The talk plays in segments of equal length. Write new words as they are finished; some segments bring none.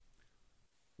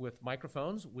with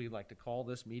microphones, we'd like to call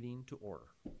this meeting to order.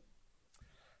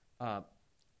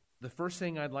 The first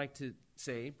thing I'd like to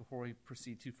say before we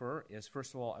proceed too far is,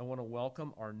 first of all, I want to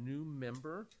welcome our new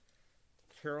member,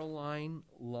 Caroline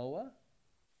Loa.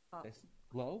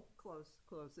 Low? Close.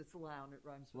 It's Lau, and it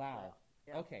rhymes with Lau.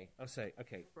 Yeah. Okay, I'll say,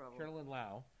 okay. Problem. Carolyn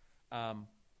Lau.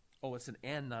 It's an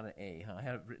N, not an A, huh? I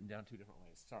had it written down two different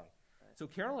ways. Sorry. Right. So,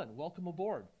 Carolyn, welcome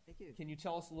aboard. Thank you. Can you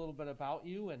tell us a little bit about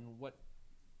you and what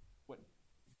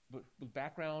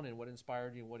background and what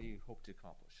inspired you and what do you hope to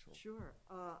accomplish? Sure.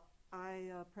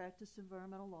 I practiced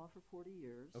environmental law for 40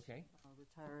 years. Okay.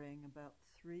 Retiring about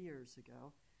 3 years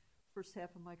ago. First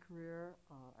half of my career,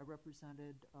 I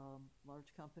represented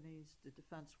large companies, did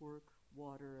defense work,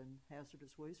 water, and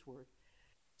hazardous waste work.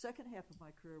 Second half of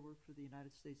my career, worked for the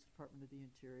United States Department of the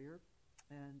Interior,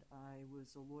 and I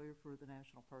was a lawyer for the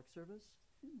National Park Service,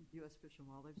 U.S. Fish and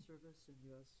Wildlife Service, and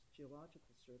U.S.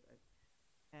 Geological Survey.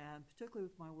 And particularly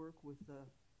with my work with the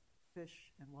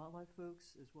fish and wildlife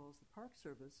folks, as well as the Park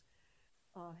Service,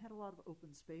 had a lot of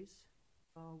open space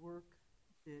work,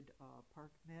 did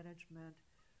park management,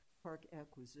 park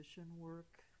acquisition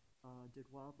work, did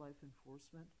wildlife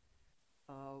enforcement,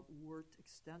 worked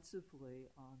extensively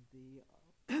on the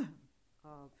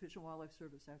Fish and Wildlife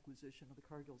Service acquisition of the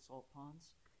Cargill salt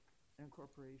ponds and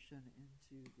incorporation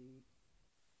into the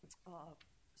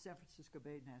San Francisco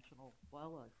Bay National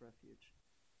Wildlife Refuge.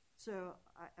 So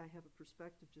I have a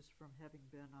perspective just from having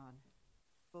been on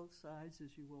both sides,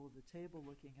 as you will, of the table,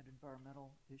 looking at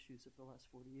environmental issues of the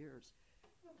last 40 years.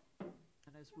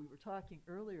 And as we were talking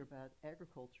earlier about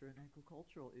agriculture and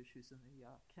agricultural issues in the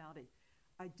county,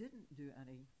 I didn't do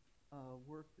any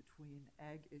work between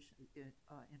ag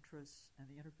interests and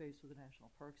the interface with the National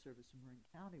Park Service in Marin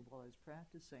County while I was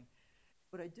practicing.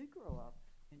 But I did grow up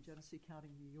in Genesee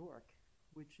County, New York,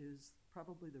 which is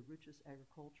probably the richest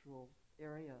agricultural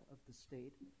area of the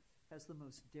state, has the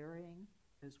most dairying,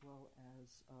 as well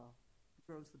as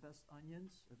grows the best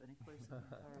onions of any place in the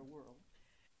entire world.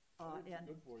 And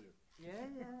good for you. Yeah,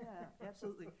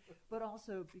 absolutely. But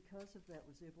also, because of that,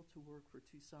 was able to work for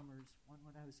 2 summers, one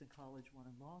when I was in college, one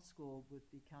in law school, with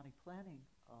the county planning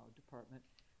department,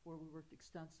 where we worked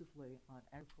extensively on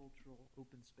agricultural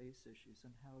open space issues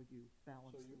and how you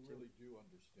balance the two. So you really do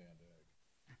understand ag.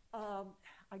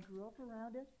 I grew up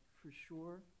around it, for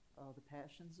sure. The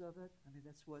passions of it. I mean,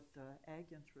 that's what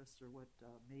ag interests are what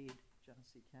made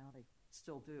Genesee County.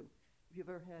 Still do. If you've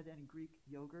ever had any Greek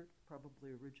yogurt, probably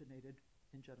originated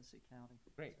in Genesee County.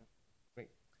 Great, So, great.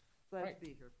 glad Right. to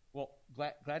be here. Well,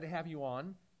 glad to have you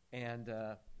on, and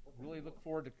really look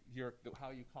forward to how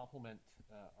you complement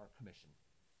our commission.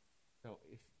 So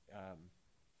if,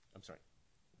 I'm sorry.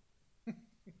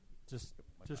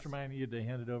 Just reminding you to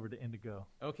hand it over to Indigo.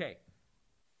 Okay.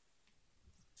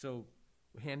 So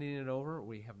handing it over,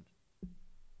 we haven't.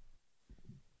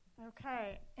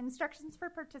 Okay. Instructions for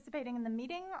participating in the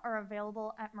meeting are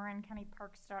available at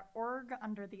marincountyparks.org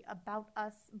under the About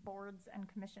Us Boards and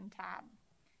Commission tab.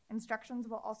 Instructions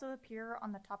will also appear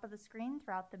on the top of the screen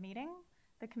throughout the meeting.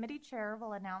 The committee chair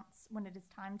will announce when it is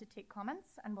time to take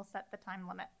comments and will set the time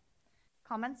limit.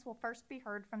 Comments will first be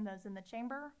heard from those in the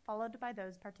chamber, followed by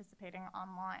those participating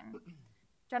online.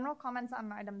 General comments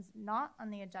on items not on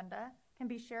the agenda can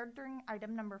be shared during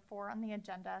item number 4 on the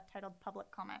agenda, titled Public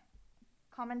Comment.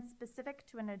 Comments specific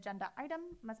to an agenda item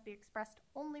must be expressed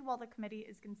only while the committee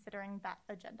is considering that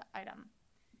agenda item.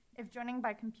 If joining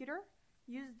by computer,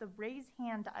 use the raise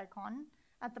hand icon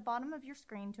at the bottom of your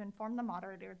screen to inform the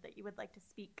moderator that you would like to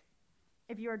speak.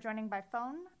 If you are joining by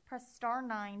phone, press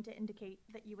 *9 to indicate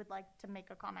that you would like to make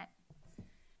a comment.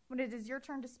 When it is your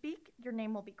turn to speak, your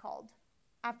name will be called.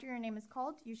 After your name is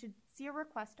called, you should see a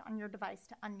request on your device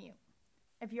to unmute.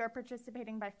 If you are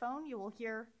participating by phone, you will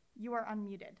hear, "You are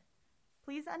unmuted."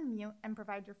 Please unmute and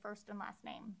provide your first and last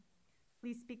name.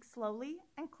 Please speak slowly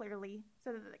and clearly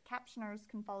so that the captioners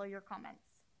can follow your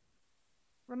comments.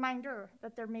 Reminder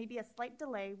that there may be a slight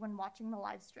delay when watching the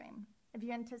live stream. If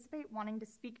you anticipate wanting to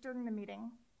speak during the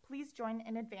meeting, please join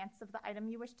in advance of the item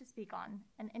you wish to speak on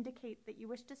and indicate that you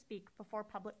wish to speak before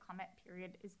public comment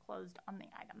period is closed on the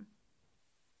item.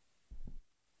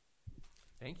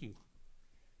 Thank you.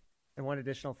 And one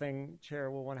additional thing, Chair,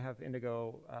 we'll want to have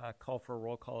Indigo call for a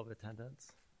roll call of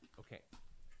attendance. Okay.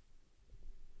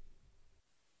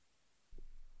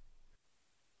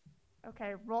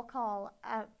 Okay, roll call.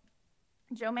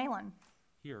 Joe Malin.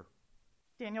 Here.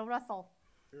 Daniel Russell.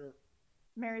 Here.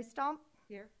 Mary Stomp.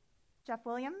 Here. Jeff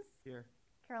Williams. Here.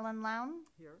 Carolyn Lown.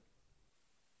 Here.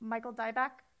 Michael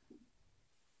Dybeck.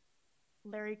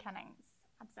 Larry Kennings.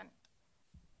 Absent.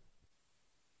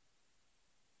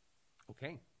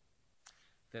 Okay.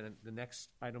 Then the next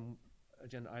item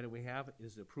agenda item we have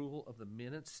is the approval of the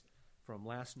minutes from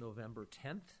last November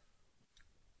 10th.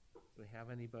 Do we have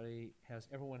anybody, has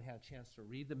everyone had a chance to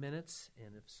read the minutes?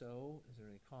 And if so, is there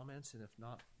any comments? And if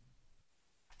not,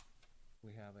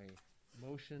 we have a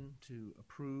motion to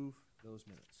approve those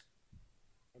minutes.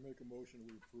 I make a motion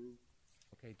we approve.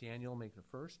 Okay, Daniel, make the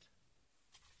first.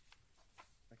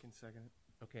 I can second it.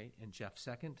 Okay, and Jeff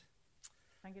second.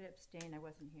 I'm going to abstain. I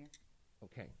wasn't here.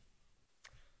 Okay.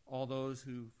 All those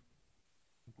who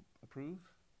approve?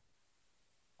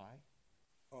 Aye.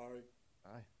 Aye.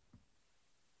 Aye.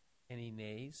 Any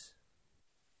nays?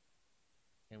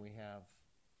 And we have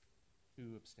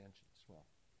 2 abstentions as well.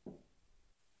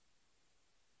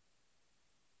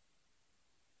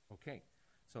 Okay,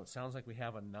 so it sounds like we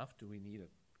have enough. Do we need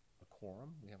a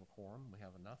quorum? We have a quorum. We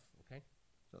have enough. Okay,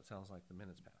 so it sounds like the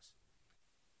minutes pass.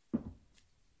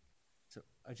 So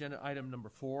agenda item number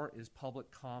 4 is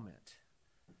public comment.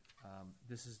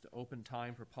 This is the open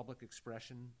time for public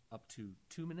expression up to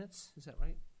 2 minutes. Is that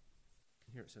right?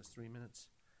 Here it says 3 minutes.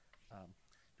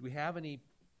 Do we have any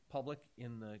public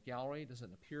in the gallery?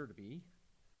 Doesn't appear to be.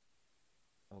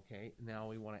 Okay, now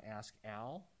we want to ask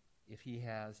Al if he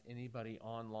has anybody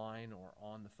online or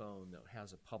on the phone that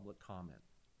has a public comment.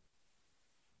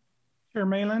 Chair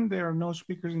Malin, there are no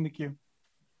speakers in the queue.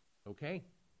 Okay.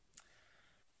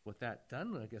 With that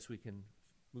done, I guess we can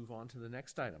move on to the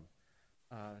next item.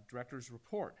 Director's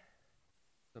report.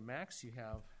 So Max, you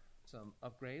have some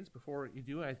upgrades. Before you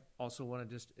do, I also want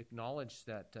to just acknowledge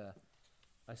that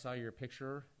I saw your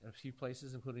picture in a few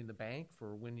places, including the bank,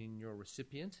 for winning your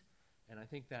recipient. And I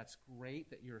think that's great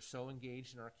that you're so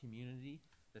engaged in our community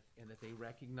and that they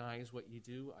recognize what you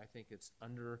do. I think it's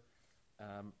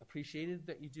appreciated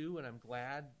that you do, and I'm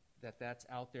glad that that's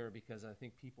out there because I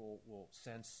think people will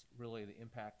sense really the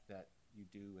impact that you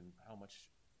do and how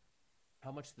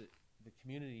much the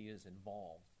community is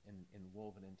involved and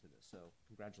woven into this. So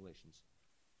congratulations.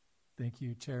 Thank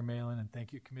you, Chair Malin, and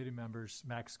thank you, committee members.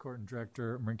 Max Corton,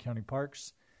 Director, Marin County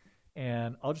Parks.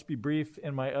 And I'll just be brief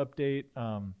in my update.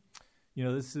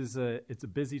 This is it's a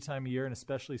busy time of year, and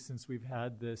especially since we've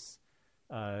had this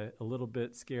a little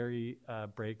bit scary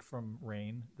break from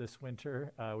rain this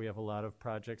winter. We have a lot of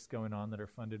projects going on that are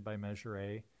funded by Measure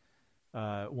A.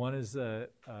 One is a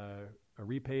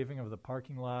repaving of the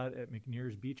parking lot at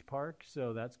McNear's Beach Park,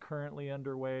 so that's currently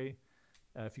underway.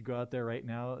 If you go out there right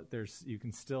now, there's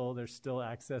still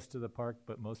access to the park,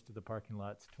 but most of the parking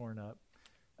lot's torn up.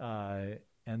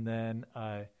 And then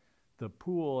the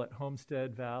pool at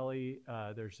Homestead Valley,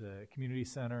 there's a community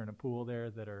center and a pool there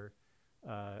that are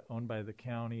owned by the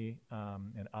county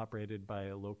and operated by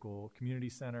a local community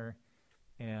center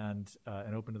and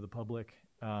open to the public.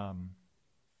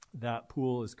 That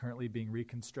pool is currently being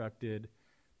reconstructed.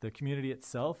 The community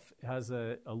itself has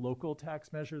a local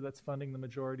tax measure that's funding the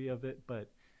majority of it,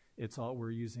 but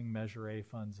we're using Measure A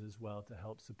funds as well to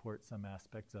help support some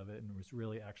aspects of it, and it was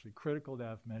really actually critical to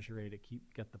have Measure A to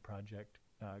get the project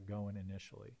going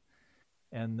initially.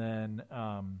 And then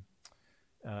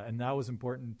and that was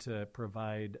important to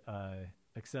provide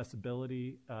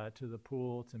accessibility to the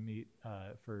pool to meet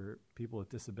for people with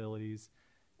disabilities,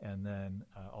 and then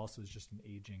also is just an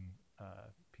aging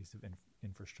piece of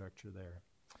infrastructure there.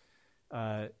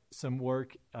 Some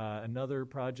work, another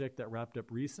project that wrapped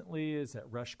up recently is at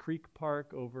Rush Creek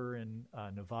Park over in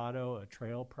Novato, a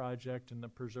trail project in the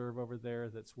preserve over there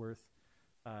that's worth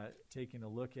taking a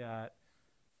look at.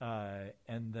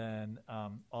 And then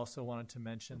also wanted to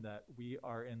mention that we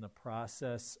are in the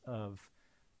process of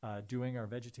doing our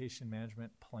vegetation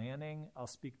management planning. I'll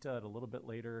speak to it a little bit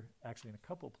later, actually in a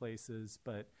couple places,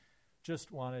 but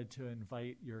just wanted to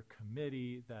invite your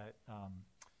committee that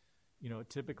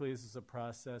typically this is a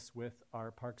process with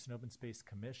our Parks and Open Space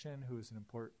Commission, who is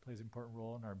plays an important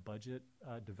role in our budget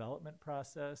development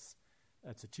process.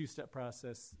 It's a 2-step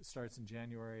process. It starts in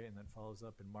January and then follows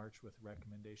up in March with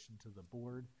recommendation to the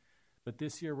board. But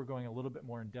this year we're going a little bit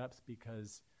more in depth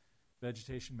because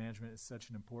vegetation management is such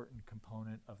an important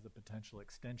component of the potential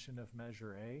extension of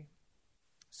Measure A.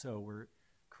 So we're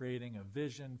creating a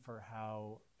vision for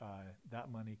how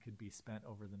that money could be spent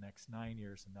over the next 9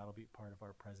 years, and that'll be part of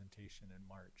our presentation in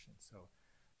March. And so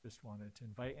just wanted to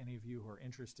invite any of you who are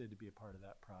interested to be a part of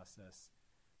that process.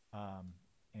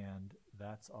 And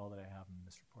that's all that I have in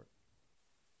this report.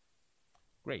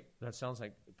 Great. That sounds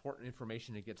like important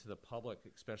information to get to the public,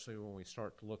 especially when we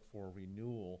start to look for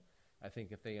renewal. I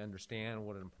think if they understand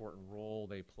what an important role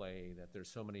they play, that there's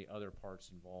so many other parts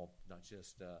involved, not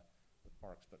just the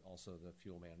parks, but also the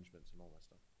fuel management and all that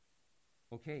stuff.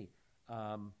 Okay,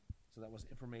 so that was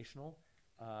informational.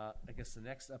 I guess the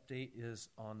next update is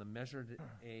on the Measure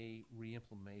A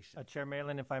reimplementation. Chair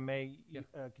Malin, if I may, Yeah.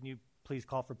 can you please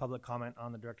call for public comment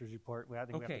on the director's report. I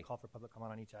think we have Okay. to call for public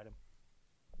comment on each item.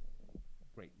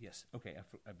 Great, yes, okay,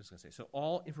 I was gonna say, so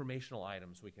all informational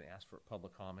items, we can ask for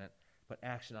public comment, but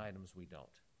action items, we don't.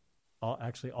 All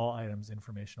items,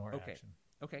 information or Okay. action.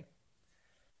 Okay.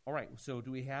 All right, so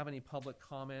do we have any public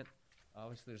comment?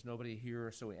 Obviously, there's nobody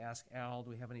here, so we ask Al,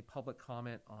 do we have any public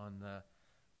comment on the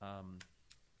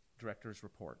director's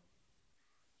report?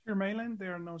 Chair Malin,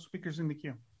 there are no speakers in the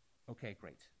queue. Okay,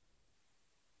 great.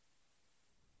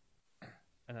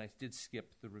 And I did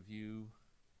skip the review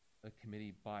the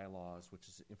committee bylaws, which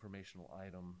is an informational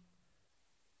item.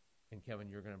 And Kevin,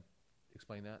 you're going to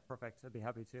explain that? Perfect. I'd be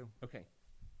happy to. Okay.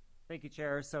 Thank you,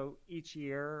 Chair. So each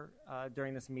year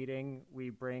during this meeting,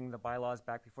 we bring the bylaws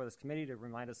back before this committee to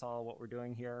remind us all what we're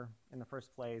doing here in the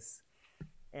first place.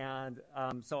 And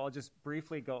so I'll just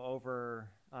briefly go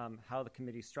over how the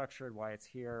committee's structured, why it's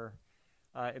here.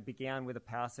 It began with a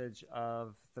passage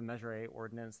of the Measure A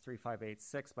Ordinance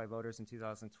 3586 by voters in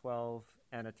 2012,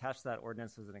 and attached to that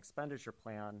ordinance was an expenditure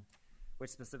plan, which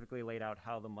specifically laid out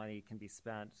how the money can be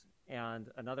spent. And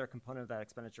another component of that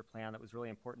expenditure plan that was really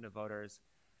important to voters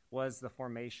was the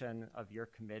formation of your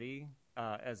committee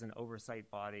as an oversight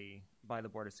body by the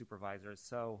Board of Supervisors.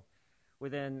 So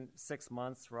within 6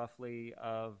 months, roughly,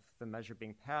 of the measure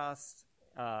being passed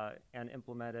and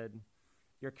implemented,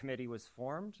 your committee was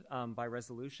formed by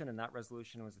resolution, and that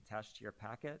resolution was attached to your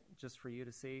packet just for you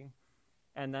to see.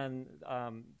 And then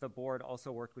the board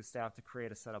also worked with staff to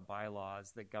create a set of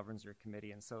bylaws that governs your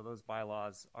committee. And so those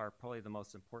bylaws are probably the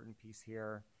most important piece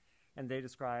here. And they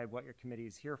describe what your committee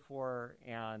is here for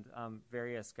and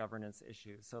various governance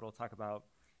issues. So it'll talk about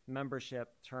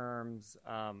membership terms,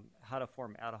 how to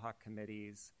form ad hoc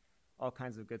committees, all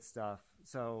kinds of good stuff.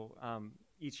 So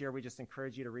each year we just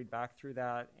encourage you to read back through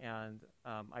that. And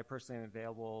I personally am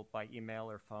available by email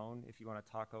or phone if you want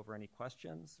to talk over any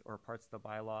questions or parts of the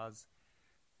bylaws.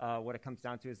 What it comes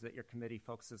down to is that your committee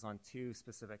focuses on two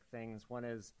specific things. One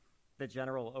is the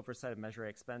general oversight of Measure A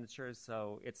expenditures.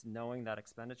 So it's knowing that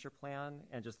expenditure plan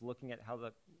and just looking at how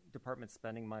the department's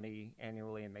spending money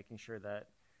annually and making sure that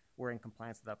we're in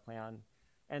compliance with that plan.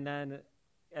 And then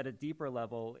at a deeper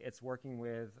level, it's working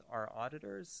with our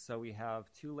auditors. So we have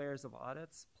 2 layers of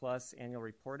audits plus annual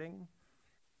reporting.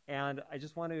 And I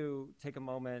just want to take a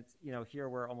moment, here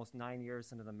we're almost 9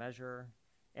 years into the measure,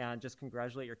 and just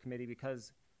congratulate your committee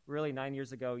because really 9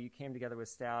 years ago, you came together with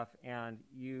staff and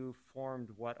you formed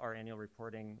what our annual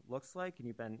reporting looks like, and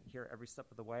you've been here every step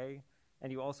of the way.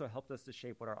 And you also helped us to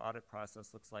shape what our audit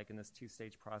process looks like in this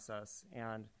 2-stage process.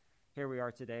 And here we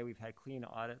are today. We've had clean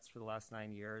audits for the last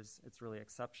 9 years. It's really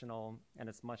exceptional, and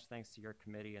it's much thanks to your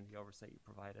committee and the oversight you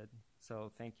provided.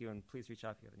 So thank you, and please reach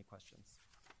out if you have any questions.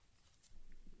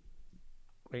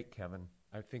 Great, Kevin.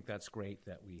 I think that's great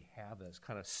that we have this.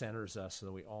 Kind of centers us so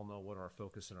that we all know what our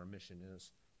focus and our mission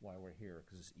is, why we're here,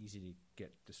 because it's easy to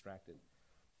get distracted.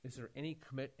 Is there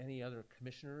any other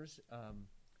commissioners?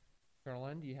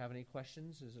 Caroline, do you have any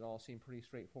questions? Does it all seem pretty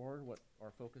straightforward, what our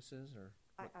focus is? Or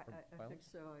I think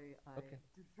so. I Okay. did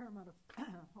a fair amount of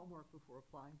homework before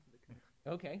applying for the committee.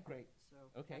 Okay, great.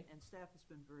 So, Okay. And staff has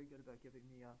been very good about giving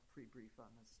me a pre-brief on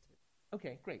this too.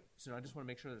 Okay, great. So I just want to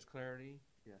make sure there's clarity.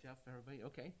 Yes. Jeff, everybody?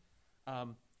 Okay.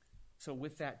 So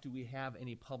with that, do we have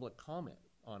any public comment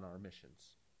on our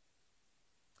missions?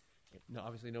 No,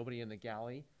 obviously nobody in the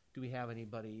galley. Do we have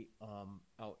anybody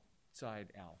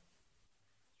outside, Al?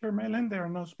 Chair Malin, there are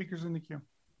no speakers in the queue.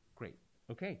 Great.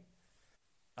 Okay.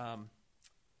 All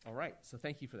right. So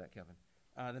thank you for that, Kevin.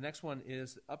 The next one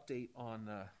is update on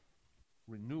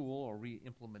renewal or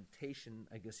re-implementation,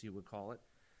 I guess you would call it,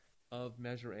 of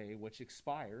Measure A, which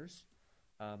expires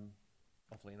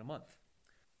hopefully in a month.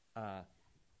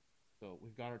 So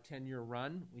we've got our 10-year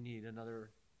run. We need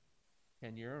another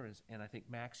 10 years, and I think,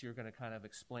 Max, you're going to kind of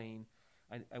explain.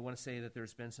 I want to say that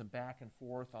there's been some back and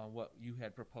forth on what you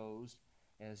had proposed,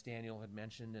 as Daniel had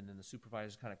mentioned, and then the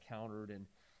supervisors kind of countered, and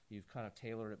you've kind of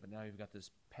tailored it, but now you've got this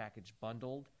package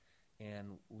bundled, and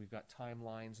we've got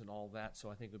timelines and all that, so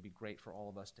I think it would be great for all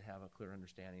of us to have a clear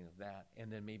understanding of that,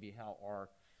 and then maybe how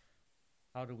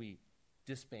do we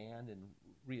disband and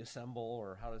reassemble,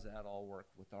 or how does that all work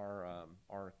with our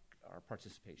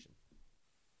participation?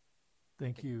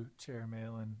 Thank you, Chair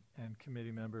Malin and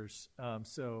committee members.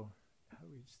 So how do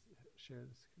we share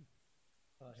this?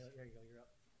 Here you go. You're up.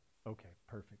 Okay,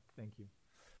 perfect. Thank you.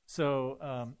 So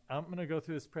I'm going to go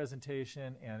through this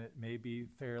presentation, and it may be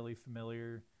fairly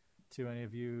familiar to any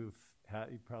of you.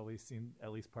 You've probably seen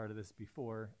at least part of this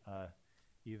before,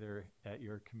 either at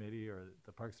your committee or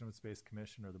the Parks and Open Space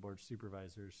Commission or the Board of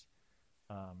Supervisors.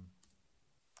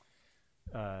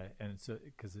 And so,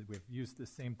 because we've used the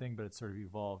same thing, but it's sort of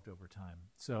evolved over time.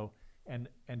 So And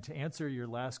to answer your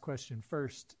last question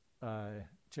first,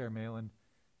 Chair Malin,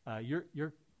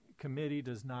 your committee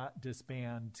does not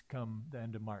disband come the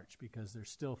end of March because there's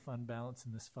still fund balance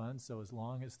in this fund. So as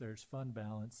long as there's fund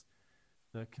balance,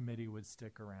 the committee would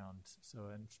stick around. So,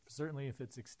 and certainly if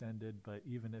it's extended, but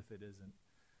even if it isn't,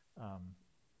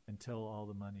 until all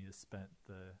the money is spent,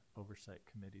 the Oversight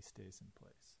Committee stays in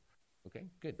place. Okay,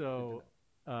 good. So,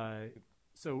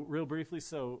 so real briefly,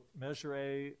 so Measure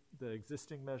A, the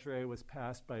existing Measure A was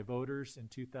passed by voters in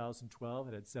 2012.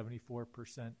 It had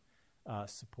 74%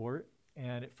 support,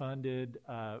 and it funded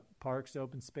parks,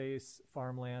 open space,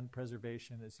 farmland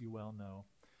preservation, as you well know.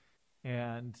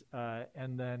 And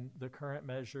then the current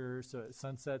measure, so it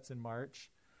sunsets in March,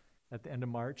 at the end of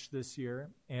March this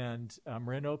year. And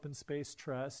Marin Open Space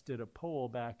Trust did a poll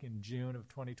back in June of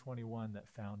 2021 that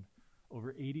found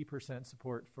over 80%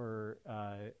 support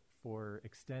for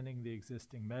extending the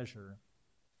existing measure.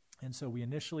 And so we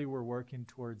initially were working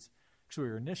towards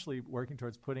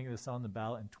putting this on the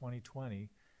ballot in 2020,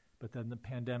 but then the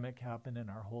pandemic happened and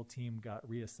our whole team got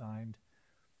reassigned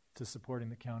to supporting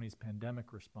the county's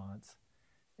pandemic response.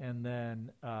 And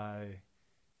then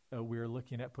we were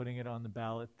looking at putting it on the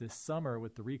ballot this summer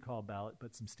with the recall ballot,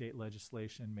 but some state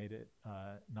legislation made it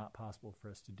not possible for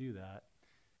us to do that.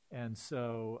 And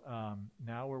so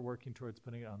now we're working towards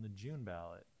putting it on the June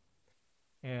ballot.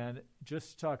 And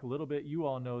just to talk a little bit, you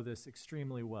all know this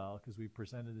extremely well because we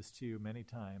presented this to you many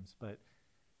times, but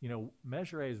you know,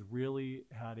 Measure A has really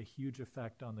had a huge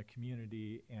effect on the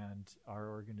community and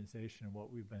our organization and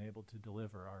what we've been able to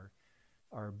deliver.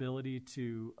 Our ability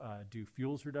to do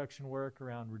fuels reduction work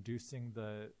around reducing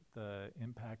the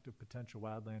impact of potential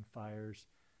wildland fires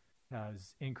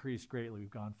has increased greatly. We've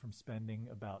gone from spending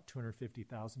about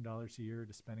 $250,000 a year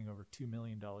to spending over $2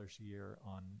 million a year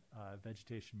on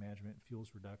vegetation management and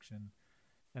fuels reduction.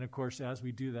 And of course, as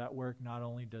we do that work, not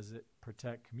only does it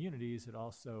protect communities, it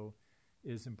also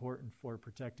is important for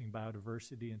protecting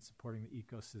biodiversity and supporting the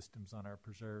ecosystems on our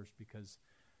preserves, because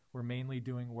we're mainly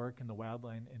doing work in the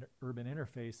wildland urban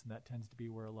interface, and that tends to be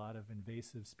where a lot of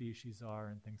invasive species are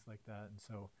and things like that. And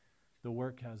so the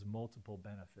work has multiple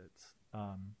benefits.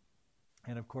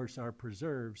 And of course, our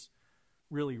preserves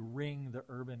really ring the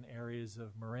urban areas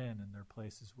of Marin, and they're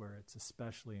places where it's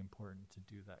especially important to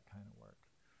do that kind of work.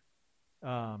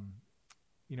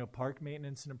 You know, park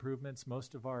maintenance and improvements.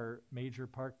 Most of our major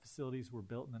park facilities were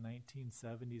built in the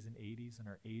 1970s and 80s and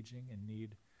are aging and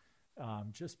need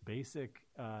just basic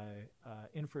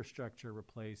infrastructure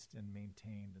replaced and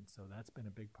maintained. And so that's been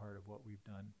a big part of what we've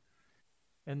done.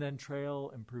 And then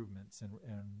trail improvements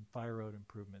and fire road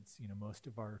improvements. You know, most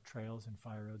of our trails and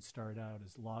fire roads started out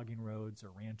as logging roads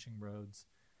or ranching roads,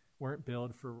 weren't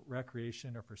built for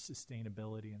recreation or for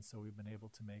sustainability, and so we've been able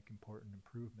to make important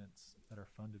improvements that are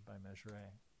funded by Measure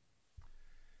A.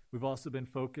 We've also been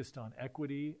focused on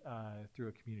equity through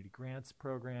a community grants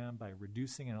program by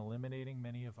reducing and eliminating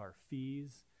many of our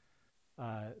fees,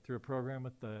 through a program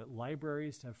with the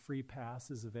libraries to have free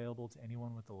passes available to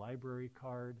anyone with a library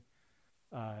card,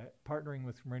 partnering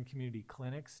with Marin Community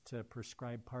Clinics to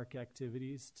prescribe park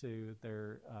activities to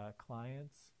their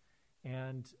clients,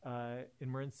 and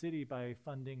in Marin City by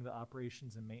funding the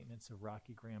operations and maintenance of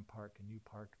Rocky Graham Park, a new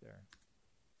park there.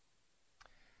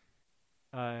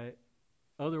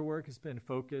 Other work has been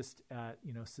focused at,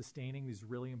 you know, sustaining these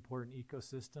really important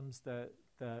ecosystems that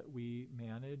we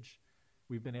manage.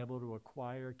 We've been able to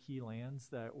acquire key lands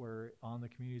that were on the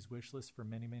community's wish list for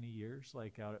many, many years,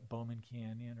 like out at Bowman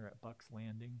Canyon or at Buck's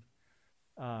Landing.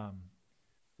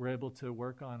 We're able to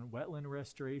work on wetland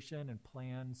restoration and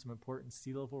plan some important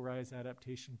sea level rise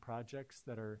adaptation projects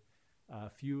that are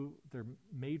they're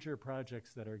major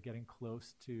projects that are getting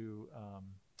close to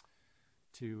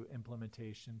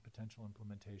implementation, potential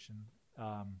implementation.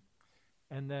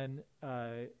 And then,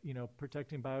 you know,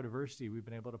 protecting biodiversity. We've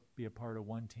been able to be a part of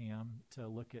one TAM to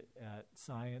look at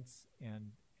science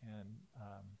and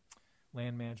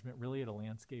land management really at a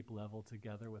landscape level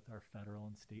together with our federal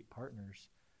and state partners,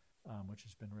 which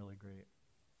has been really great.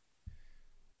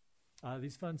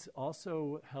 These funds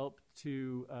also help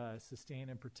to sustain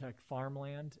and protect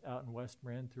farmland out in West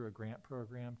Marin through a grant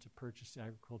program to purchase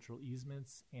agricultural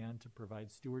easements and to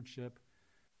provide stewardship.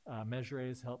 Measure A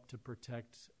has helped to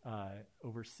protect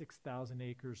over 6,000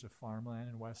 acres of farmland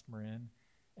in West Marin,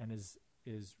 and is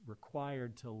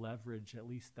required to leverage at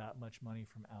least that much money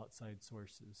from outside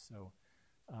sources. So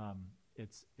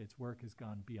its work has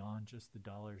gone beyond just the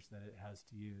dollars that it has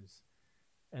to use.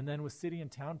 And then with city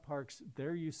and town parks,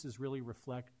 their uses really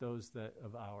reflect those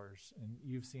of ours. And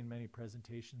you've seen many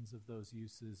presentations of those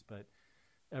uses, but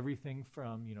everything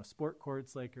from, you know, sport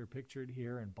courts like are pictured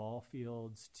here and ball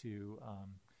fields to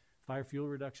fire fuel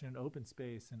reduction in open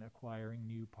space, and acquiring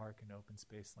new park and open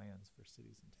space lands for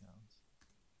cities and towns.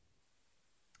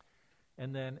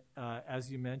 And then,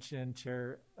 as you mentioned,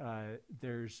 Chair,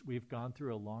 we've gone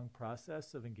through a long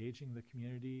process of engaging the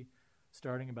community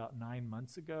starting about 9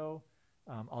 months ago.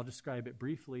 I'll describe it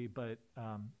briefly, but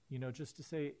just to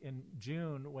say, in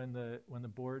June, when the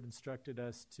board instructed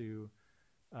us to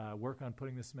work on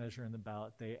putting this measure in the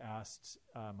ballot, they asked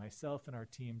myself and our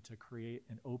team to create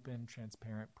an open,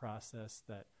 transparent process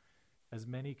that as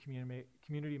many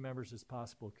community members as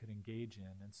possible could engage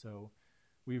in. And so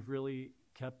we've really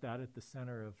kept that at the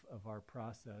center of our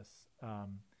process.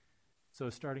 So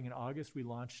starting in August, we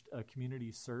launched a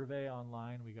community survey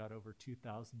online. We got over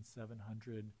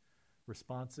 2,700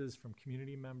 responses from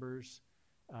community members.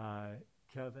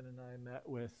 Kevin and I met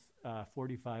with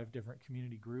 45 different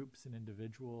community groups and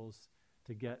individuals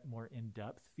to get more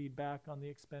in-depth feedback on the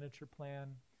expenditure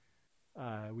plan.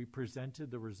 We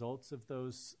presented the results of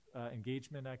those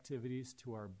engagement activities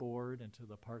to our board and to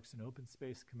the Parks and Open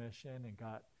Space Commission and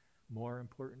got more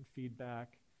important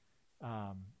feedback.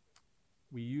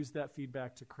 We used that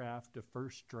feedback to craft a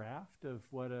first draft of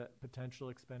what a potential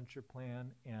expenditure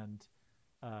plan and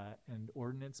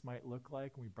ordinance might look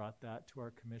like. And we brought that to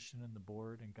our commission and the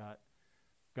board and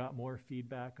got more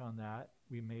feedback on that.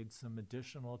 We made some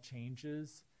additional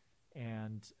changes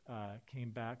and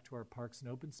came back to our Parks and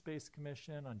Open Space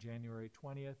Commission on January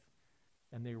 20th,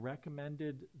 and they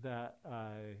recommended that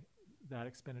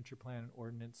expenditure plan and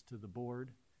ordinance to the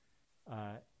board.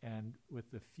 And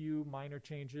with the few minor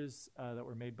changes that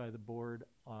were made by the board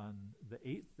on the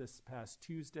 8th, this past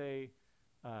Tuesday,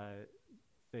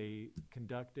 they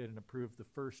conducted and approved the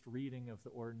first reading of the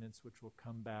ordinance, which will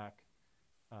come back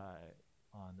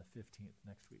on the 15th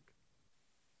next week.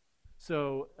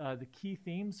 So the key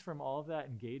themes from all of that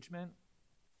engagement,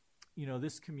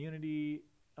 this community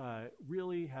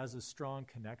really has a strong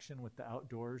connection with the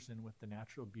outdoors and with the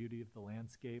natural beauty of the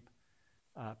landscape.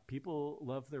 People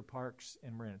love their parks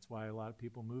in Marin. It's why a lot of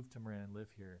people move to Marin and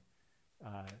live here.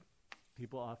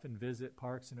 People often visit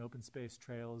parks and open space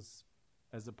trails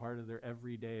as a part of their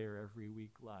everyday or every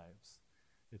week lives.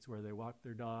 It's where they walk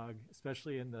their dog,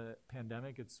 especially in the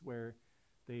pandemic. It's where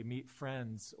they meet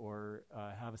friends or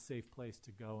have a safe place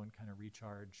to go and kind of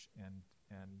recharge and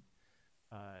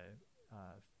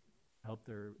help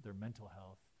their mental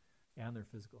health and their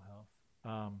physical health.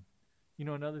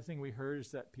 Another thing we heard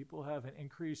is that people have an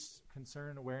increased concern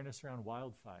and awareness around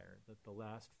wildfire, that the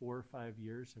last 4 or 5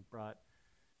 years have brought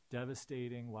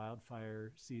devastating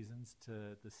wildfire seasons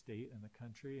to the state and the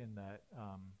country, and that,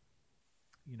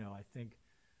 I think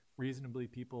reasonably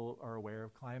people are aware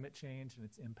of climate change and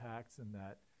its impacts, and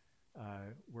that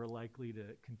we're likely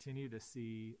to continue to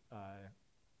see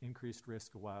increased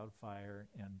risk of wildfire,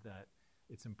 and that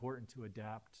it's important to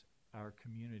adapt our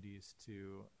communities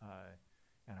to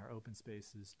and our open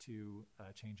spaces to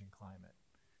changing climate.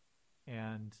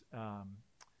 And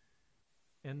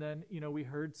then, we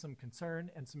heard some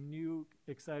concern and some new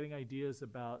exciting ideas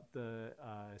about the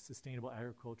sustainable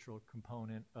agricultural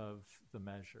component of the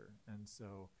measure. And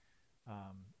so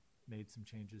made some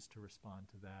changes to respond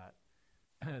to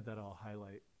that that I'll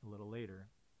highlight a little later.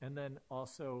 And then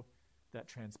also that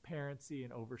transparency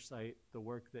and oversight, the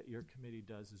work that your committee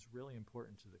does, is really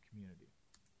important to the community.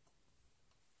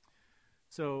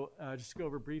 So just to go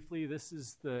over briefly, this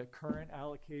is the current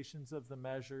allocations of the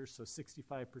measure. So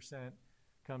 65%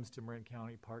 comes to Marin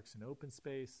County Parks and Open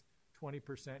Space,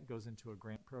 20% goes into a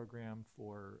grant program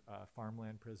for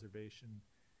farmland preservation,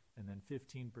 and then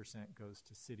 15% goes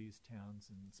to cities, towns,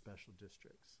 and special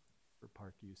districts for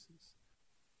park uses.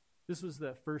 This was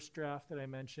the first draft that I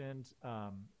mentioned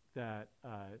that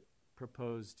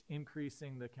proposed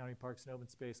increasing the county parks and open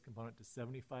space component to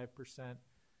 75%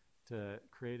 to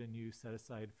create a new set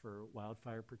aside for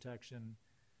wildfire protection,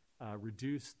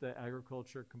 reduced the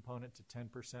agriculture component to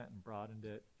 10% and broadened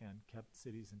it, and kept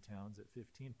cities and towns at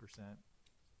 15%.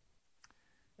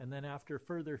 And then after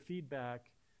further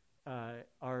feedback,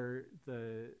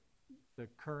 the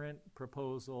current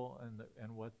proposal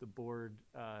and what the board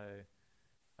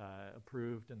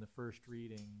approved in the first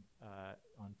reading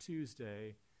on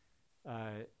Tuesday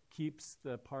keeps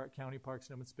the county parks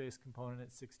and open space component at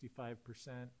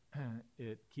 65%.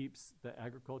 It keeps the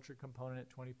agriculture component at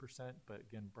 20%, but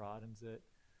again broadens it,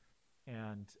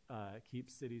 and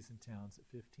keeps cities and towns at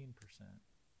 15%.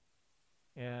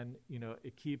 And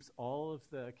it keeps all of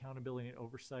the accountability and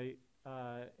oversight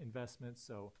investments.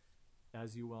 So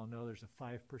as you well know, there's a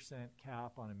 5%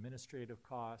 cap on administrative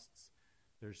costs.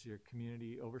 There's your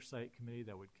community oversight committee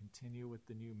that would continue with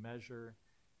the new measure.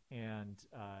 And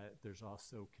there's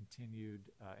also continued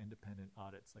independent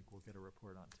audits, like we'll get a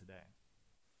report on today.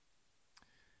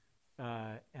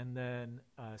 And then,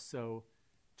 so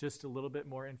just a little bit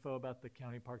more info about the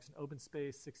county parks and open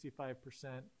space, 65%.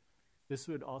 This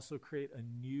would also create a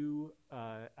new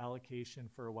allocation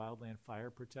for wildland fire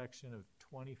protection of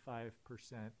 25%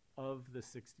 of the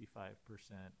 65%.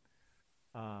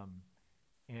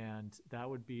 And that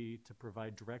would be to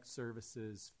provide direct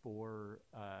services for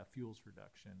fuels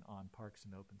reduction on parks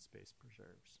and open space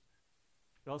preserves.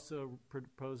 It also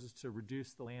proposes to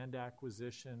reduce the land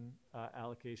acquisition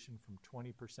allocation from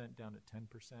 20% down to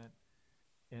 10%.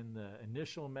 In the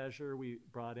initial measure, we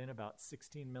brought in about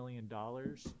 $16 million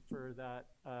for that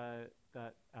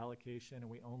allocation, and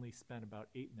we only spent about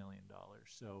 $8 million.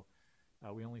 So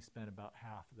we only spent about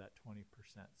half of that 20%.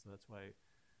 So that's why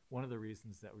one of the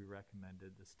reasons that we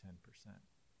recommended this 10%.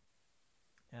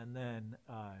 And then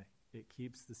it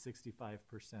keeps the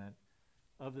 65%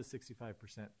 of the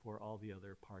 65% for all the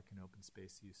other park and open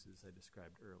space uses I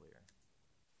described earlier.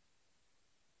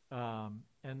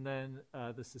 And then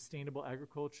the sustainable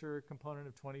agriculture component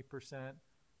of 20%.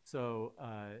 So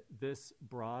this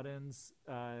broadens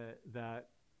that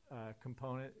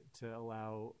component to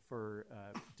allow for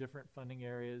different funding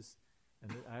areas.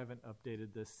 And I haven't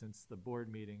updated this since the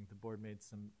board meeting. The board made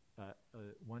some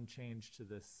one change to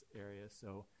this area.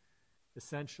 So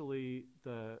essentially,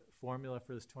 the formula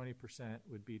for this 20%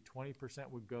 would be 20%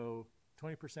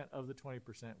 of the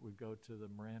 20% would go to the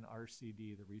Marin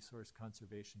RCD, the Resource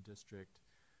Conservation District,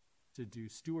 to do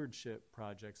stewardship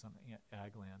projects on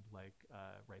ag land like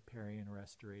riparian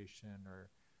restoration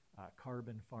or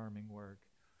carbon farming work.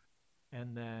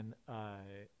 And then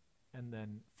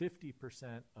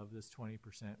 50% of this 20%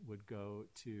 would go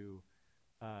to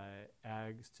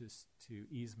ags, to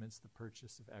easements, the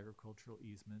purchase of agricultural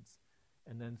easements.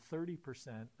 And then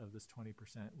 30% of this 20%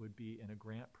 would be in a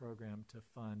grant program to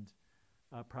fund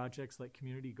projects like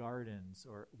community gardens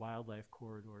or wildlife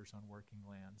corridors on working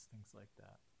lands, things like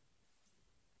that.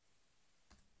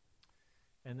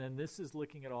 And then this is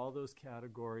looking at all those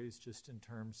categories just in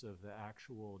terms of the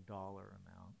actual dollar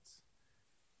amounts.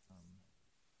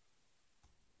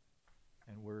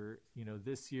 And we're,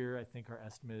 this year, I think our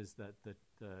estimate is that the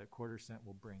quarter cent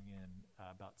will bring in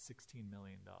about $16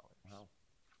 million. Wow.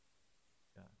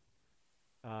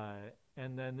 Yeah.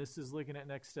 And then this is looking at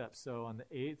next steps. So on the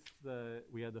 8th,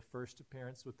 we had the first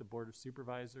appearance with the Board of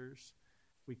Supervisors.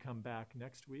 We come back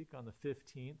next week on the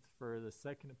 15th for the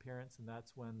second appearance, and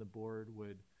that's when the board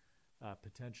would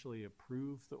potentially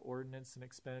approve the ordinance and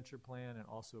expenditure plan and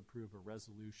also approve a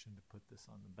resolution to put this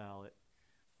on the ballot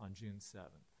on June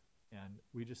 7th. And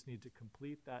we just need to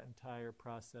complete that entire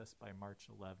process by March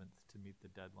 11th to meet the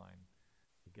deadline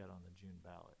to get on the June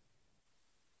ballot.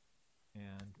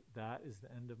 And that is the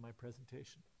end of my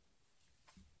presentation.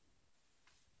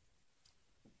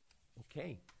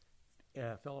 Okay.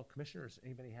 Fellow commissioners,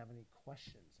 anybody have any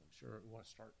questions? I'm sure we want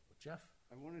to start with Jeff.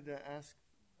 I wanted to ask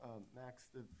Max,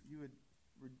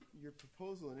 your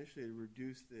proposal initially to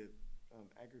reduce the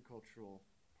agricultural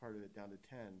part of it down to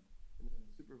 10, and then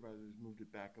the supervisors moved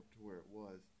it back up to where it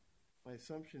was. My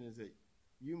assumption is that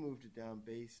you moved it down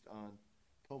based on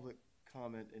public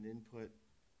comment and input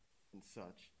and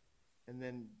such. And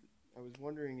then I was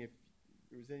wondering if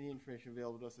there was any information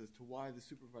available to us as to why the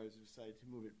supervisors decided to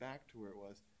move it back to where it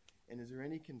was. And is there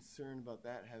any concern about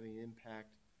that having an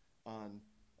impact on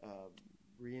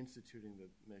reinstituting the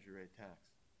Measure A tax?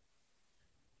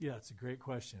 Yeah, it's a great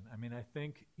question. I mean, I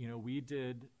think,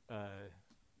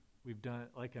 we've done,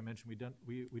 like I mentioned,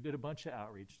 we did a bunch of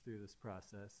outreach through this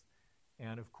process.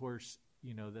 And of course,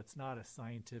 that's not a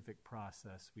scientific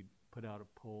process. We put out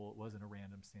a poll. It wasn't a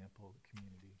random sample of the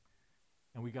community.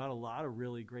 And we got a lot of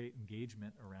really great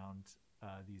engagement around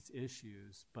these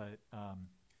issues. But,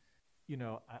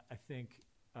 I think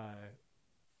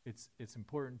it's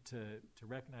important to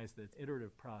recognize that it's an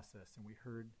iterative process, and we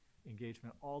heard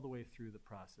engagement all the way through the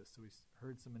process. So we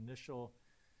heard some initial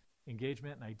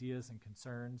engagement and ideas and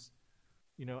concerns.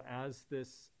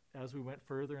 As we went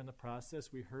further in the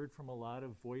process, we heard from a lot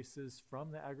of voices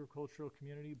from the agricultural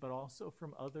community, but also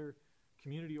from other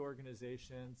community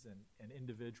organizations and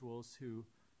individuals who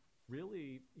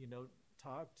really,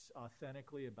 talked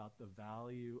authentically about the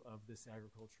value of this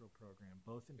agricultural program,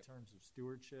 both in terms of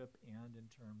stewardship and in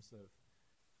terms of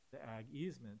the ag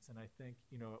easements. And I think,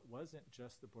 it wasn't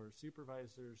just the Board of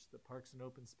Supervisors, the Parks and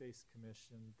Open Space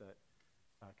Commission that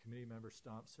committee member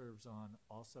Stomp serves on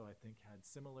also, I think, had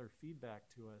similar feedback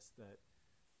to us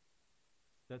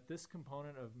that this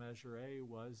component of Measure A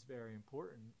was very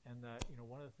important, and that,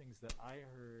 one of the things that I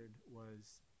heard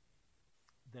was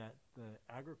that the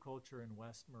agriculture in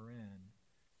West Marin,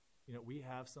 we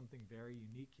have something very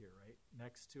unique here, right?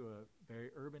 Next to a very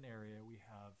urban area, we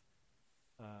have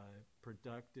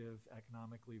productive,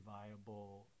 economically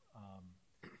viable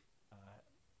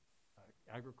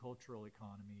agricultural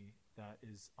economy that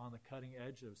is on the cutting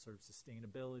edge of sort of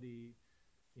sustainability,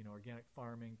 organic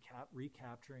farming,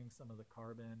 recapturing some of the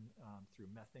carbon through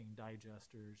methane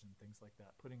digesters and things like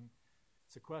that,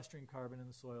 sequestering carbon in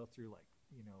the soil through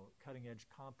cutting edge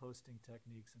composting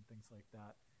techniques and things like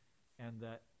that. And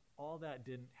that all that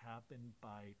didn't happen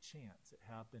by chance. It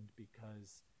happened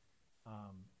because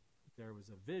there was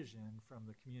a vision from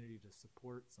the community to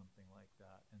support something like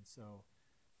that. And so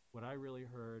what I really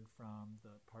heard from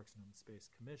the Parks and Open Space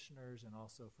commissioners and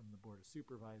also from the Board of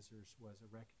Supervisors was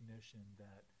a recognition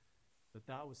that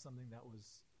was something that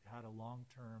had a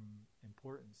long-term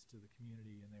importance to the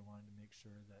community, and they wanted to make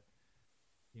sure that,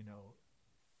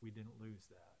 we didn't lose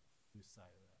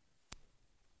sight of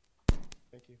that.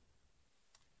 Thank you.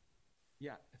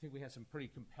 Yeah, I think we had some pretty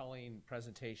compelling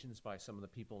presentations by some of the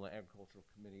people in the agricultural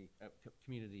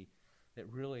community that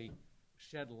really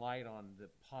shed light on the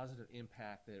positive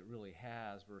impact that it really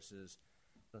has versus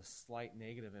the slight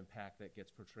negative impact that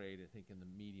gets portrayed, I think, in the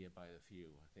media by the few.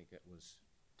 I think it was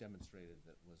demonstrated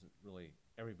that wasn't really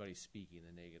everybody speaking.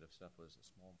 The negative stuff was a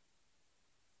small.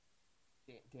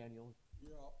 Daniel?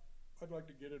 Yeah, I'd like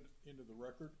to get it into the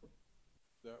record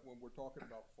that when we're talking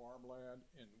about farmland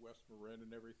in West Marin and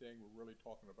everything, we're really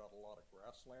talking about a lot of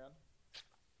grassland.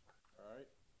 All right?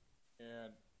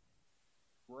 And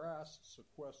grass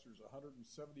sequesters 175%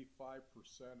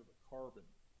 of the carbon,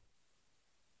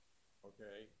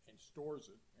 okay, and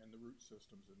stores it in the root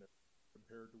systems in it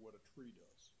compared to what a tree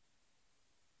does.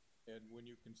 And when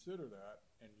you consider that,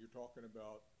 and you're talking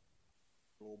about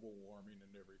global warming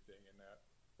and everything and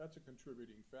that's a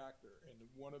contributing factor. And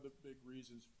one of the big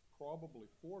reasons probably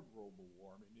for global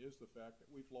warming is the fact that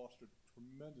we've lost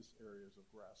tremendous areas of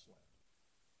grassland,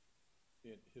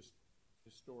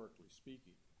 historically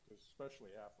speaking,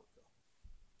 especially Africa.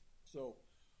 So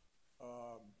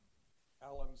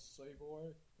Alan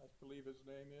Savoy, I believe his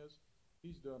name is,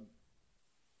 he's done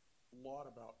a lot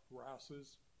about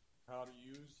grasses, how to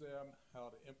use them,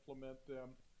 how to implement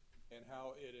them, and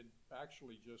how it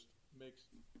actually just makes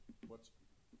what's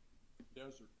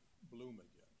desert bloom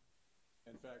again.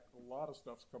 In fact, a lot of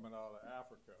stuff's coming out of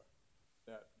Africa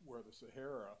where the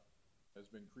Sahara has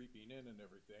been creeping in and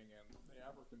everything, and the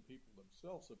African people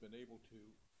themselves have been able to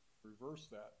reverse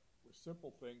that with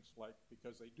simple things like,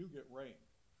 because they do get rain,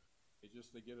 they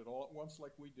get it all at once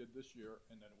like we did this year,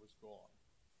 and then it was gone,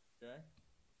 okay?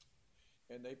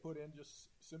 And they put in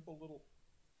just simple little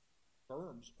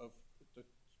berms to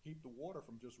keep the water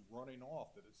from just running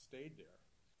off, that it stayed there.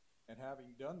 And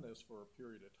having done this for a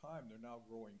period of time, they're now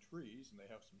growing trees, and they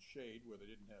have some shade where they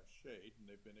didn't have shade, and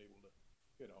they've been able to,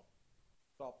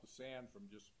 stop the sand from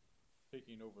just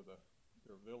taking over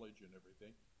their village and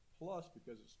everything. Plus,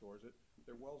 because it stores it,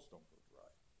 their wells don't go dry.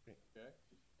 Okay?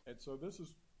 And so this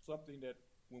is something that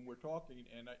when we're talking,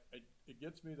 and it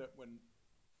gets me that when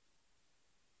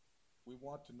we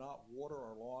want to not water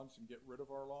our lawns and get rid of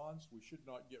our lawns, we should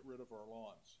not get rid of our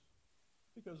lawns,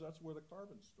 because that's where the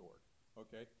carbon's stored.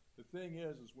 Okay? The thing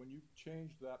is when you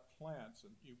change that plants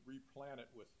and you replant it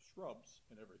with shrubs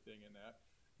and everything in that,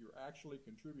 you're actually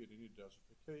contributing to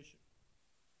desertification.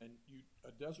 And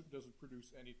a desert doesn't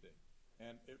produce anything,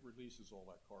 and it releases all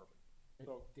that carbon.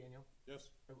 So, Daniel?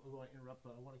 Yes? I want to interrupt,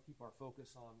 but I want to keep our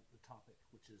focus on the topic,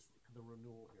 which is the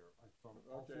renewal here. From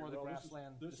all four of the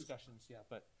grassland discussions,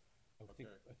 but I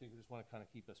think we just want to kind of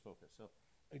keep us focused. So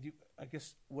I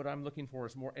guess what I'm looking for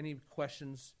is any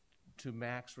questions to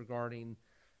Max regarding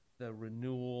the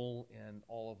renewal and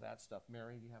all of that stuff.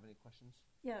 Mary, do you have any questions?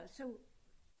 Yeah, so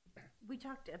we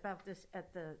talked about this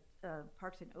at the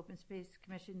Parks and Open Space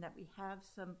Commission, that we have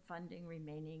some funding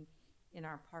remaining in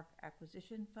our park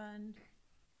acquisition fund.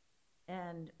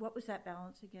 And what was that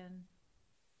balance again?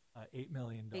 $8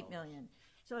 million. $8 million.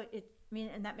 So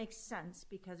and that makes sense,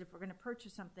 because if we're going to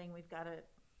purchase something, we've got to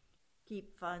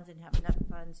keep funds and have enough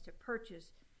funds to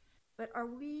purchase. But are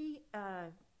we,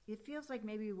 it feels like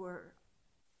maybe we're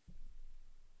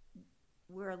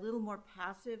a little more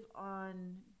passive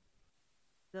on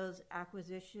those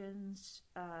acquisitions.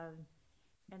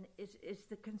 And is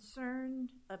the concern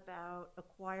about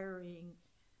acquiring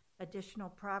additional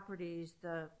properties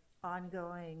the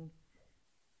ongoing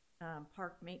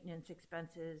park maintenance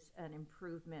expenses and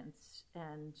improvements?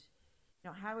 And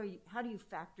how do you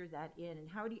factor that in, and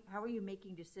how are you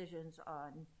making decisions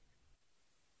on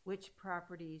which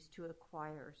properties to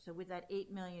acquire? So with that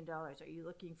 $8 million, are you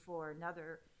looking for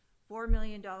another $4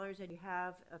 million, and you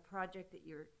have a project that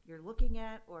you're looking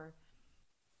at, or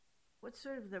what's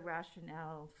sort of the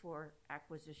rationale for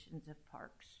acquisitions of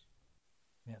parks?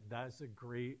 Man, that's a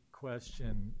great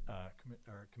question,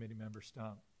 committee member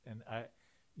Stump. And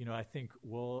I think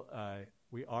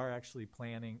we are actually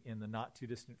planning in the not too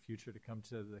distant future to come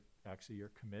to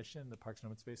your commission, the Parks and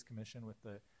Open Space Commission, with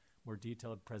the more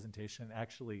detailed presentation.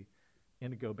 Actually,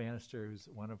 Indigo Bannister, who's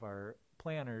one of our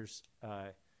planners,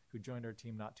 who joined our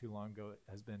team not too long ago,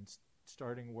 has been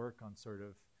starting work on sort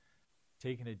of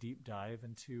taking a deep dive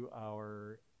into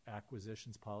our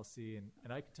acquisitions policy.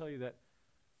 And I can tell you that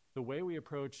the way we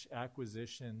approach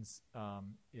acquisitions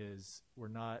is we're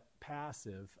not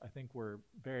passive. I think we're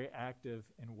very active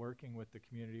in working with the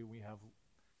community. We have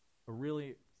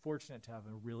fortunate to have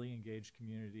a really engaged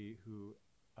community who,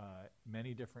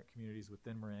 many different communities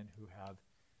within Marin who have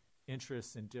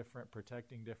interests in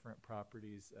protecting different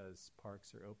properties as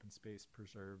parks or open space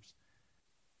preserves.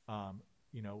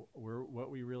 What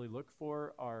we really look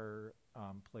for are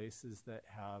places that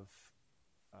have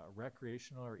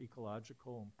recreational or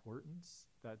ecological importance.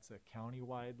 That's a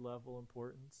county-wide level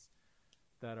importance,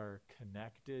 that are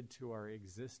connected to our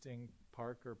existing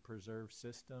park or preserve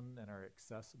system and are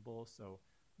accessible, so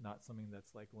not something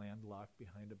that's like landlocked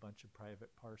behind a bunch of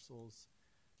private parcels,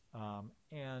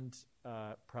 and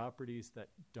properties that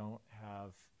don't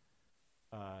have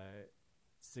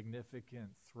significant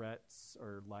threats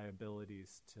or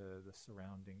liabilities to the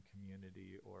surrounding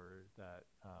community, or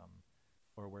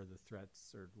where the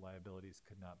threats or liabilities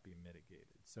could not be mitigated.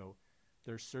 So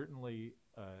there's certainly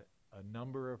a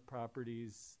number of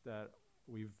properties that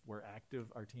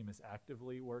our team is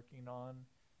actively working on,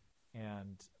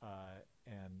 and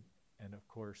of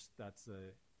course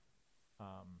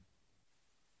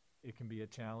it can be a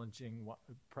challenging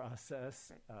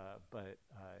process, but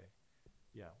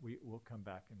we'll come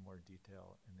back in more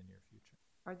detail in the near future.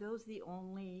 Are those the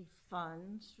only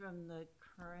funds from the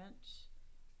current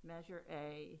Measure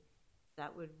A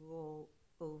that would roll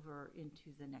over into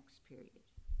the next period?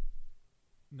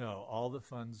 No, all the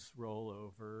funds roll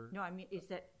over. No, I mean,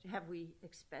 have we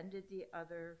expended in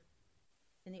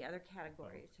the other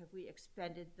categories? Have we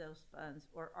expended those funds,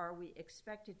 or are we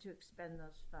expected to expend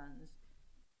those funds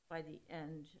by the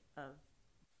end of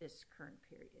this current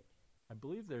period? I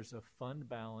believe there's a fund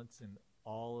balance in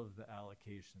all of the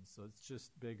allocations, so it's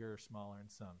just bigger or smaller in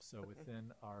some. So Okay.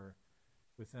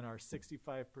 within our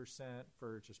 65%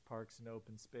 for just parks and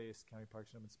open space, county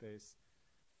parks and open space,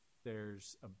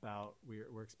 there's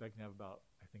we're expecting to have about,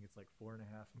 I think it's like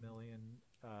 $4.5 million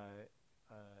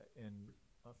in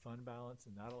a fund balance,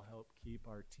 and that'll help keep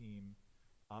our team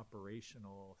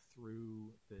operational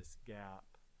through this gap.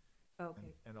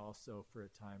 Okay. And also for a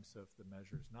time, so if the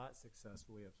measure is not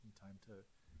successful, we have some time to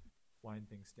wind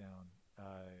things down.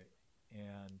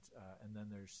 And then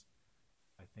there's,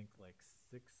 I think, like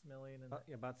 $6 million.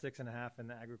 About 6.5 in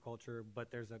the agriculture, but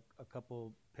there's a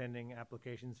couple pending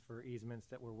applications for easements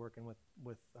that we're working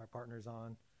with our partners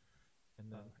on.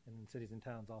 And then cities and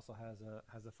towns also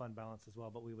has a fund balance as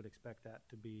well, but we would expect that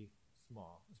to be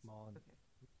small. And Okay.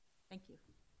 Thank you.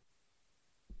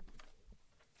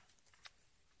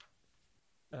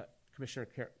 Commissioner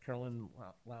Carolyn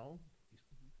Lau,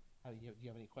 do you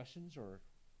have any questions or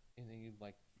anything you'd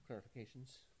like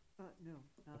clarifications? No,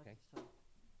 not Okay. at this time.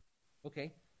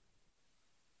 Okay.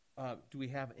 Do we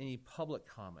have any public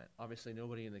comment? Obviously,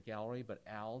 nobody in the gallery, but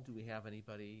Al, do we have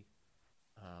anybody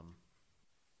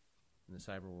in the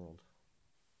cyber world?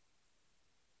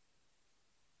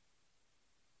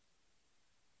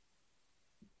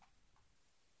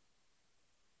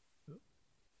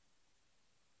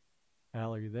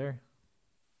 Al, are you there?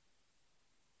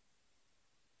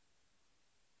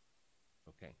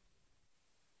 Okay.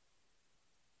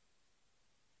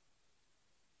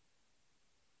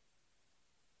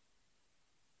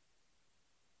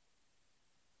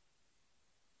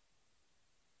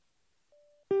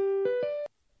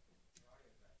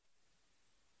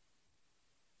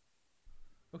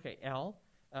 Okay, Al,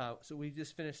 so we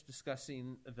just finished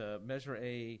discussing the Measure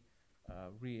A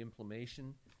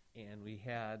re-implementation, and we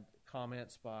had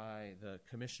comments by the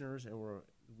commissioners, and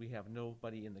we have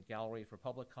nobody in the gallery for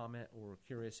public comment. We're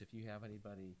curious if you have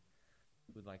anybody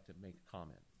who would like to make a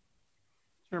comment.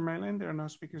 Chair Malin, there are no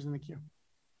speakers in the queue.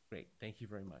 Great, thank you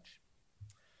very much.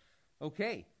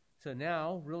 Okay, so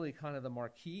now really kind of the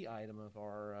marquee item of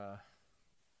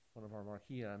one of our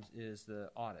marquee items is the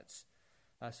audits.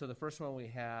 So the first one we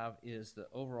have is the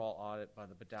overall audit by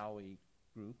the Badawi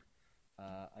Group.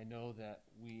 I know that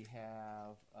we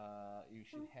have, you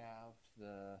should have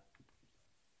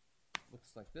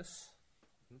looks like this.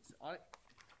 It's audit.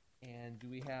 And do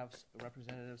we have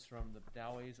representatives from the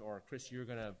Badawis, or Chris, you're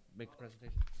going to make the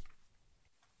presentation?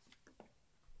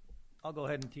 I'll go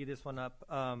ahead and tee this one up.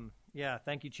 Yeah,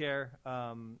 thank you, Chair.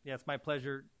 Yeah, it's my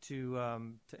pleasure to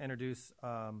introduce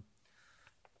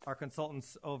our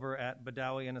consultants over at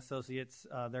Badawi and Associates.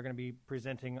 They're going to be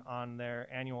presenting on their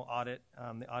annual audit.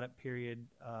 The audit period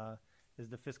is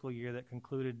the fiscal year that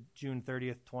concluded June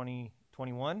 30th,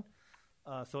 2021.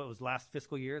 So it was last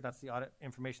fiscal year. That's the audit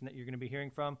information that you're going to be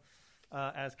hearing from.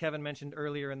 As Kevin mentioned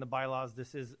earlier in the bylaws,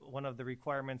 this is one of the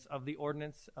requirements of the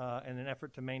ordinance in an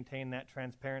effort to maintain that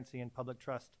transparency and public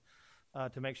trust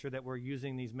to make sure that we're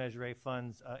using these Measure A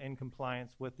funds in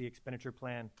compliance with the expenditure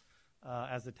plan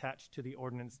as attached to the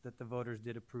ordinance that the voters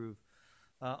did approve.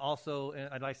 Also,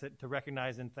 I'd like to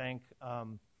recognize and thank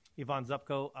Yvonne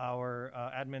Zupko, our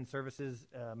admin services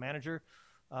manager,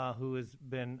 who has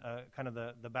been kind of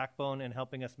the backbone in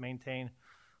helping us maintain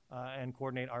and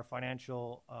coordinate our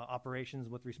financial operations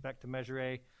with respect to Measure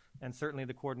A, and certainly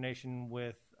the coordination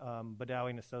with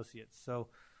Badawi and Associates. So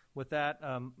with that,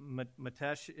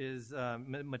 Mitesh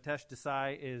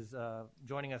Desai is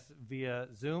joining us via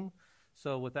Zoom.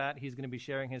 So with that, he's going to be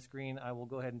sharing his screen. I will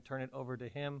go ahead and turn it over to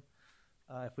him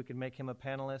if we can make him a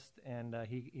panelist, and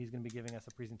he's going to be giving us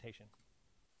a presentation.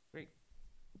 Great.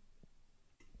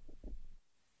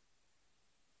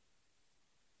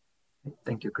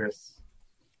 Thank you, Chris.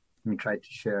 Let me try to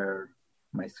share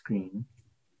my screen.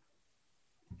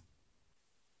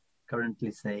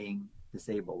 Currently saying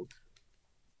disabled.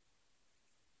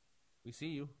 We see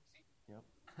you. Yep.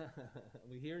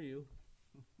 We hear you.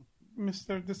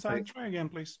 Mr. Desai, try again,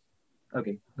 please.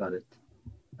 Okay, got it.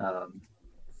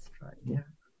 Let's try here.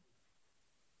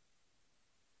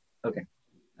 Okay,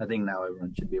 I think now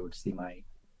everyone should be able to see my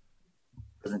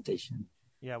presentation.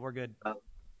 Yeah, we're good. All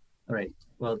right.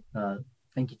 Well,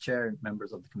 thank you, Chair and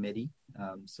members of the committee.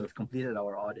 So we've completed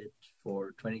our audit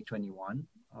for 2021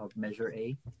 of Measure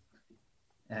A.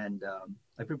 And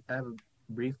I have a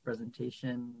brief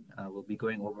presentation. We'll be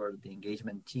going over the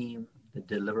engagement team, the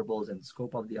deliverables and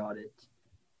scope of the audit,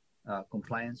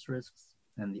 compliance risks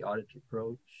and the audit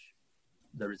approach,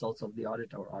 the results of the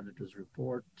audit, our auditor's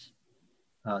report,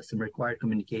 some required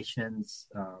communications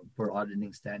for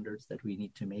auditing standards that we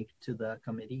need to make to the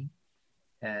committee.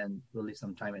 And we'll leave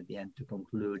some time at the end to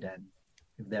conclude. And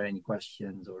if there are any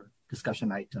questions or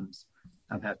discussion items,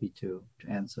 I'm happy to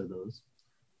answer those.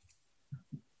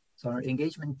 So our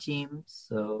engagement team,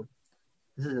 so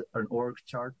this is an org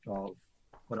chart of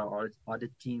what our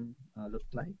audit team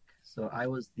looked like. So I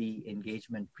was the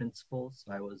engagement principal,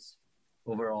 so I was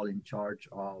overall in charge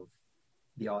of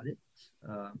the audit.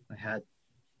 I had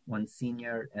one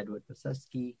senior, Edward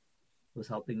Paseski, who was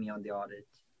helping me on the audit.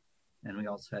 And we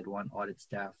also had one audit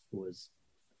staff who was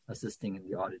assisting in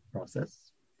the audit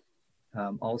process.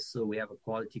 Also, we have a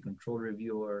quality control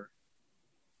reviewer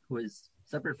who is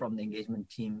separate from the engagement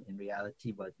team in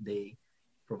reality, but they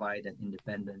provide an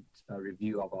independent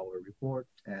review of our report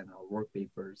and our work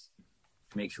papers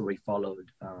to make sure we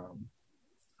followed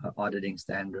auditing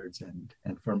standards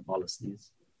and firm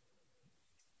policies.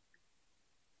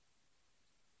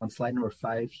 On slide number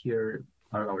 5 here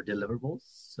are our deliverables.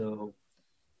 So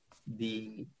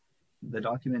the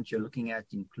document you're looking at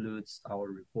includes our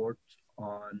report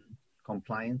on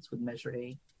compliance with Measure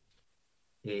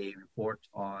a report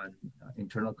on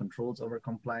internal controls over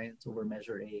compliance over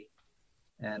Measure A,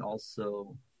 and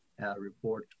also a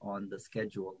report on the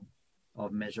schedule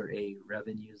of Measure A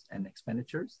revenues and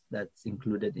expenditures that's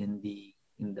included in the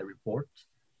report.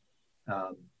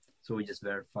 So we just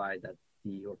verify that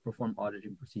or perform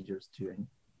auditing procedures to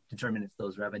determine if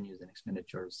those revenues and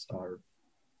expenditures are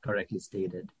correctly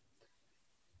stated.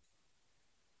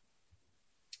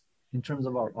 In terms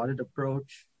of our audit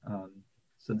approach,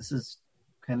 so this is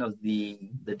kind of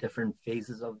the different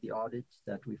phases of the audit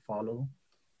that we follow.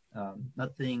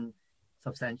 Nothing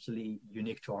substantially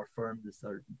unique to our firm. These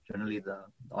are generally the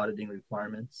auditing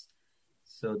requirements.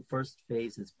 So the first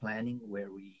phase is planning,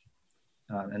 where we,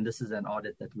 and this is an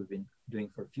audit that we've been doing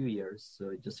for a few years. So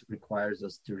it just requires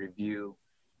us to review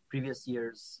previous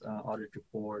year's audit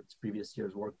reports, previous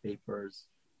year's work papers,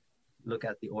 look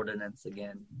at the ordinance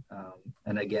again,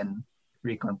 and again,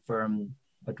 reconfirm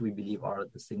what we believe are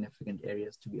the significant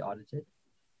areas to be audited.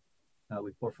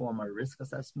 We perform a risk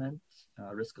assessment.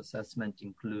 Risk assessment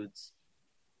includes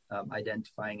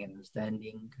identifying and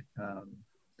understanding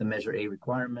the Measure A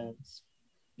requirements,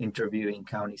 interviewing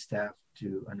county staff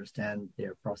to understand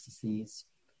their processes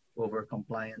over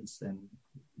compliance and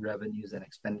revenues and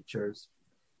expenditures.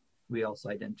 We also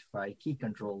identify key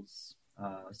controls.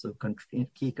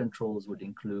 Key controls would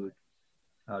include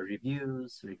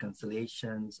reviews,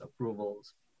 reconciliations,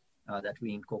 approvals that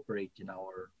we incorporate in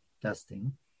our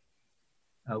testing.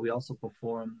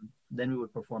 Then we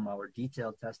would perform our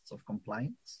detailed tests of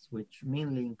compliance, which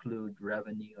mainly include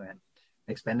revenue and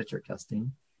expenditure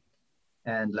testing.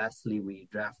 And lastly, we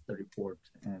draft the report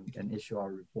and issue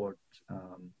our report,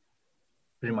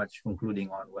 pretty much concluding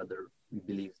on whether we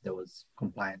believe there was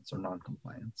compliance or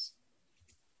non-compliance.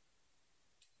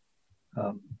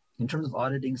 In terms of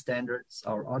auditing standards,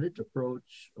 our audit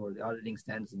approach, or the auditing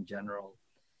standards in general,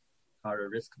 are a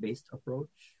risk-based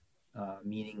approach,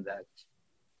 meaning that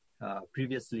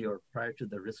previously or prior to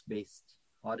the risk-based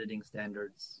auditing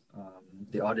standards,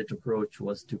 the audit approach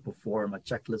was to perform a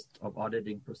checklist of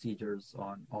auditing procedures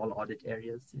on all audit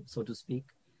areas, so to speak.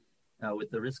 With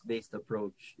the risk-based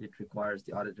approach, it requires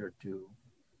the auditor to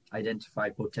identify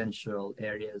potential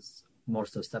areas more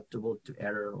susceptible to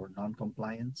error or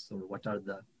non-compliance, or what are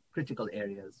the critical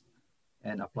areas,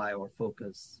 and apply our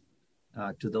focus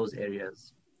to those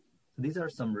areas. So these are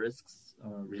some risks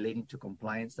relating to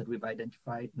compliance that we've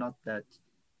identified, not that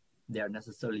they are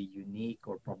necessarily unique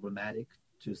or problematic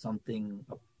to something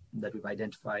that we've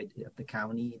identified at the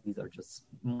county. These are just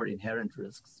more inherent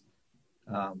risks.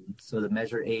 So the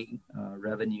Measure A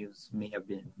revenues may have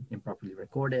been improperly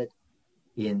recorded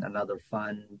in another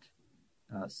fund.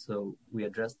 So we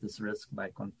address this risk by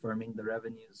confirming the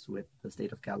revenues with the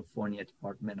State of California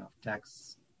Department of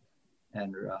Tax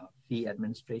and Fee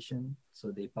Administration.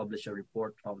 So they publish a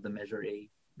report of the Measure A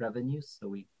revenues. So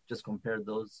we just compare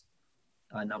those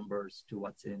numbers to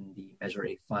what's in the Measure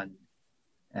A fund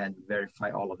and verify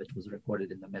all of it was recorded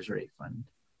in the Measure A fund.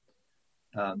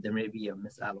 There may be a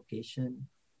misallocation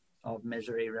of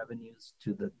Measure A revenues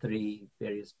to the 3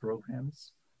 various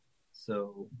programs.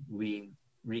 So we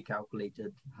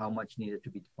recalculated how much needed to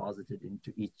be deposited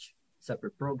into each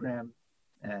separate program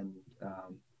and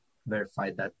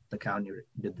verified that the county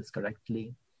did this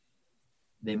correctly.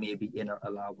 They may be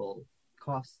allowable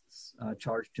costs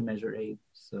charged to Measure A.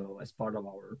 So as part of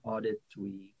our audit,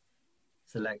 we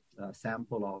select a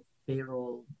sample of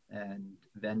payroll and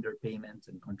vendor payments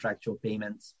and contractual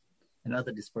payments and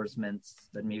other disbursements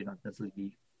that may not necessarily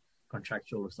be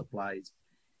contractual or supplies.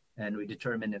 And we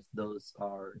determine if those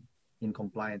are in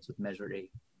compliance with Measure A,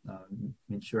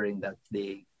 ensuring that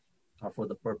they are for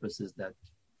the purposes that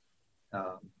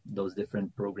those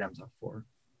different programs are for.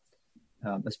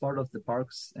 As part of the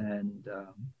parks and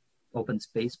open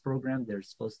space program,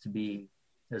 there's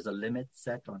a limit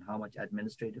set on how much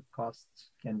administrative costs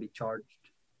can be charged.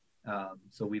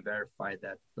 So we verify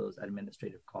that those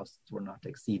administrative costs were not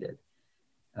exceeded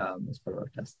as part of our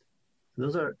test. So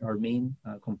those are our main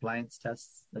compliance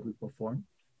tests that we perform.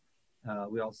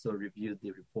 We also reviewed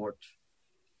the report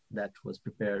that was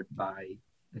prepared by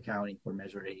the county for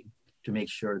Measure A to make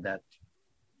sure that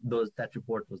that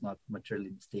report was not materially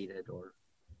misstated or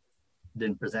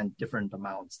didn't present different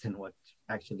amounts than what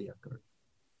actually occurred.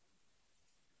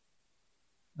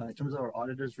 In terms of our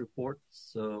auditor's report,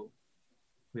 so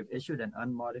we've issued an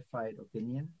unmodified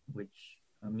opinion, which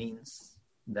means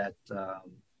that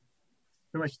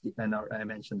pretty much, I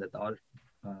mentioned that the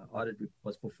audit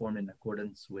was performed in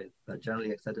accordance with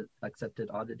generally accepted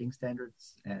auditing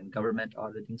standards and government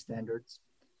auditing standards.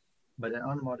 But an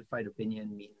unmodified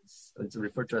opinion means it's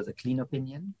referred to as a clean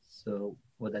opinion. So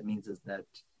what that means is that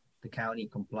the county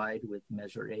complied with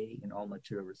Measure A in all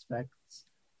material respects.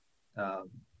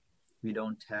 We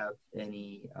don't have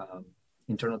any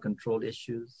internal control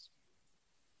issues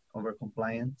over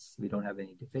compliance. We don't have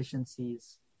any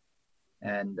deficiencies.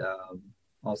 And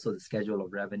also the schedule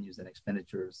of revenues and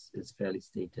expenditures is fairly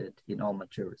stated in all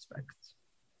material respects.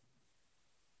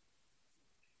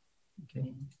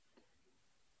 Okay.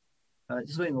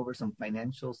 Just going over some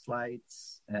financial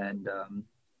slides, and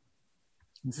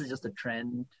this is just a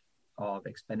trend of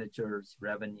expenditures,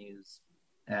 revenues,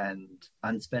 and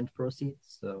unspent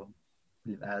proceeds. So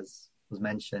as was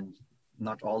mentioned,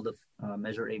 not all the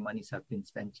Measure A monies have been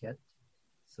spent yet.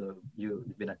 So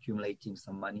you've been accumulating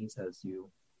some monies as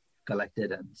you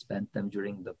collected and spent them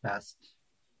during the past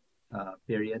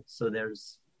period. So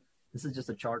this is just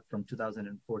a chart from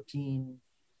 2014.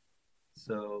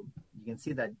 So you can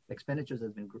see that expenditures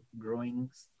has been growing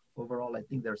overall. I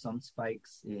think there are some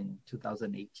spikes in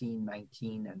 2018,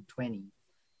 19, and 20,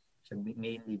 which I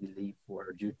mainly believe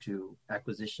were due to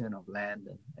acquisition of land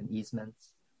and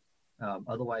easements.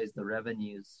 Otherwise, the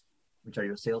revenues, which are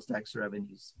your sales tax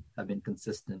revenues, have been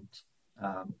consistent.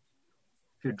 A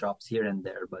few drops here and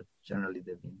there, but generally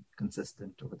they've been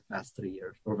consistent over the past 3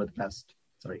 years, about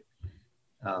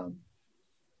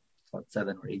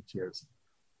 7 or 8 years.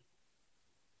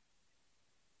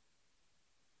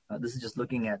 This is just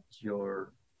looking at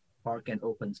your park and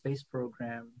open space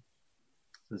program.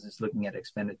 So this is looking at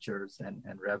expenditures and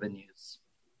revenues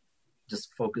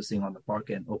just focusing on the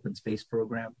park and open space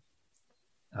program.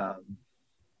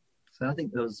 So I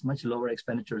think there was much lower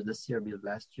expenditures this year because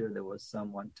last year there was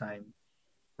some one-time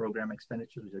program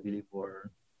expenditures, which I believe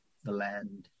were the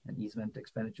land and easement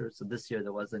expenditures. So this year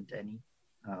there wasn't any,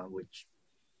 which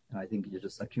I think you're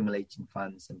just accumulating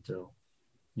funds until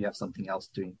you have something else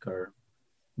to incur.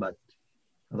 But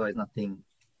otherwise, nothing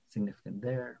significant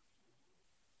there.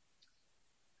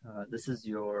 This is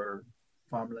your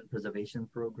farmland preservation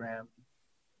program.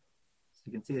 So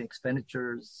you can see the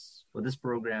expenditures for this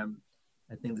program.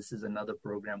 I think this is another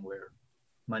program where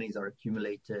monies are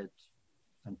accumulated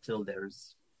until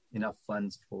there's enough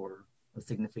funds for a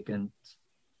significant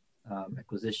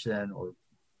acquisition or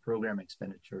program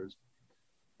expenditures.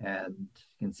 And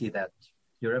you can see that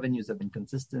your revenues have been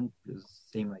consistent, it's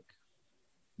same like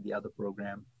the other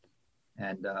program.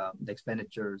 And the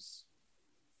expenditures,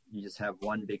 you just have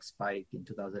one big spike in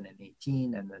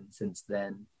 2018. And then since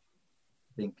then,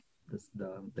 I think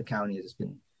the county has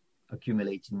been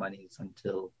accumulating monies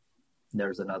until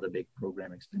there's another big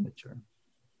program expenditure.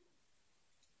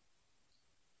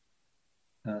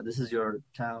 This is your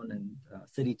town and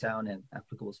city, town, and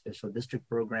applicable special district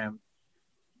program.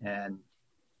 And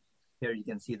here you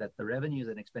can see that the revenues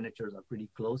and expenditures are pretty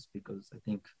close because I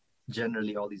think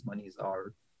generally all these monies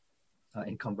are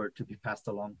encumbered to be passed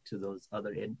along to those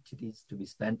other entities to be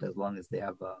spent as long as they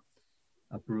have a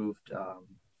approved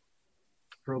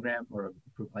program or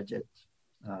approved budget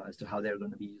as to how they're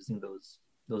going to be using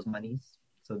those monies.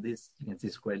 So this, you can see,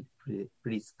 is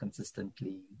pretty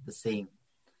consistently the same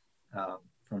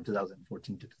from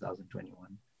 2014 to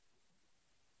 2021.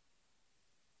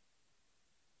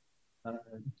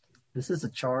 This is a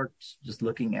chart just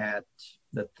looking at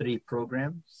the three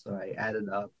programs. So I added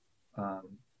up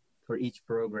for each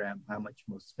program how much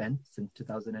was spent since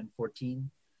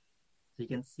 2014. So you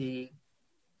can see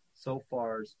so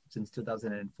far since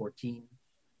 2014,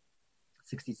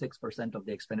 66% of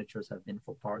the expenditures have been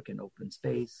for park and open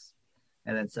space,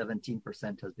 and then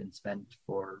 17% has been spent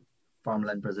for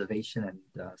farmland preservation and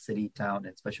city, town,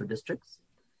 and special districts,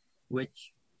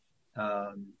 which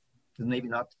is maybe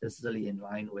not necessarily in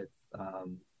line with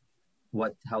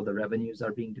how the revenues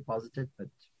are being deposited, but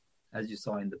as you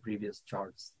saw in the previous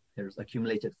charts, there's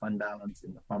accumulated fund balance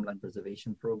in the farmland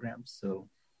preservation program, so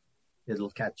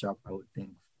it'll catch up, I would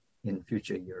think, in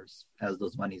future years as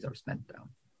those monies are spent down.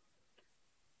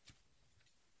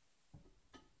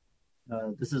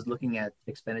 This is looking at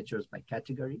expenditures by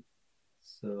category.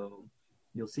 So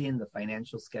you'll see in the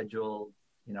financial schedule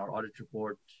in our audit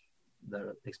report,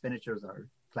 the expenditures are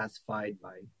classified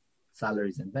by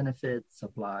salaries and benefits,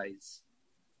 supplies,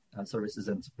 services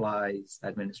and supplies,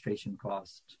 administration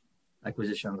cost,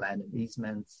 acquisition of land and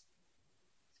easements.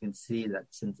 You can see that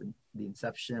since the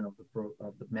inception of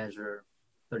the measure,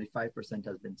 35%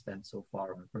 has been spent so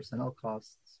far on personnel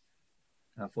costs.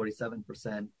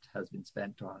 47% has been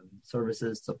spent on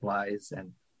services, supplies, and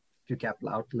a few capital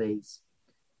outlays.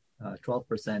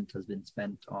 12% has been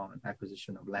spent on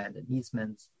acquisition of land and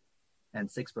easements, and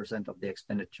 6% of the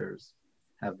expenditures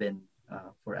have been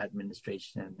for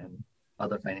administration and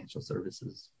other financial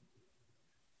services.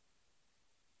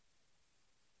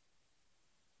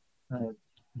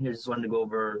 Here, just wanted to go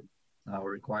over our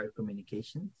required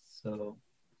communications. So,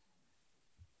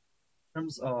 in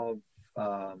terms of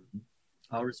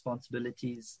our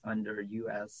responsibilities under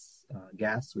U.S.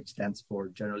 GAS, which stands for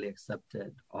Generally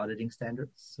Accepted Auditing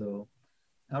Standards. So,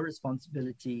 our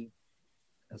responsibility,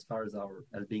 as far as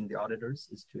as being the auditors,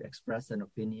 is to express an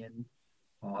opinion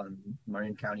on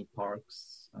Marin County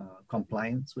Parks'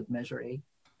 compliance with Measure A,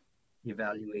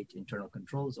 evaluate internal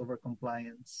controls over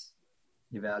compliance,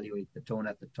 evaluate the tone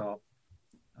at the top,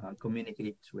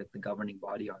 communicate with the governing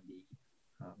body on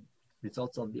the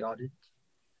results of the audit.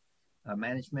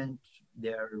 Management,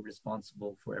 they're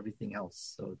responsible for everything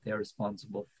else. So they're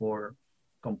responsible for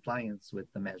compliance with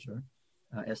the measure,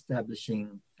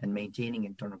 establishing and maintaining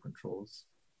internal controls,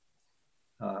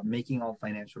 making all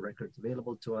financial records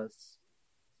available to us,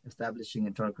 establishing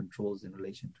internal controls in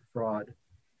relation to fraud,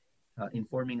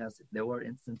 informing us if there were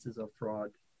instances of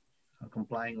fraud,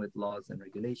 complying with laws and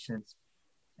regulations,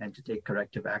 and to take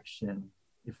corrective action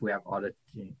if we have audit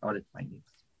findings.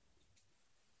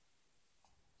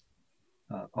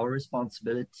 Our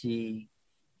responsibility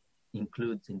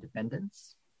includes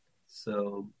independence.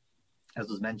 So, as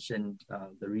was mentioned,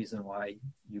 the reason why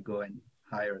you go and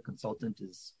hire a consultant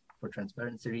is for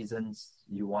transparency reasons.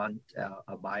 You want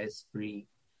a bias-free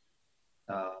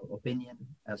opinion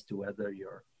as to whether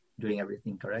you're doing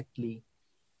everything correctly.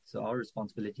 So our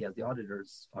responsibility as the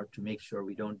auditors are to make sure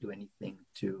we don't do anything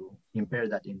to impair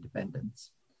that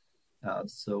independence.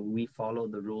 So we follow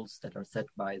the rules that are set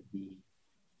by the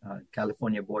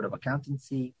California Board of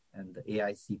Accountancy and the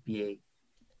AICPA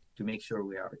to make sure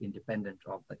we are independent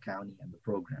of the county and the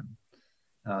program.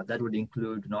 That would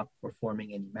include not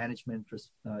performing any management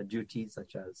duties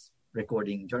such as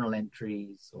recording journal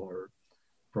entries or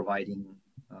providing,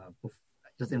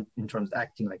 just in terms of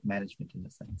acting like management in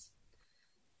a sense.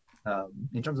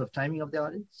 In terms of timing of the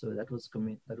audit, so that was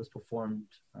performed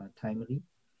timely.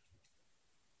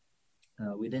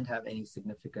 We didn't have any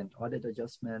significant audit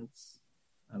adjustments.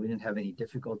 We didn't have any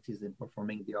difficulties in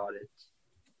performing the audit.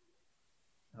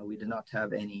 We did not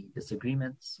have any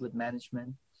disagreements with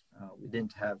management. We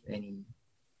didn't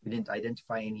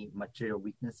identify any material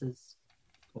weaknesses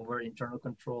over internal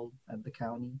control at the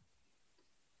county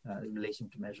in relation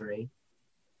to Measure A.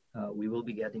 We will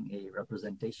be getting a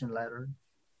representation letter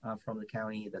from the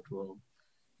county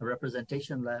a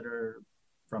representation letter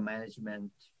from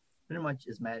management. Pretty much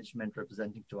is management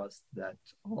representing to us that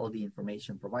all the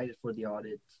information provided for the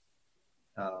audit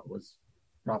was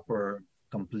proper,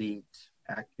 complete,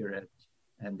 accurate,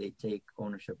 and they take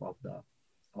ownership of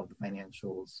the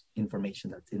financials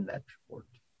information that's in that report.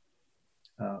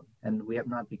 And we have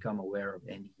not become aware of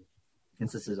any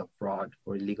instances of fraud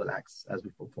or illegal acts as we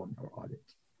perform our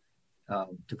audit.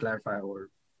 To clarify, our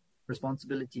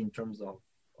responsibility in terms of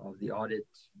the audit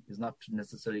is not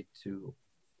necessarily to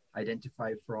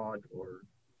identify fraud or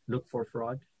look for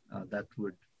fraud. That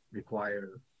would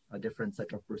require a different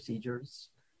set of procedures.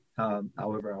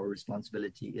 However, our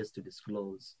responsibility is to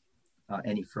disclose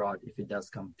any fraud if it does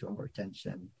come to our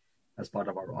attention as part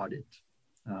of our audit.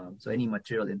 So any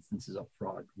material instances of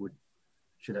fraud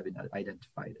should have been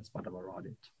identified as part of our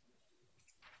audit.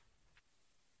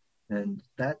 And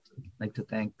that, I'd like to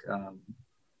thank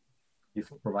you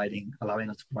for allowing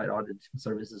us to provide audit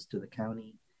services to the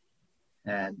county.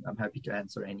 And I'm happy to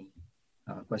answer any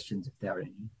questions if there are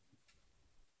any.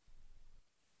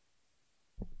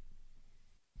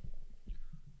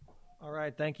 All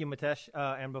right, thank you, Mitesh.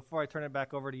 And before I turn it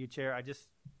back over to you, Chair, I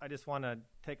just want to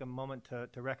take a moment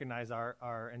to recognize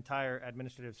our entire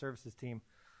administrative services team.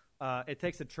 It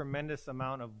takes a tremendous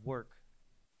amount of work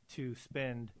to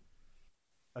spend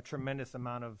a tremendous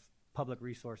amount of public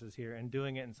resources here, and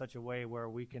doing it in such a way where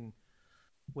we can,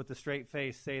 with a straight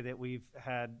face, say that we've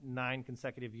had 9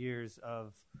 consecutive years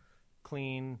of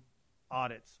clean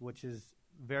audits, which is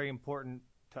very important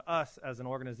to us as an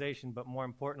organization, but more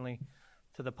importantly,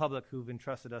 to the public who've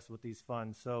entrusted us with these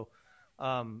funds. So,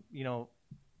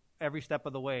 every step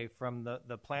of the way, from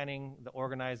the planning, the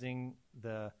organizing,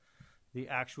 the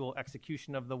actual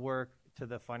execution of the work, to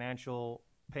the financial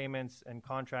payments and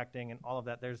contracting and all of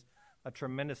that, there's a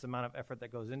tremendous amount of effort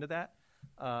that goes into that.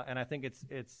 And I think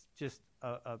it's just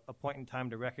a point in time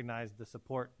to recognize the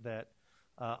support that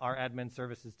our admin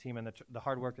services team and the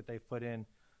hard work that they've put in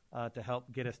to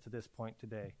help get us to this point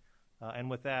today. And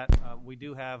with that, we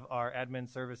do have our admin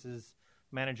services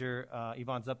manager,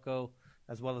 Yvonne Zupko,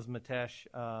 as well as Mitesh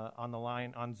on the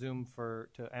line on Zoom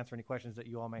to answer any questions that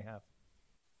you all may have.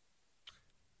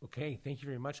 Okay, thank you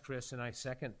very much, Chris, and I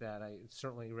second that. I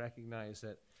certainly recognize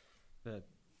that the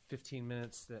 15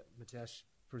 minutes that Mitesh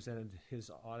presented his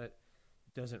audit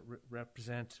doesn't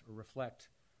represent or reflect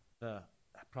the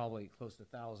probably close to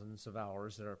thousands of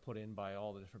hours that are put in by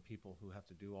all the different people who have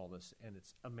to do all this. And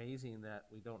it's amazing that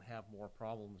we don't have more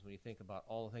problems when you think about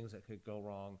all the things that could go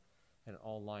wrong, and it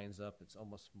all lines up. It's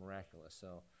almost miraculous.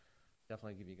 So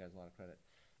definitely give you guys a lot of credit.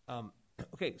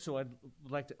 Okay, so I'd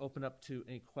like to open up to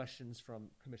any questions from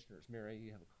commissioners. Mary,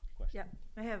 you have a question?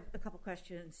 Yeah, I have a couple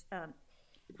questions.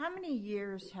 How many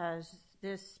years has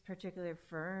this particular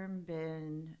firm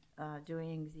been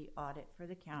doing the audit for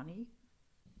the county?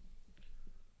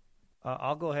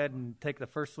 I'll go ahead and take the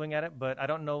first swing at it, but I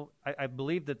don't know. I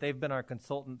believe that they've been our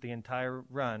consultant the entire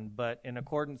run, but in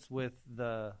accordance with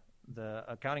the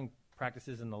accounting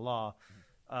practices and the law,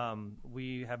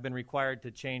 we have been required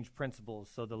to change principals,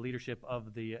 so the leadership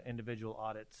of the individual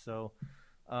audits. So,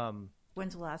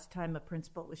 when's the last time a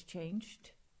principal was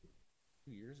changed?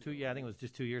 2 years ago. I think it was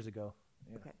just 2 years ago.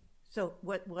 Yeah. Okay. So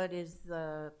what is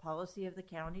the policy of the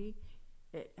county?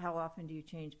 How often do you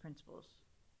change principals?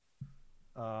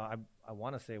 I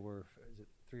want to say is it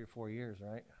 3 or 4 years,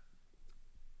 right?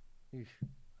 Eesh.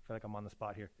 I feel like I'm on the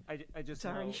spot here. I just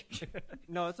Sorry.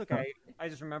 No, it's okay. I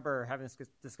just remember having this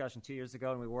discussion 2 years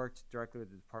ago, and we worked directly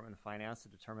with the Department of Finance to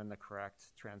determine the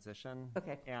correct transition.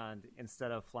 Okay. And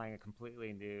instead of flying a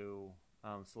completely new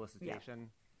solicitation,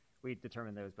 we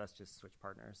determined that it was best just switch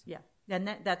partners. Yeah, and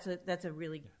that's a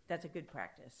good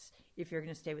practice if you're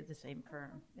going to stay with the same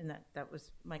firm. And that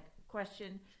was my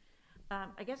question.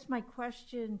 I guess my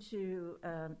question to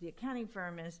the accounting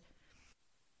firm is,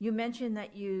 you mentioned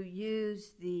that you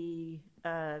use the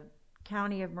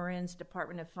County of Marin's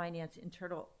Department of Finance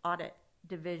Internal Audit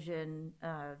Division,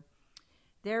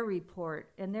 their report,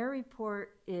 and their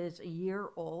report is a year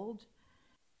old.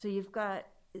 So you've got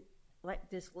like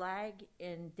this lag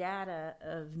in data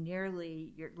of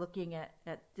nearly, you're looking at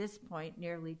this point,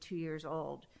 nearly 2 years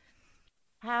old.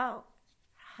 How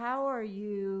are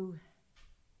you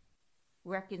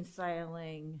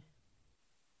reconciling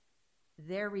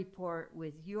their report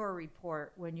with your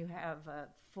report when you have a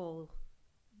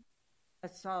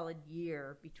solid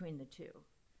year between the two?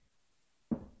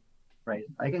 Right.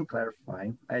 I can clarify.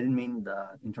 I didn't mean the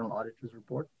internal auditor's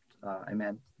report. I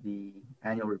meant the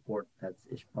annual report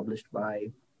that's published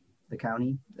by the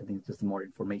county. I think it's just a more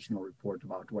informational report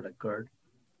about what occurred.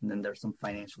 And then there's some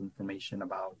financial information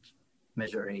about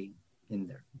Measure A in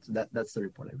there. So that's the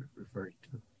report I referred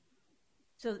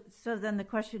to. So then the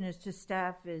question is to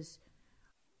staff is,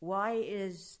 why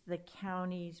is the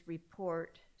county's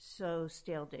report so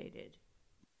stale dated?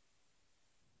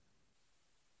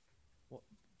 Well,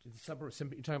 you're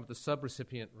talking about the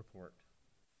subrecipient report.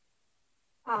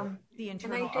 The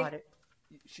internal audit.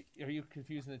 Are you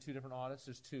confusing the two different audits?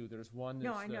 There's two. There's one that's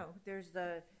No, I know. There's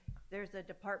the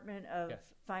Department of Yes.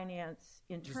 Finance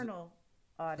internal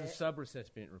audit. The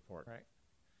subrecipient report. Right.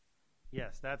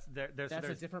 Yes, that's That's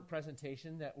a different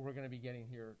presentation that we're going to be getting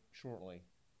here shortly.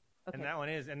 Okay.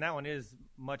 and that one is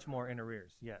much more in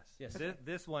arrears. Yes. Yes.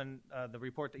 This one, the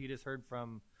report that you just heard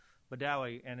from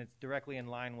Badawi, and it's directly in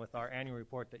line with our annual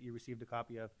report that you received a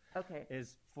copy of. Okay.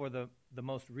 Is for the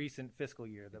most recent fiscal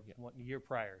year, the one year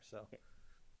prior. So. Okay.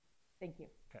 Thank you.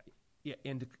 Okay. Yeah,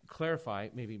 and to clarify,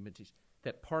 maybe Matish,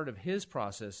 that part of his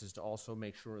process is to also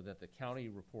make sure that the county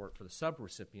report for the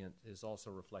subrecipient is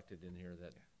also reflected in here,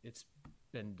 that it's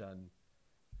been done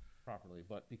properly.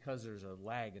 But because there's a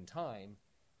lag in time,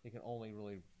 it can only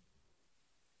really,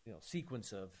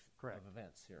 sequence of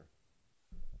events here.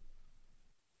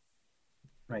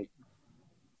 Right.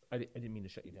 I didn't mean to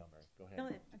shut you down, Mary. Go ahead. No,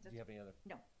 Do you have any other?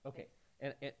 No. Okay.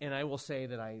 And I will say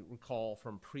that I recall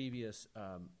from previous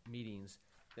meetings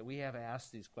that we have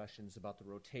asked these questions about the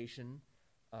rotation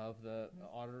of the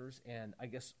auditors, and I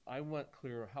guess I want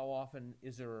clear, how often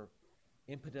is there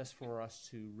impetus for us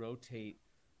to rotate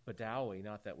Badawi?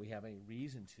 Not that we have any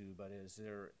reason to, but is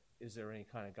there any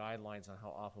kind of guidelines on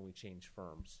how often we change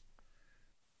firms?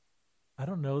 I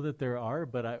don't know that there are,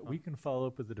 but we can follow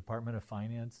up with the Department of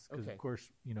Finance because, Okay. of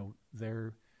course,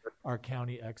 they're our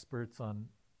county experts on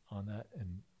that,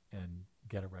 and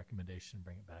get a recommendation and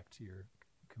bring it back to your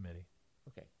committee.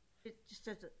 Okay. It just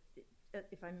as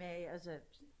if I may,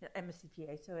 I'm a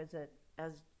CPA, so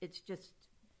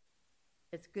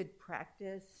it's good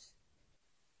practice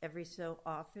every so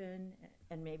often,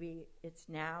 and maybe it's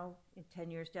now in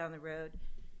 10 years down the road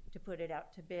to put it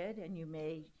out to bid, and you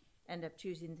may end up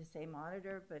choosing the same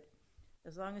auditor, but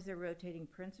as long as they're rotating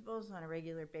principals on a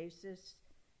regular basis,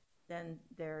 then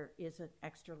there is an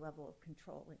extra level of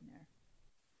control in there.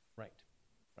 Right.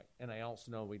 And I also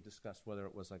know we discussed whether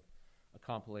it was like a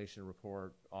compilation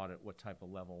report, audit, what type of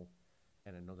level,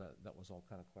 and I know that was all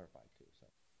kind of clarified too.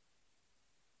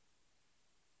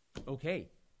 So, okay.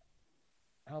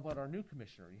 How about our new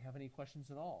commissioner? Do you have any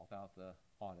questions at all about the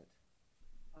audit?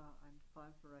 I'm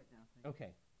fine for right now. Thank you.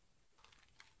 Okay.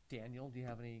 Daniel, do you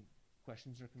have any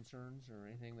questions or concerns or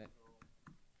anything that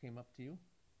came up to you?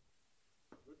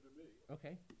 Good to me.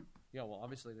 Okay. Yeah, well,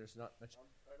 obviously there's not much.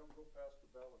 I don't go past the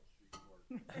balance sheet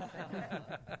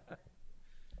part.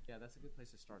 Yeah, that's a good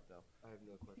place to start, though. I have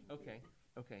no questions.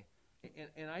 Okay.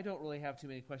 And I don't really have too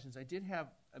many questions. I did have,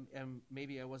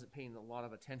 maybe I wasn't paying a lot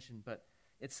of attention, but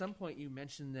at some point you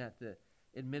mentioned that the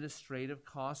administrative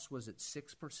cost was at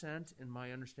 6%, and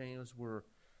my understanding was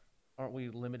aren't we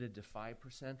limited to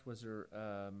 5%? Was there?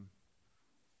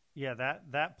 Yeah,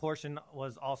 that portion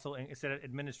was also it said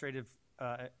administrative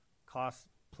costs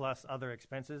plus other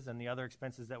expenses, and the other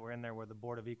expenses that were in there were the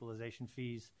Board of Equalization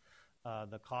fees,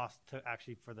 the cost to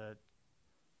actually for the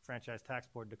Franchise Tax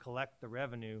Board to collect the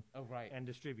revenue and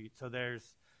distribute. So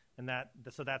that's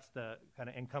the kind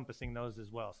of encompassing those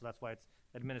as well. So that's why it's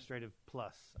administrative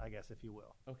plus, I guess, if you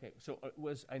will. Okay, so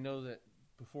I know that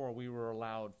before we were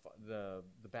allowed, the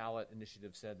ballot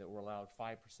initiative said that we're allowed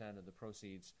 5% of the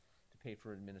proceeds to pay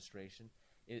for administration.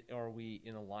 Are we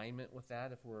in alignment with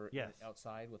that if we're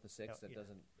outside with the 6? That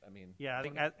doesn't, I mean. Yeah, I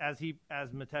think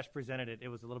as Mitesh presented it, it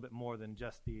was a little bit more than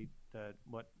just the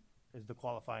what is the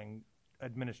qualifying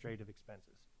administrative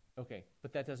expenses. Okay,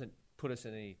 but that doesn't put us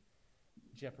in any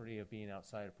jeopardy of being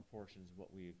outside of proportions of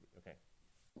what we, okay.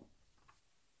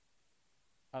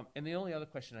 And the only other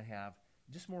question I have,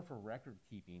 just more for record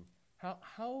keeping,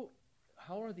 how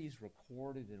how are these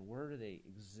recorded and where do they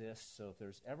exist? So if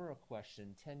there's ever a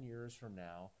question 10 years from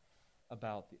now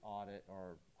about the audit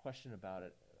or question about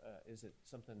it, is it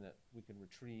something that we can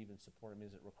retrieve and support? I mean,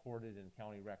 is it recorded in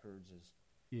county records?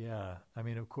 Yeah, I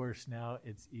mean, of course, now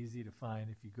it's easy to find.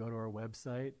 If you go to our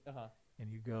website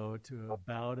and you go to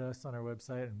About Us on our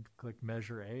website and click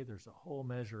Measure A, there's a whole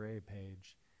Measure A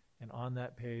page. And on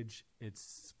that page, it's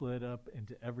split up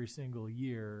into every single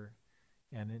year.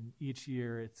 And in each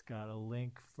year, it's got a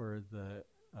link for the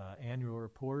annual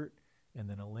report and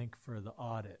then a link for the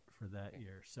audit for that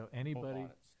year. So anybody,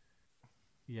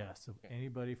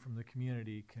 anybody from the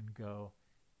community can go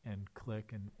and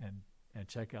click and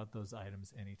check out those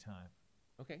items anytime.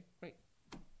 Okay, great.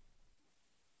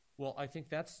 Well, I think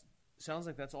sounds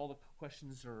like that's all the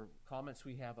questions or comments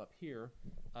we have up here.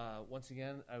 Once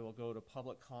again, I will go to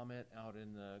public comment out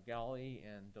in the gallery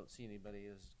and don't see anybody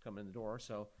has come in the door.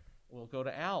 So we'll go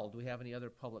to Al. Do we have any other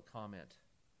public comment?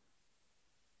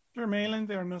 Chair Malin,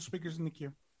 there are no speakers in the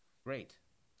queue. Great.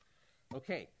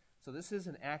 Okay, so this is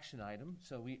an action item.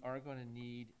 So we are going to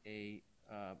need a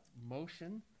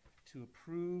motion to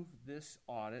approve this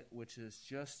audit, which is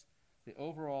just the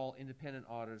overall independent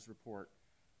auditor's report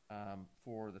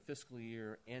for the fiscal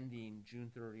year ending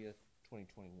June 30th,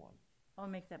 2021. I'll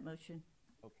make that motion.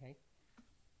 Okay.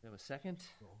 We have a second?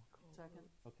 Second.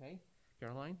 Okay.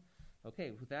 Caroline?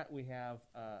 Okay, with that we have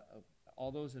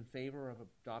all those in favor of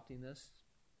adopting this?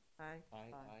 Aye.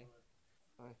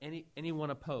 Aye. Anyone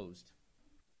opposed?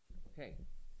 Okay.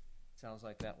 Sounds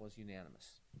like that was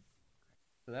unanimous.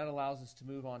 So that allows us to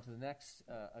move on to the next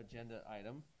agenda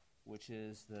item, which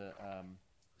is the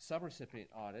subrecipient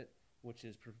audit, which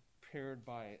is prepared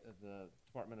by the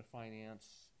Department of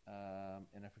Finance,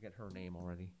 and I forget her name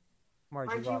already.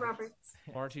 Margie Roberts.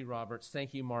 Margie Roberts.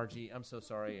 Thank you, Margie. I'm so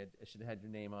sorry. I should have had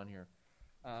your name on here.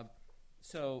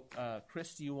 So,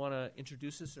 Chris, do you want to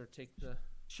introduce us or take the...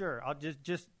 Sure. I'll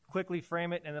just quickly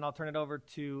frame it, and then I'll turn it over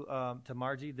to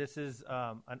Margie. This is,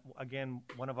 again,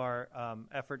 one of our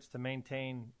efforts to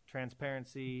maintain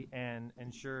transparency and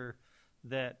ensure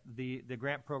that the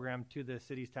grant program to the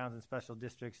cities, towns, and special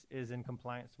districts is in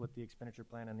compliance with the expenditure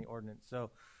plan and the ordinance.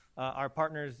 So our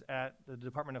partners at the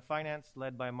Department of Finance,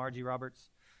 led by Margie Roberts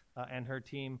and her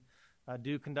team,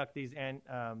 do conduct these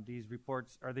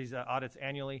reports or these audits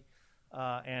annually.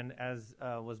 And as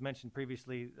was mentioned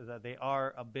previously, they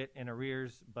are a bit in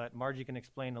arrears, but Margie can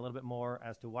explain a little bit more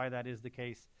as to why that is the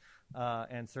case,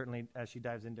 and certainly as she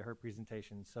dives into her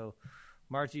presentation. So,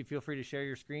 Margie, feel free to share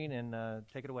your screen and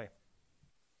take it away.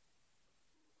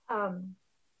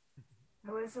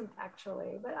 I wasn't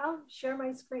actually, but I'll share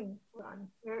my screen. Hold on.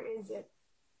 Where is it?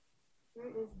 Where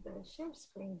is the share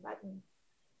screen button?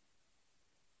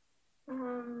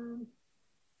 Bring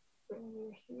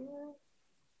you here.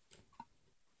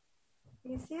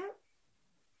 Can you see it?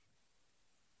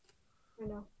 Or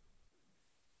no?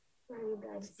 Where are you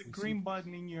guys? The green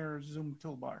button in your Zoom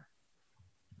toolbar.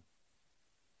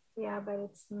 Yeah, but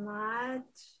it's not.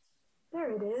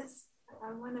 There it is.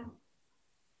 I want to.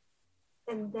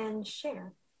 And then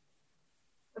share.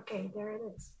 Okay, there it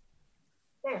is.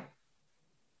 There.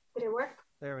 Did it work?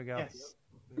 There we go. Yes.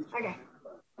 Okay.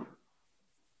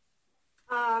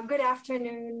 Good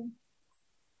afternoon,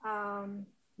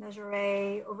 Measure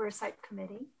A Oversight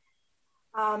Committee.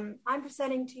 I'm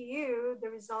presenting to you the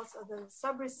results of the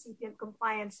subrecipient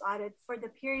compliance audit for the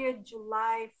period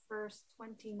July 1st,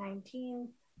 2019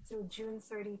 through June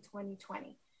 30,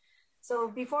 2020. So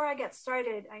before I get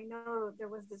started, I know there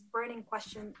was this burning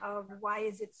question of why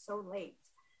is it so late?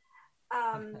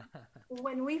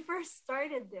 When we first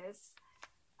started this,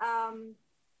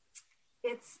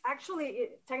 it's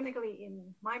actually, technically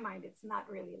in my mind, it's not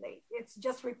really late. It's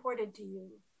just reported to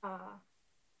you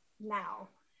now.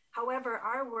 However,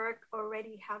 our work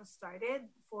already have started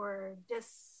for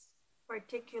this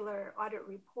particular audit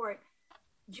report,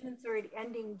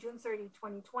 ending June 30,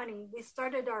 2020. We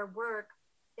started our work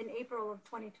in April of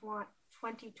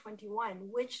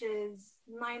 2021, which is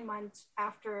 9 months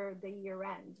after the year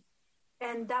end.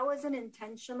 And that was an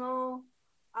intentional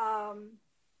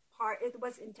part. It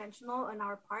was intentional on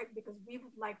our part because we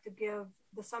would like to give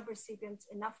the subrecipients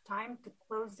enough time to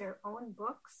close their own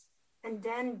books and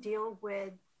then deal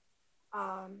with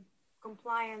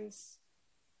compliance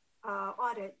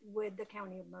audit with the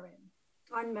County of Marin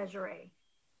on Measure A.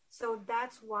 So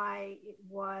that's why it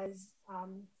was,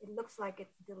 it looks like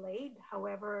it's delayed.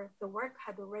 However, the work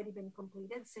had already been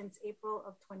completed since April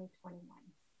of 2021.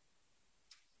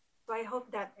 So I hope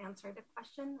that answered the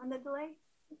question on the delay.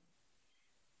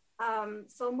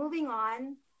 So moving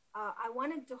on, I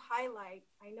wanted to highlight,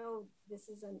 I know this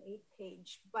is an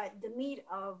 8-page, but the meat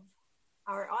of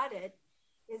our audit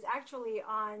is actually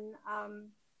on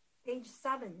page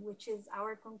 7, which is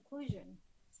our conclusion.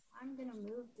 So I'm going to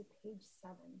move to page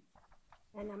 7.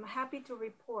 And I'm happy to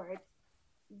report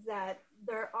that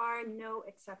there are no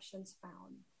exceptions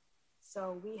found.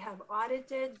 So we have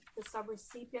audited the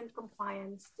subrecipient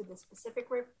compliance to the specific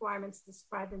requirements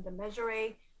described in the Measure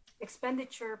A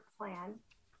expenditure plan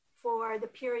for the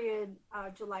period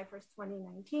July 1st,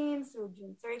 2019 through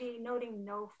June 30, noting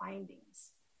no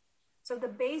findings. So the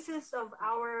basis of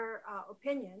our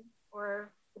opinion,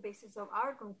 or the basis of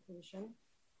our conclusion,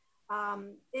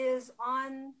 is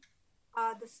on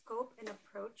the scope and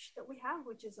approach that we have,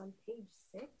 which is on page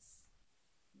 6.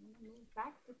 I'm going to move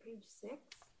back to page 6.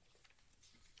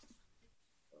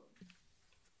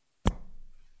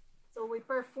 So we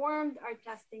performed our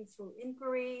testing through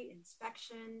inquiry,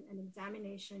 inspection, and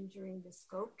examination during the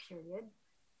scope period.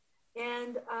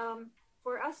 And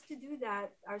for us to do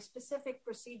that, our specific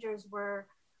procedures were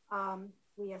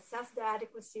we assessed the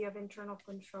adequacy of internal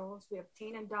controls. We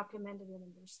obtained and documented an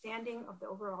understanding of the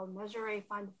overall Measure A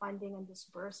fund funding and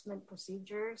disbursement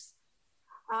procedures.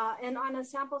 And on a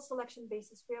sample selection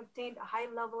basis, we obtained a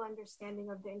high-level understanding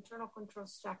of the internal control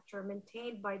structure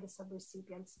maintained by the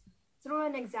subrecipients through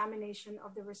an examination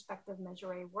of the respective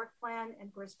Measure A work plan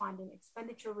and corresponding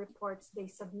expenditure reports they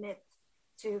submit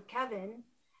to Kevin.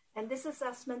 And this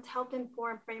assessment helped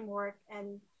inform framework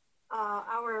and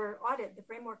our audit, the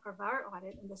framework of our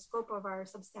audit and the scope of our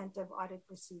substantive audit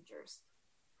procedures.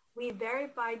 We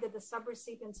verified that the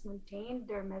subrecipients maintained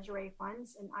their Measure A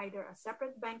funds in either a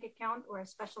separate bank account or a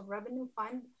special revenue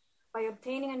fund by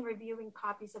obtaining and reviewing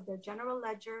copies of their general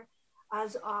ledger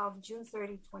as of June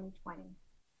 30, 2020.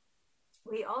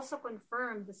 We also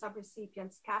confirmed the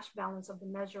subrecipients' cash balance of the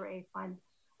Measure A fund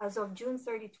as of June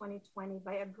 30, 2020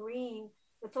 by agreeing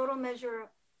the total Measure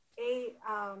A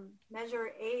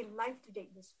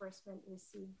life-to-date disbursement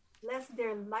received less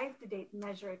their life-to-date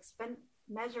Measure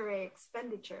A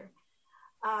expenditure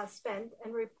spent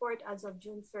and report as of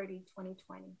June 30,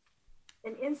 2020.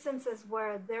 In instances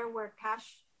where there were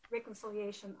cash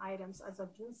reconciliation items as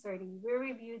of June 30, we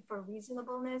reviewed for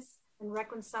reasonableness and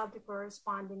reconciled to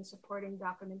corresponding supporting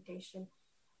documentation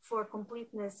for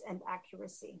completeness and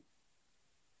accuracy.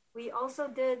 We also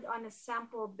did, on a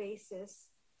sample basis,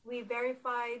 we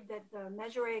verified that the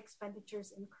Measure A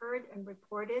expenditures incurred and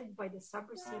reported by the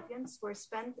subrecipients were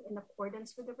spent in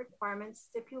accordance with the requirements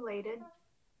stipulated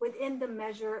within the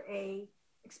Measure A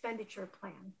expenditure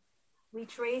plan. We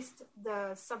traced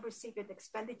the subrecipient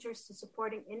expenditures to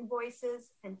supporting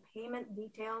invoices and payment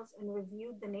details and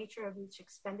reviewed the nature of each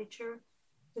expenditure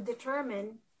to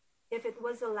determine if it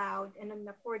was allowed and in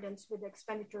accordance with the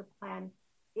expenditure plan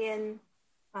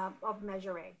of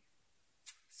Measure A.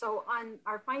 So on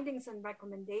our findings and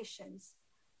recommendations,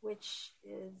 which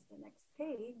is the next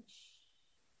page,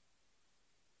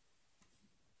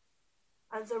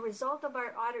 as a result of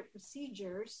our audit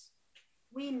procedures,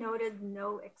 we noted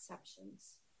no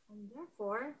exceptions, and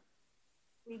therefore,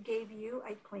 we gave you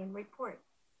a clean report.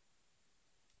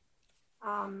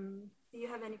 Do you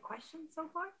have any questions so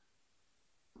far?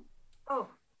 Oh,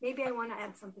 maybe I want to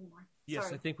add something more. Yes,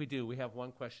 Sorry. I think we do. We have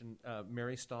one question.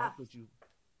 Mary Stahl, would you?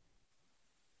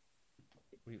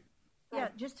 Yeah,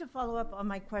 just to follow up on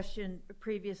my question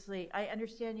previously, I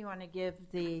understand you want to give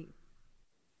the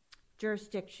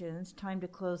jurisdictions time to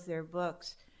close their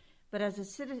books. But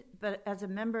as a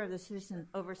member of the Citizen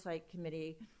Oversight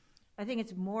Committee, I think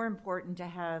it's more important to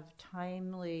have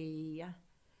timely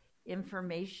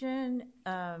information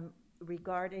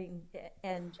regarding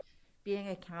and being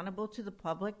accountable to the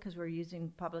public because we're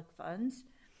using public funds.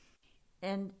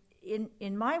 And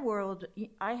in my world,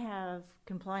 I have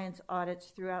compliance audits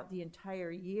throughout the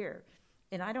entire year,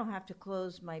 and I don't have to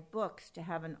close my books to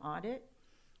have an audit.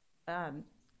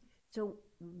 So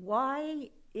why,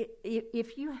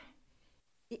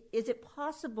 is it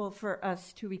possible for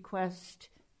us to request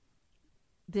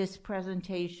this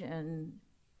presentation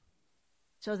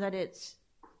so that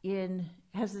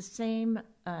has the same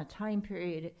time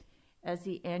period as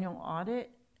the annual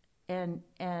audit?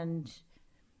 And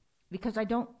because I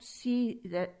don't see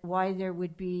why there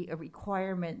would be a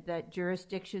requirement that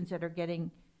jurisdictions that are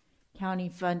getting county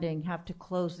funding have to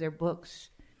close their books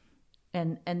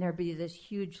and there be this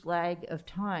huge lag of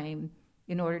time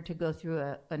in order to go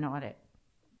through an audit.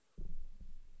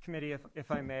 Committee,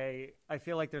 if I may, I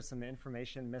feel like there's some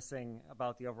information missing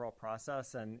about the overall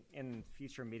process, and in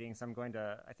future meetings, I'm going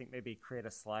to, I think, maybe create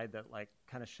a slide that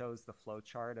kind of shows the flow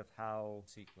chart of how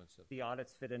the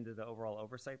audits fit into the overall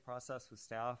oversight process with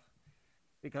staff.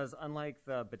 Because unlike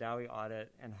the Badawi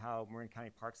audit and how Marin County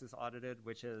Parks is audited,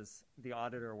 which is the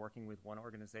auditor working with one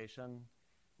organization,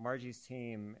 Margie's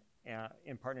team,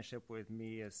 in partnership with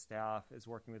me as staff, is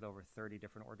working with over 30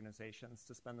 different organizations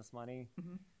to spend this money.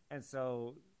 And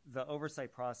so the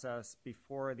oversight process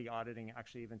before the auditing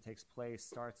actually even takes place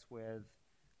starts with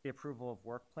the approval of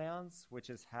work plans, which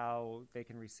is how they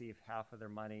can receive half of their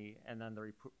money, and then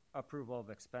the approval of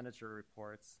expenditure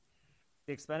reports.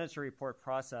 The expenditure report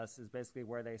process is basically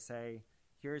where they say,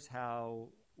 here's how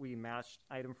we matched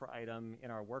item for item in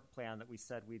our work plan that we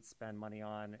said we'd spend money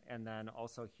on, and then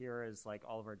also here is like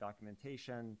all of our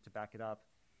documentation to back it up.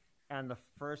 And the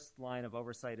first line of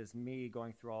oversight is me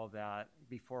going through all of that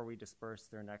before we disperse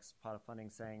their next pot of funding,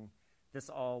 saying, this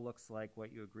all looks like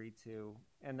what you agreed to.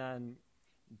 And then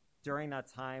during that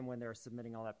time when they're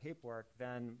submitting all that paperwork,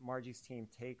 then Margie's team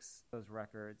takes those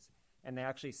records and they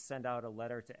actually send out a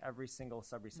letter to every single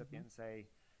subrecipient and say,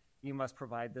 you must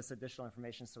provide this additional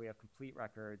information so we have complete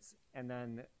records. And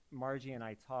then Margie and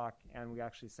I talk and we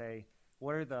actually say,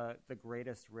 what are the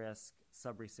greatest risk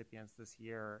subrecipients this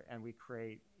year? And we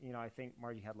create, I think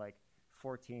Margie had like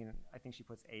 14, I think she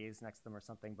puts A's next to them or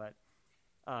something, but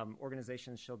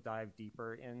organizations she'll dive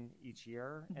deeper in each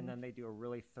year. And then they do a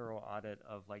really thorough audit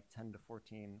of like 10 to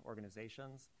 14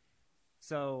 organizations.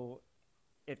 So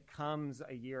it comes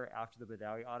a year after the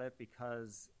Badawi audit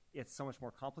because it's so much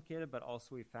more complicated, but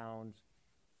also we found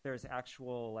there's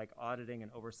actual like auditing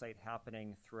and oversight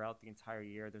happening throughout the entire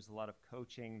year. There's a lot of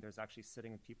coaching. There's actually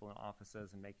sitting with people in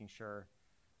offices and making sure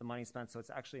the money's spent. So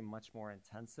it's actually much more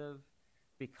intensive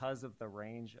because of the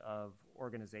range of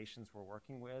organizations we're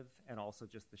working with and also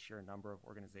just the sheer number of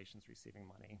organizations receiving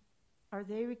money. Are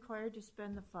they required to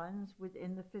spend the funds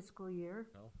within the fiscal year?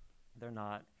 No, They're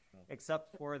not,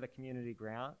 except for the community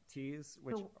grantees,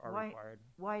 which are required.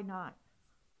 Why not?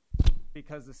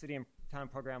 Because the city and town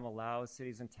program allows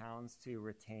cities and towns to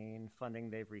retain funding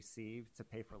they've received to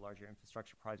pay for larger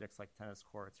infrastructure projects like tennis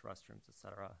courts, restrooms, et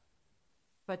cetera.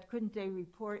 But couldn't they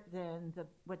report then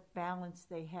what balance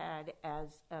they had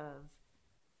as of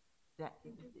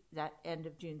that end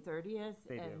of June 30th?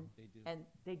 They do. And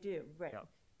they do, right. Yep.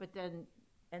 But then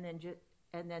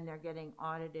they're getting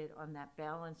audited on that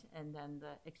balance and then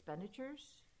the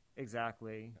expenditures?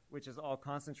 Exactly, which is all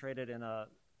concentrated in a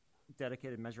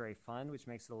dedicated Measure A fund, which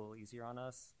makes it a little easier on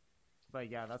us. But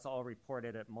yeah, that's all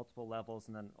reported at multiple levels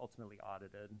and then ultimately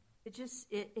audited. It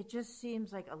just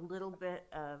seems like a little bit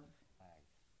of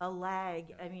a lag.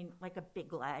 Yeah. I mean, like a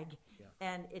big lag. Yeah.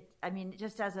 And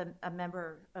just as a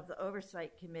member of the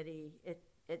Oversight Committee, it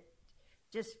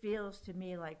just feels to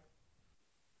me like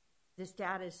this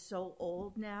data is so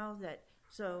old now that,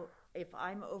 so if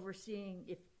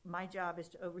my job is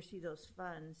to oversee those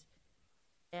funds,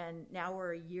 and now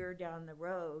we're a year down the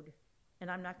road,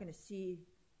 and I'm not going to see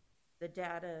the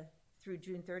data through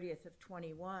June 30th of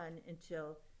 21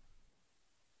 until,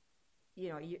 a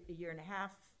year and a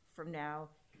half from now,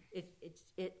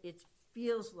 it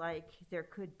feels like there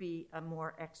could be a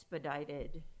more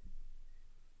expedited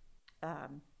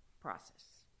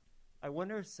process. I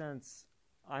wonder, since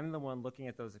I'm the one looking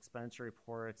at those expenditure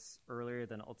reports earlier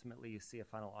than ultimately you see a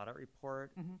final audit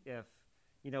report, if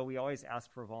we always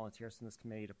ask for volunteers from this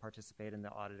committee to participate in the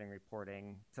auditing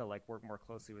reporting to like work more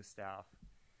closely with staff.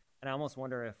 And I almost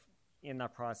wonder if in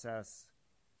that process,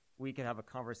 we could have a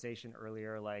conversation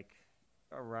earlier, like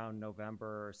around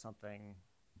November or something.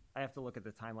 I have to look at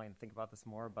the timeline and think about this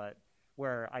more, but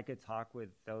where I could talk with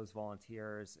those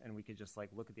volunteers and we could just like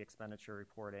look at the expenditure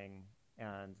reporting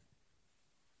and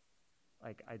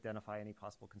like identify any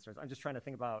possible concerns. I'm just trying to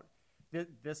think about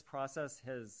this process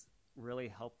has really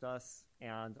helped us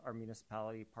and our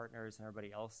municipality partners and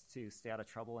everybody else to stay out of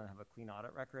trouble and have a clean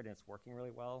audit record, and it's working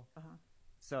really well.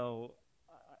 So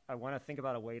I want to think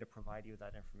about a way to provide you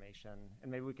that information,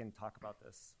 and maybe we can talk about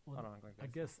this on an ongoing basis. I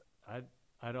guess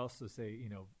I'd also say,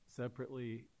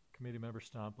 separately, committee member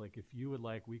Stomp, like if you would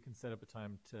like, we can set up a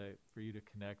time for you to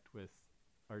connect with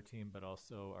our team, but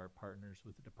also our partners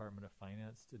with the Department of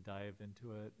Finance to dive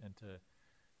into it and to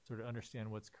sort of understand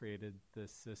what's created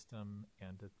this system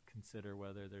and to consider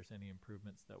whether there's any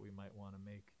improvements that we might want to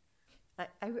make.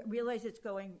 I realize it's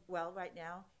going well right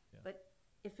now, but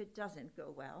if it doesn't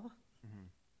go well,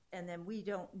 and then we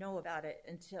don't know about it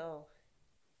until,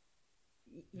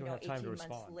 18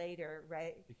 months later,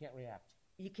 right? you can't react.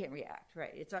 You can't react,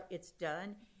 right? It's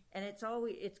done, and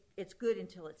it's good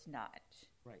until it's not.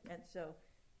 Right. And so,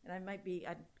 and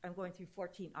I'm going through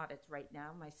 14 audits right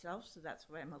now myself, so that's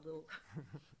why I'm a little,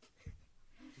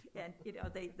 and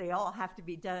they all have to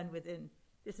be done within,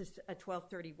 this is a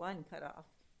 12/31 cutoff,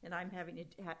 and I'm having to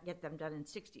get them done in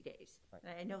 60 days. Right.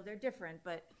 And I know they're different,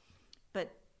 but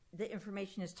the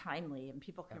information is timely and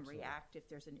people can react if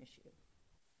there's an issue.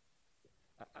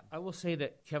 I will say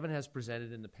that Kevin has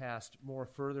presented in the past more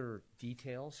further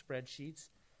detail spreadsheets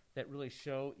that really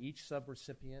show each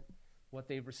subrecipient, what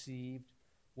they've received,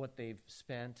 what they've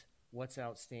spent, what's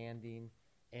outstanding,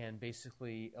 and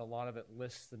basically a lot of it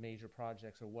lists the major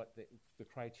projects or what the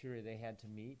criteria they had to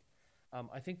meet.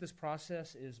 I think this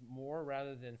process is more,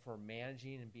 rather than for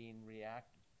managing and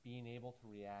being able to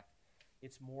react,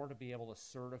 it's more to be able to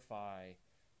certify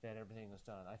that everything was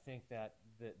done. I think that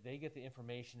they get the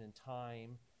information in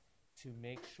time to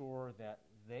make sure that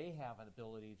they have an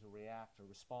ability to react or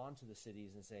respond to the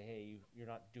cities and say, hey, you're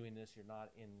not doing this, you're not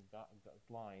in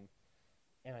line.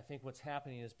 And I think what's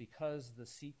happening is because the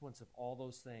sequence of all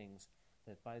those things,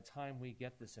 that by the time we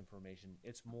get this information,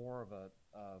 it's more of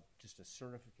just a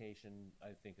certification.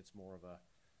 I think it's more of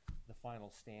the final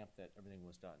stamp that everything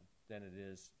was done than it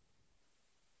is.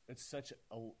 It's such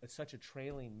a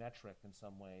trailing metric in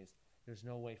some ways. There's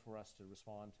no way for us to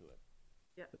respond to it.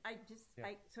 Yeah,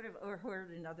 I sort of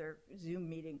overheard another Zoom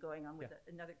meeting going on with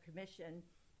another commission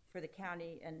for the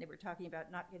county, and they were talking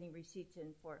about not getting receipts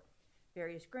in for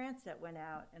various grants that went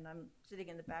out, and I'm sitting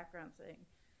in the background saying,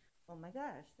 oh my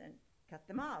gosh, then cut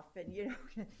them off, and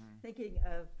thinking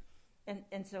of,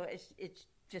 and so it's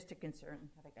just a concern.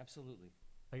 Absolutely.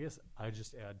 I guess I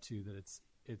just add too that it's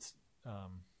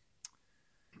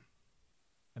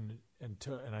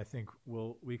and I think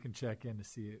we can check in to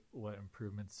see what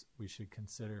improvements we should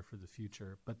consider for the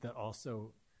future, but that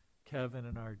also Kevin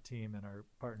and our team and our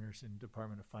partners in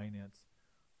Department of Finance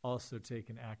also take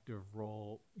an active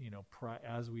role,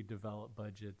 as we develop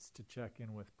budgets, to check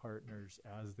in with partners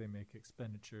as they make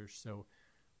expenditures. So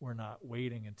we're not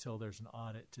waiting until there's an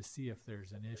audit to see if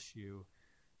there's an issue.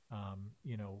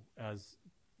 As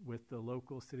with the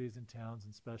local cities and towns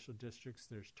and special districts,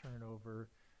 there's turnover.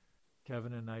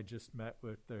 Kevin and I just met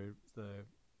with the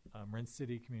Marin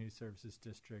City Community Services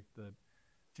District. The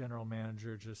general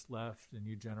manager just left, the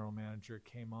new general manager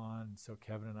came on. So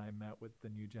Kevin and I met with the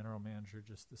new general manager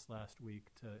just this last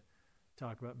week to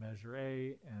talk about Measure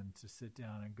A and to sit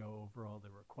down and go over all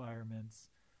the requirements.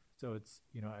 So it's,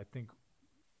 I think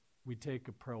we take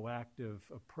a proactive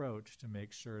approach to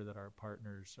make sure that our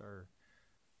partners are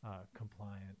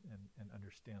compliant and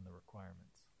understand the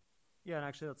requirements. Yeah, and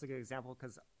actually that's a good example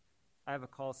because I have a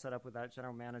call set up with that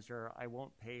general manager. I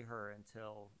won't pay her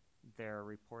until their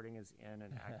reporting is in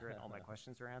and accurate. All my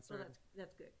questions are answered. Well,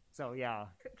 that's good. So yeah,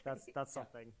 that's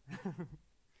something.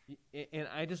 And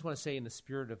I just want to say, in the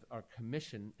spirit of our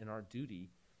commission and our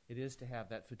duty, it is to have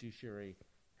that fiduciary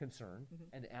concern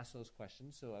and to ask those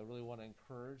questions. So I really want to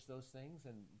encourage those things,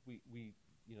 and we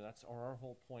that's our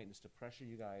whole point, is to pressure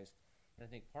you guys. And I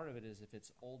think part of it is, if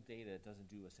it's old data, it doesn't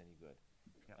do us any good.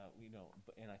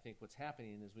 And I think what's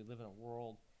happening is we live in a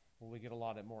world where we get a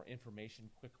lot of more information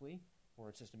quickly, where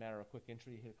it's just a matter of quick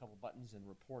entry, hit a couple buttons and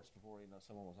reports before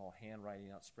someone was all handwriting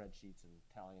out spreadsheets and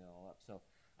tallying it all up. So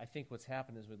I think what's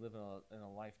happened is we live in a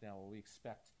life now where we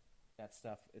expect that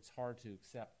stuff. It's hard to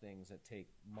accept things that take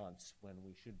months when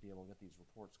we should be able to get these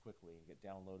reports quickly and get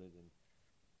downloaded. And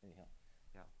anyhow,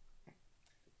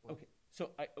 okay.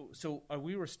 So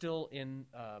we were still in.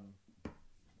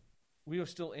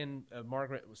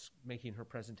 Margaret was making her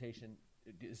presentation.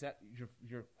 Is that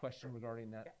your question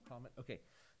regarding that comment? Okay.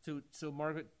 So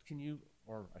Margaret, can you,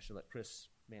 or I should let Chris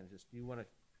manage this. Do you want to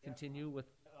continue with?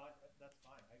 That's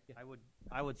fine.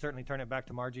 I would certainly turn it back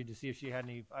to Margie to see if she had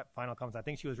any final comments. I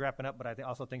think she was wrapping up, but I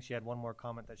also think she had one more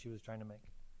comment that she was trying to make.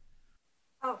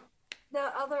 Oh,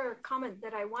 the other comment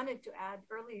that I wanted to add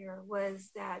earlier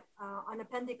was that on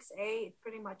Appendix A, it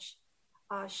pretty much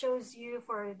shows you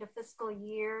for the fiscal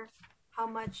year how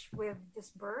much we've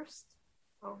disbursed.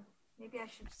 Oh, maybe I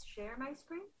should share my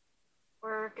screen,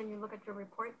 or can you look at your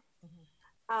report?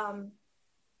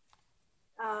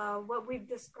 What we've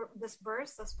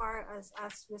disbursed as far as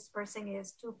us dispersing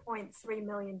is $2.3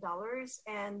 million,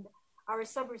 and our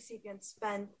subrecipients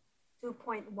spent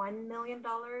 $2.1 million,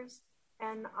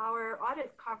 and our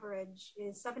audit coverage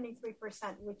is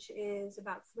 73%, which is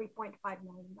about $3.5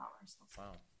 million.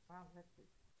 Wow. Wow, that's good.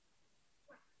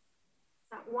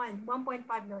 Not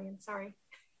 1.5 million, sorry.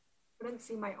 Couldn't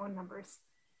see my own numbers.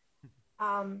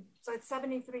 So it's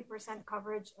 73%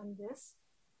 coverage on this.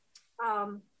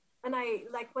 And I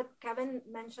like what Kevin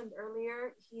mentioned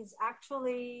earlier. He's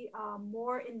actually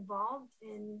more involved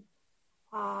in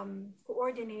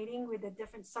coordinating with the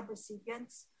different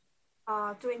subrecipients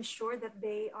to ensure that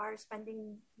they are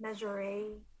spending Measure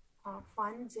A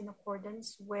funds in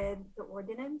accordance with the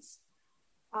ordinance.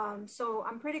 So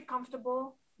I'm pretty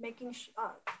comfortable making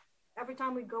every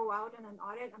time we go out on an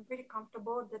audit, I'm pretty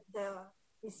comfortable that the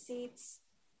receipts,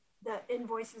 the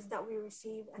invoices that we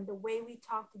receive, and the way we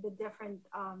talk to the different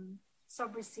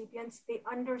subrecipients, they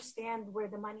understand where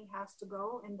the money has to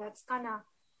go. And that's kind of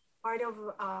part of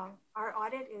our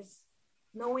audit is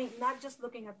knowing, not just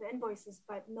looking at the invoices,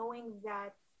 but knowing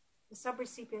that the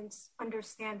subrecipients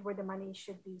understand where the money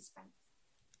should be spent.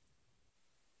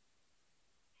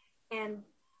 And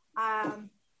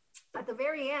at the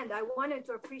very end, I wanted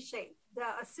to appreciate the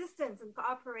assistance and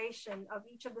cooperation of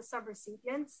each of the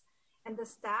subrecipients and the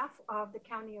staff of the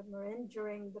County of Marin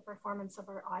during the performance of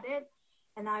our audit.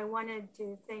 And I wanted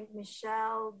to thank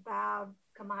Michelle Bab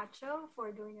Camacho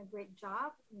for doing a great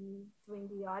job in doing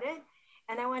the audit.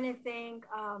 And I want to thank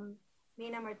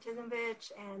Nina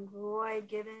Martinovich and Roy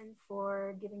Given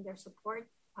for giving their support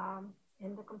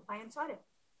in the compliance audit.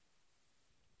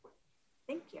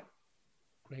 Thank you.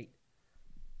 Great.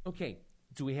 Okay.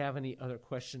 Do we have any other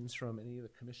questions from any of the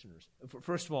commissioners?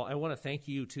 First of all, I want to thank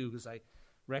you too, because I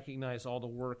recognize all the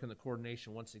work and the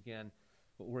coordination. Once again,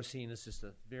 what we're seeing is just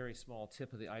a very small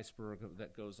tip of the iceberg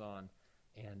that goes on.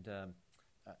 And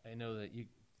I know that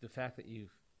the fact that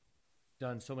you've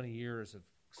done so many years of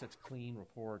such clean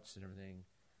reports and everything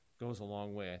goes a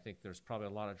long way. I think there's probably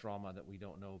a lot of drama that we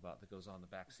don't know about that goes on in the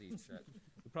back seats that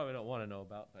we probably don't want to know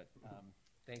about, but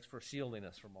thanks for shielding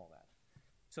us from all that.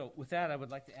 So with that, I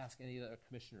would like to ask any of the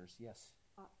commissioners. Yes.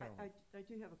 I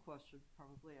do have a question,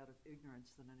 probably out of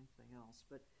ignorance than anything else,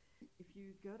 but if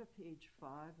you go to page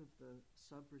 5 of the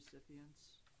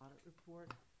subrecipients audit report,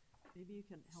 maybe you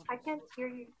can help I can't hear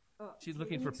you. She's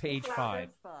looking for page 5.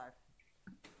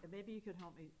 And maybe you could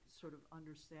help me sort of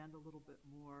understand a little bit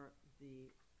more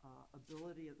the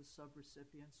ability of the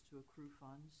subrecipients to accrue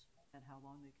funds and how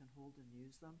long they can hold and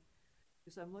use them.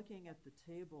 Because I'm looking at the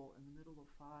table in the middle of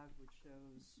 5, which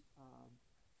shows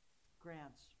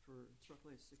grants for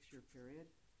roughly a 6-year period.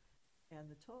 And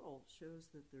the total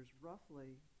shows that there's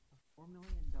roughly a $4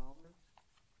 million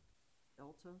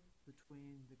delta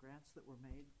between the grants that were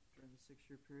made during the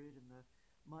 6-year period and the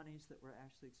monies that were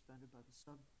actually expended by the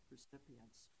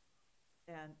subrecipients.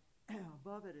 And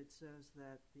above it, it says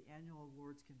that the annual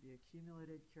awards can be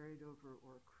accumulated, carried over,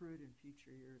 or accrued in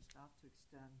future years, not to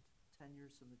extend 10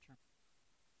 years from the term.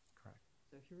 Correct.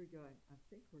 So here we go. I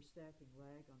think we're stacking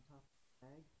lag on top of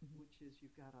lag, which is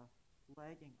you've got a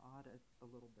lagging audit a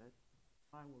little bit.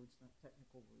 My words, not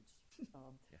technical words.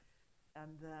 Yeah.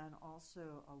 And then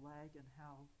also a lag in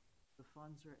how the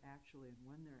funds are actually and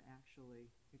when they're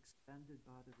actually expended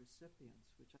by the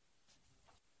recipients, which is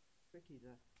tricky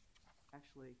to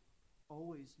actually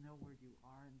always know where you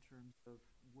are in terms of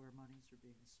where monies are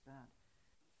being spent.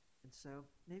 And so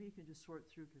maybe you can just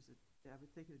sort through, because I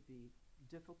would think it would be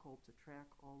difficult to track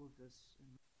all of this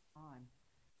in real time.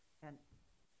 And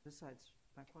besides,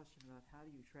 my question about how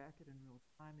do you track it in real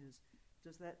time is,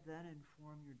 does that then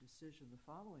inform your decision the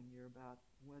following year about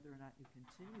whether or not you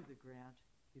continue the grant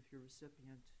if your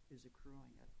recipient is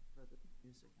accruing it rather than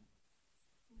using it?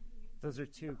 Those are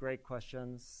two great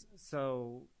questions.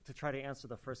 So to try to answer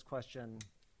the first question,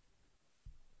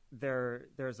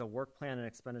 there's a work plan and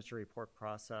expenditure report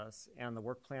process, and the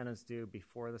work plan is due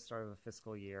before the start of the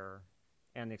fiscal year,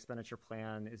 and the expenditure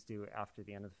plan is due after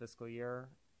the end of the fiscal year.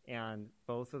 And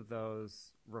both of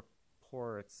those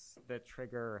reports that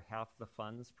trigger half the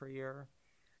funds per year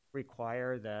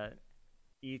require that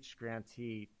each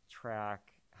grantee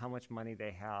track how much money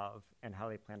they have and how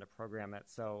they plan to program it.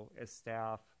 So as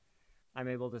staff, I'm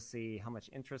able to see how much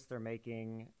interest they're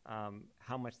making,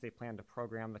 how much they plan to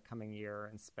program the coming year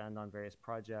and spend on various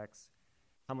projects,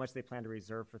 how much they plan to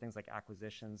reserve for things like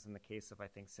acquisitions in the case of, I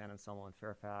think, San Anselmo and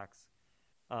Fairfax,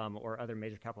 or other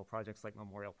major capital projects like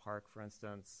Memorial Park, for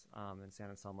instance, in San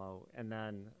Anselmo, and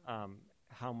then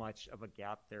how much of a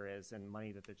gap there is in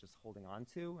money that they're just holding on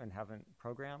to and haven't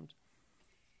programmed.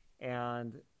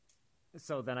 And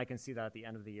so then I can see that at the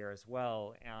end of the year as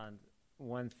well. And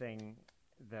one thing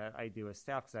that I do as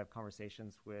staff, because I have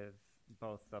conversations with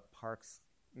both the parks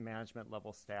management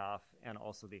level staff and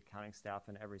also the accounting staff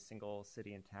in every single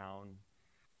city and town,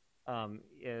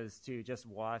 is to just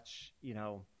watch,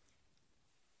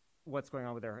 what's going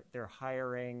on with their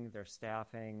hiring, their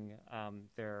staffing,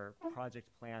 their project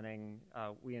planning.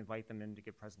 We invite them in to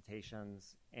give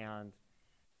presentations and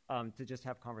to just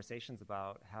have conversations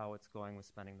about how it's going with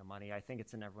spending the money. I think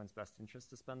it's in everyone's best interest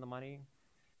to spend the money.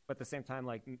 But at the same time,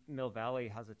 like Mill Valley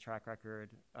has a track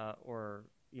record, or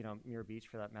Muir Beach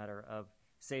for that matter, of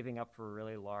saving up for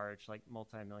really large, like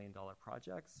multi-million-dollar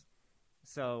projects.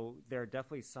 So there are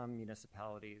definitely some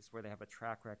municipalities where they have a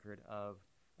track record of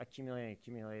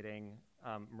accumulating.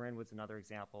 Marinwood's another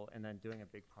example, and then doing a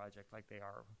big project like they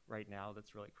are right now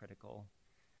that's really critical.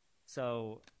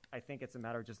 So I think it's a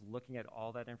matter of just looking at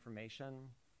all that information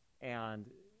and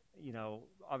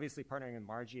obviously partnering with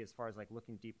Margie as far as like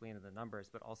looking deeply into the numbers,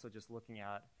 but also just looking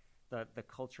at the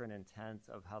culture and intent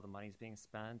of how the money's being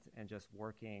spent and just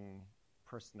working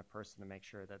person to person to make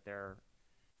sure that they're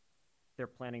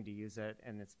planning to use it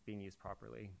and it's being used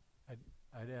properly.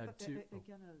 I'd add too.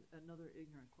 Again, another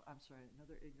ignorant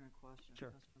question.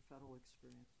 Sure. That's from federal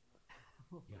experience,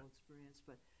 local experience.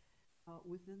 But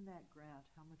within that grant,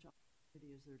 how much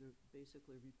opportunity is there to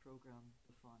basically reprogram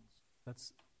the funds?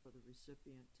 That's for the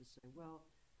recipient to say, well,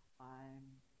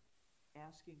 I'm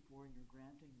asking for and you're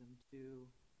granting them to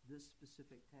this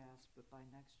specific task, but by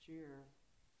next year,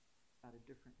 got a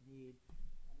different need.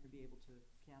 I'm going to be able to,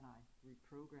 can I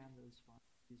reprogram those funds,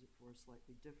 use it for a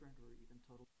slightly different or even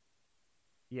total?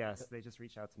 Yes, they just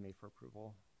reach out to me for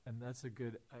approval. And that's a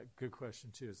good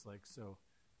question too. Is like, so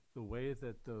the way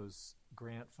that those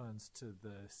grant funds to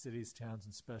the cities, towns,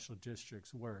 and special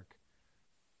districts work,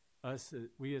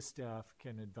 we as staff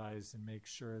can advise and make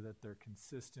sure that they're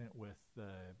consistent with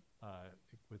the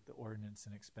ordinance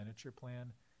and expenditure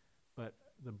plan. But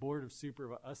the board of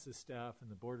us as staff and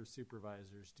the board of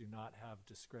supervisors do not have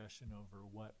discretion over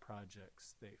what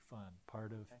projects they fund.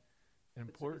 Part of an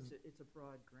important, it's a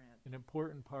broad grant. An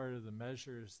important part of the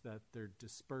measure is that they're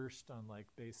dispersed on like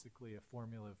basically a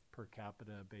formula per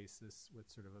capita basis with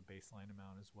sort of a baseline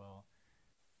amount as well.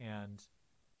 And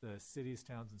the cities,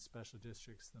 towns, and special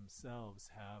districts themselves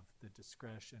have the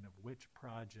discretion of which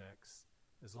projects,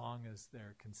 as long as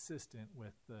they're consistent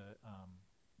with the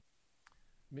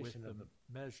mission of the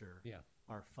measure,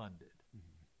 are funded. Mm-hmm.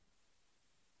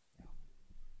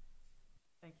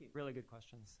 Thank you. Really good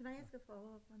questions. Can I ask a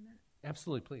follow-up on that?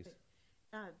 Absolutely, please.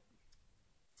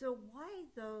 So why,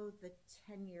 though, the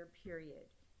 10-year period?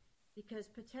 Because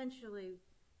potentially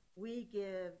we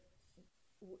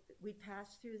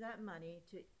pass through that money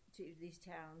to these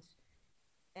towns,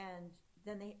 and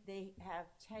then they have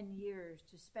 10 years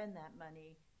to spend that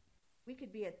money. We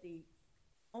could be at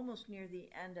almost near the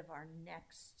end of our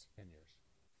next 10 years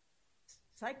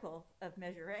cycle of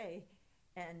Measure A,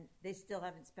 and they still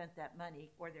haven't spent that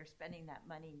money, or they're spending that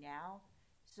money now.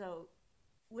 So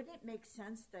wouldn't it make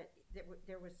sense that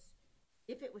there was,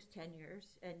 if it was 10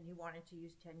 years and you wanted to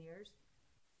use 10 years,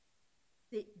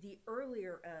 the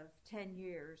earlier of 10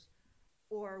 years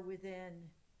or within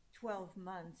 12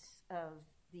 months of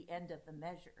the end of the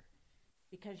measure?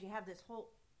 Because you have this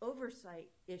whole oversight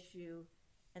issue,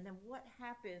 and then what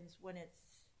happens when it's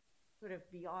sort of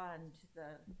beyond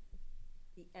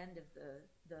the end of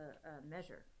the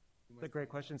measure? That's a great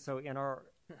question. So in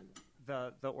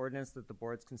the ordinance that the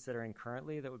board's considering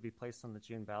currently that would be placed on the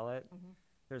June ballot,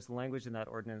 there's language in that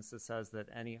ordinance that says that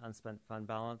any unspent fund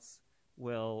balance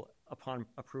will, upon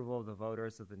approval of the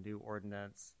voters of the new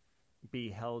ordinance, be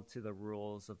held to the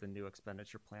rules of the new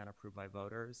expenditure plan approved by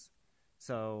voters.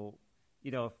 So,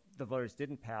 if the voters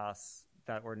didn't pass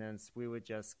that ordinance, we would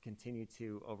just continue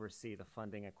to oversee the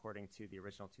funding according to the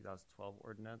original 2012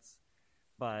 ordinance.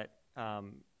 But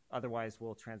otherwise,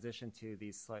 we'll transition to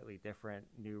these slightly different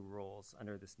new rules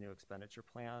under this new expenditure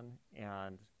plan.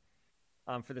 And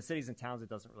for the cities and towns, it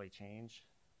doesn't really change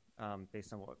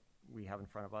based on what we have in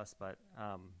front of us. But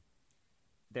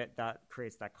that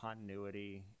creates that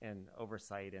continuity and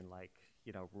oversight and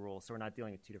rules. So we're not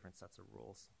dealing with two different sets of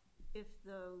rules. If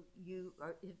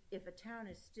if a town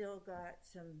has still got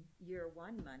some year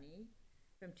one money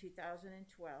from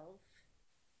 2012,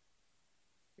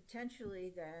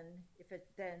 potentially then, if it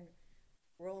then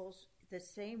rolls the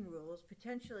same rules,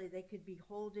 potentially they could be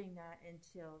holding that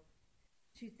until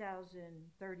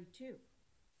 2032,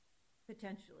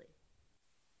 potentially.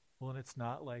 Well, and it's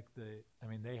not like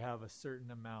they have a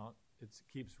certain amount, it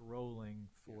keeps rolling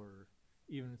for,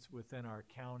 even it's within our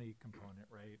county component,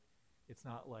 right? It's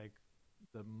not like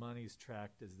the money's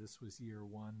tracked as this was year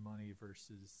one money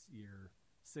versus year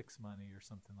 6 money or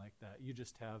something like that. You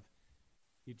just have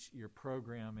you're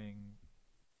programming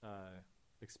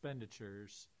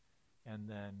expenditures, and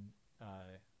then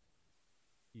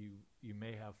you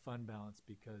may have fund balance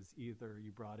because either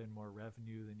you brought in more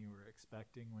revenue than you were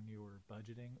expecting when you were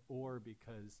budgeting, or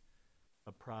because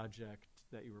a project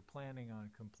that you were planning on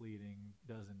completing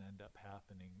doesn't end up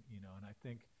happening, and I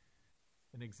think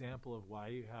an example of why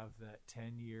you have that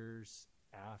 10 years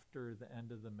after the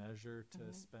end of the measure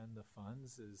to spend the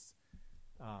funds is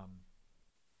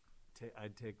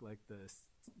I'd take like the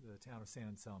town of San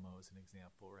Anselmo as an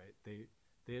example, right?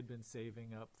 They had been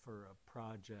saving up for a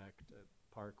project, a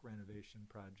park renovation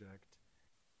project,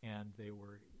 and they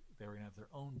were going to have their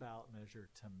own ballot measure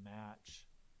to match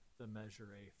the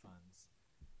Measure A funds,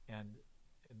 and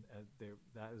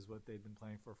that is what they'd been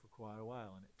planning for quite a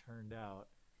while. And it turned out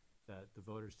that the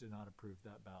voters did not approve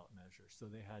that ballot measure. So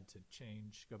they had to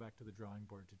go back to the drawing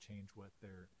board to change what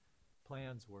their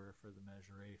plans were for the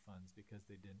Measure A funds because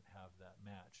they didn't have that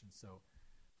match. And so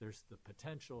there's the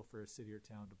potential for a city or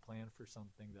town to plan for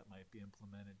something that might be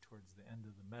implemented towards the end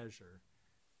of the measure,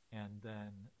 and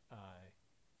then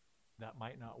that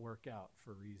might not work out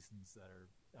for reasons that are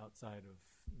outside of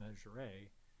Measure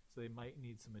A. So they might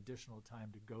need some additional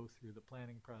time to go through the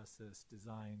planning process,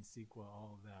 design, CEQA,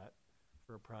 all of that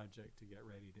for a project to get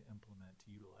ready to implement,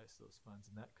 to utilize those funds.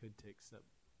 And that could take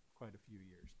quite a few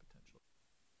years potentially.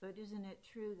 But isn't it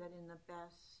true that in the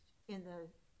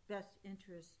best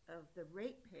interest of the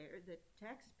ratepayer, the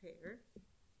taxpayer,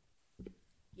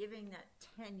 giving that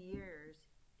 10 years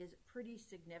is pretty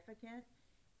significant,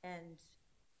 and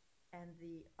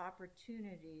the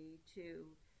opportunity to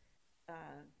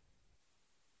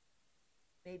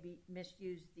maybe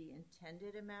misuse the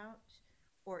intended amount,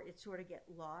 or it sort of get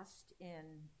lost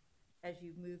as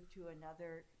you move to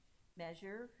another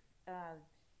measure,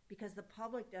 because the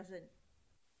public doesn't.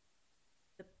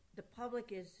 The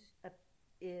public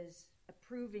is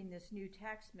approving this new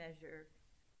tax measure,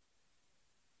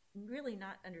 really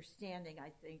not understanding,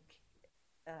 I think,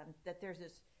 that there's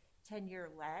this 10-year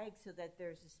lag, so that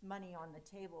there's this money on the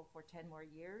table for 10 more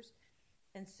years.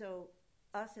 And so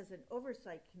us as an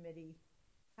oversight committee,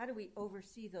 how do we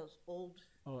oversee those old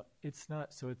It's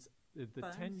not. So the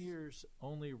funds? 10 years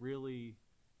only really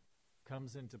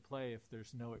comes into play if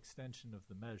there's no extension of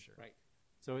the measure. Right.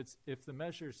 So if the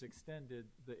measure is extended,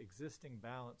 the existing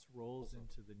balance rolls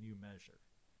into the new measure.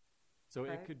 So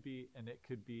Right. it could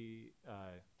be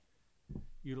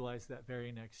utilized that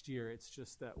very next year. It's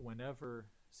just that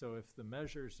so if the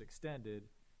measure is extended,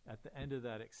 at the end of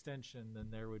that extension,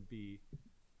 then there would be,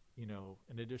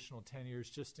 an additional 10 years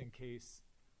just in case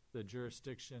the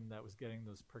jurisdiction that was getting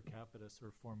those per capita sort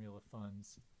of formula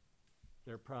funds,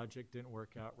 their project didn't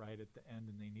work out right at the end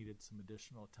and they needed some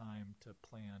additional time to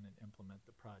plan and implement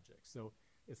the project. So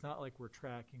it's not like we're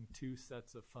tracking two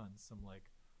sets of funds, some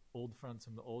like old funds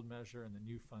from the old measure and the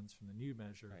new funds from the new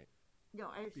measure. Right. No,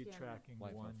 I Be understand that. tracking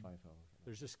LIFO, one. FIFO.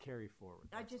 There's just carry forward.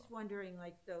 I'm that's just all. wondering,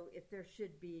 though, if there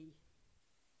should be,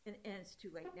 and it's too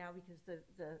late now because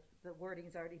the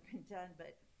wording's already been done,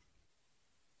 but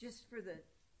just for the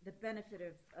benefit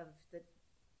of the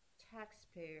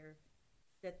taxpayer,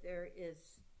 that there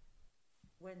is,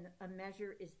 when a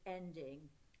measure is ending,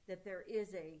 that there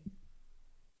isn't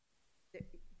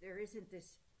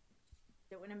this,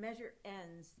 that when a measure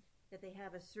ends, that they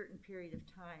have a certain period of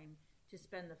time to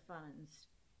spend the funds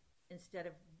instead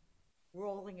of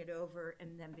rolling it over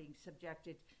and then being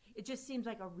subjected. It just seems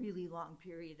like a really long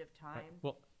period of time. Right.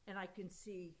 Well, and I can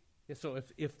see. yeah, so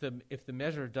if the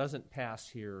measure doesn't pass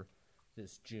here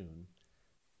this June,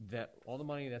 that all the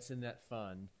money that's in that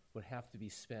fund would have to be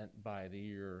spent by the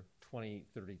year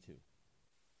 2032.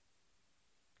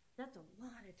 That's a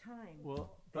lot of time.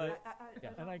 Well, I but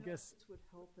don't and I know guess if this would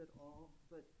help at all,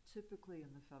 but typically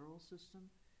in the federal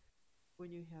system, when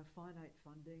you have finite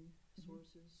funding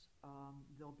sources,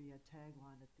 there'll be a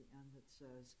tagline at the end that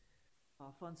says,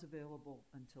 funds available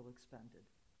until expended.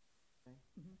 Okay?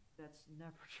 That's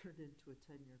never turned into a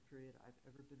 10-year period I've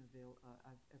ever been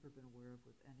aware of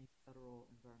with any federal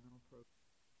environmental program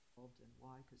involved. And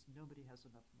why? Because nobody has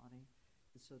enough money,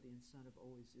 and so the incentive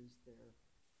always is there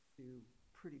to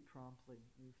pretty promptly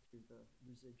move through the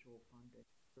residual funding,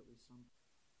 or at least some.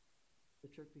 The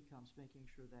trick becomes making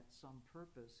sure that some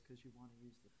purpose, because you want to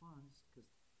use the funds, because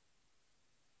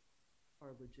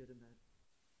are legitimate,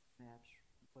 match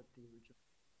what the original.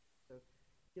 So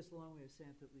I guess a long way of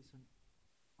saying that, at least in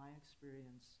my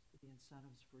experience, the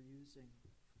incentives for using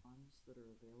funds that are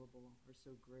available are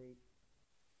so great.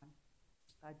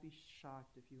 I'd be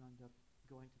shocked if you end up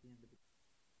going to the end of it.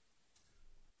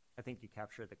 I think you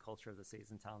captured the culture of the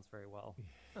cities and towns very well.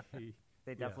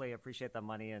 They definitely appreciate the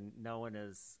money, and no one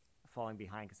is falling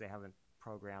behind because they haven't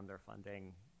programmed their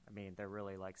funding. I mean, they're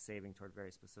really like saving toward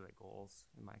very specific goals,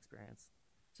 in my experience.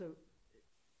 So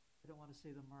I don't want to say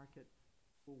the market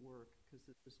will work because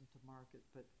it isn't a market,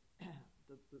 but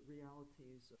the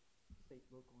realities of state,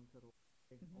 local, and federal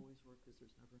they always work because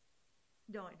there's never.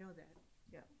 No, I know that.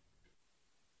 Yeah.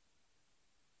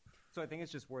 So I think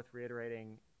it's just worth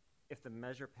reiterating, if the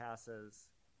measure passes,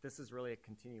 this is really a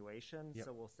continuation. Yep.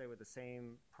 So we'll stay with the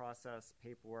same process,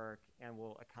 paperwork, and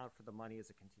we'll account for the money as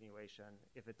a continuation.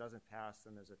 If it doesn't pass,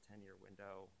 then there's a 10-year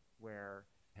window where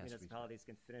municipalities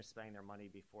can finish spending their money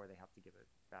before they have to give it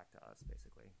back to us,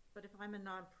 basically. But if I'm a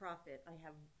nonprofit,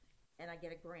 and I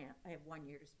get a grant, I have 1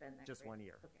 year to spend that. Just grant. 1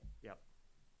 year. Okay. Yep.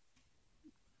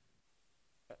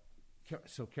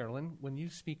 So Carolyn, when you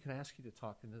speak, can I ask you to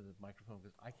talk into the microphone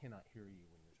because I cannot hear you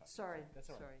when you're talking? Sorry, That's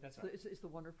all right. sorry. That's all right. It's the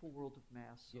wonderful world of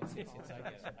mass. Yes, I get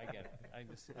it. I get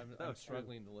it. I'm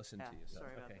struggling to listen to you. So,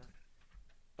 Sorry about okay.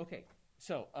 that. Okay,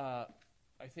 so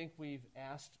I think we've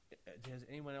asked. Does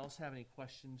anyone else have any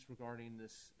questions regarding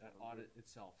this audit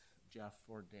itself, Jeff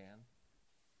or Dan?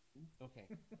 Okay,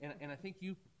 and I think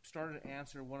you started to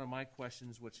answer one of my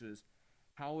questions, which is,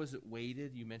 how is it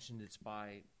weighted? You mentioned it's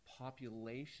by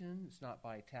population. It's not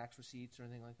by tax receipts or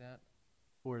anything like that.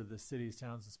 For the cities,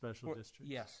 towns, and special Or-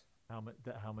 districts? Yes. How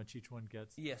much each one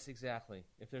gets? Yes, exactly.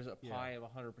 If there's a Yeah. pie of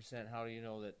 100%, how do you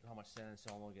know that how much San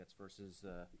Anselmo gets versus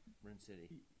Marin City?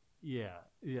 Yeah.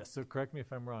 So correct me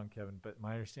if I'm wrong, Kevin, but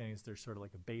my understanding is there's sort of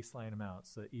like a baseline amount.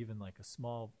 So even like a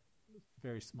small,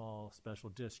 very small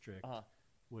special district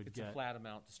would It's get a flat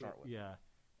amount to start with. Yeah,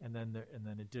 and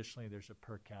then additionally there's a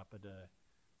per capita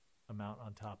amount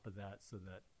on top of that, so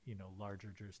that larger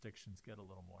jurisdictions get a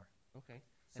little more. Okay.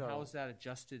 So- And how is that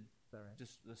adjusted? Is that right?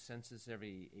 Just the census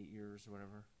every 8 years or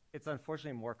whatever? It's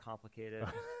unfortunately more complicated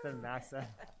than Max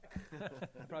said.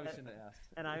 Probably shouldn't have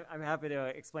asked. And I'm happy to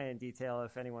explain in detail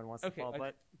if anyone wants Okay, to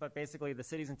follow. But basically, the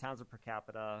cities and towns are per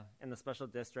capita, and the special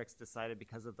districts decided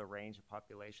because of the range of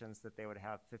populations that they would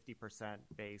have 50%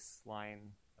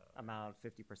 baseline amount,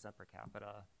 50% per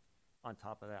capita on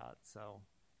top of that. So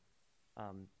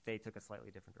they took a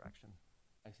slightly different direction.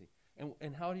 I see.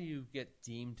 And how do you get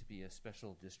deemed to be a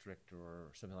special district or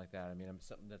something like that? I mean,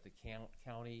 something that the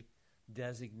county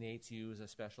designates you as a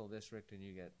special district, and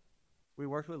you get. We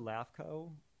worked with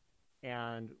LAFCO,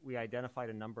 and we identified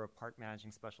a number of park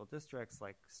managing special districts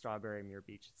like Strawberry, Muir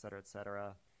Beach, et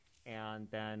cetera. And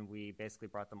then we basically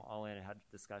brought them all in and had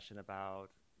a discussion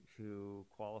about who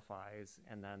qualifies,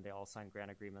 and then they all signed grant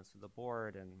agreements with the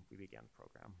board, and we began the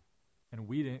program. And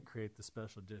we didn't create the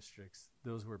special districts.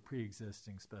 Those were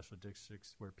pre-existing special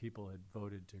districts where people had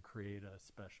voted to create a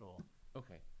special.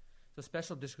 Okay. So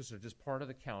special districts are just part of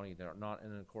the county. They're not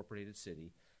in an incorporated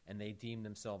city, and they deem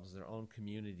themselves as their own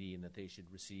community and that they should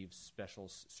receive special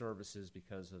services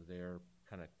because of their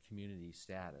kind of community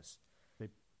status.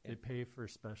 They pay for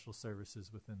special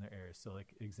services within their area. So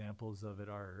like examples of it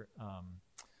are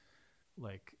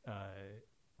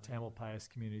Tamalpais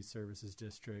Community Services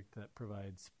District that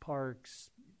provides parks,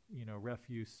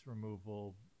 refuse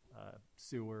removal,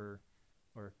 sewer,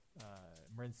 or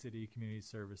Marin City Community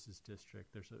Services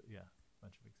District. There's a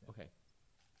bunch of examples. Okay.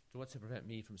 So what's to prevent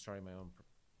me from starting my own?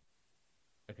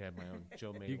 I could have my own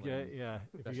Joe Malin. You get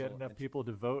if you get enough people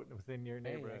to vote within your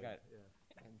neighborhood. I got it.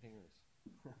 Yeah. 10 fingers.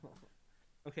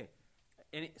 Okay.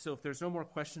 So if there's no more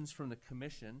questions from the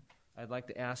commission, I'd like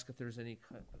to ask if there's any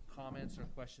comments or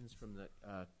questions from the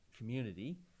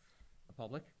community, the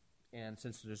public. And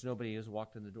since there's nobody who's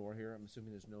walked in the door here, I'm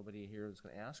assuming there's nobody here that's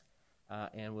going to ask.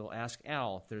 And we'll ask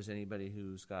Al if there's anybody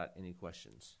who's got any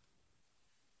questions.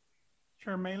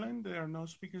 Chair Malin, there are no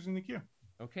speakers in the queue.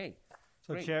 Okay.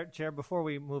 So Great. Chair, before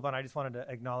we move on, I just wanted to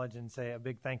acknowledge and say a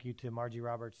big thank you to Margie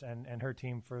Roberts and her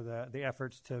team for the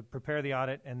efforts to prepare the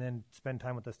audit and then spend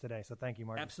time with us today. So thank you,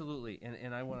 Margie. Absolutely,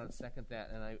 and I want to second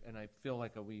that, and I feel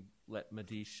like we let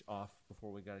Madish off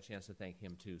before we got a chance to thank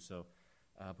him too. So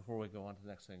before we go on to the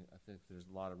next thing, I think there's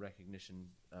a lot of recognition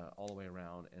all the way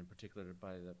around, and particularly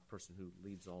by the person who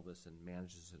leads all this and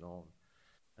manages it all,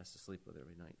 and has to sleep with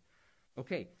every night.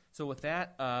 Okay, so with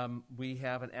that, we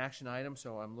have an action item,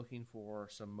 so I'm looking for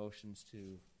some motions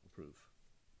to approve.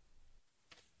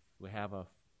 We have a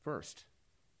first.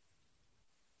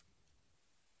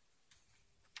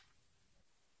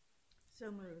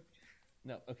 So moved.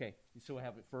 No, okay, so we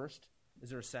have it first. Is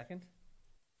there a second?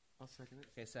 I'll second it.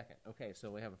 Okay, second. Okay, so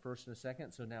we have a first and a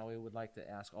second, so now we would like to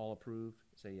ask all approved,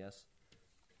 say yes.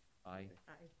 Aye.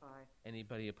 Aye.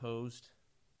 Anybody opposed?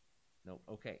 No.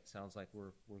 Okay, sounds like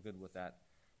we're good with that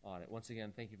audit. Once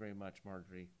again, thank you very much,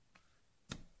 Marjorie.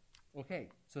 Okay,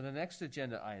 so the next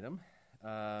agenda item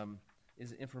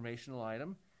is an informational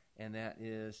item, and that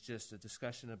is just a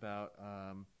discussion about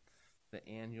the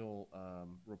annual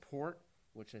report,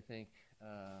 which I think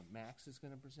Max is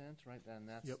going to present, right? And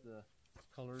that's Yep. the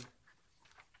colored.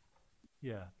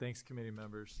 Yeah, thanks, committee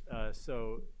members.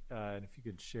 And if you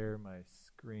could share my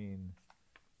screen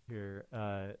here.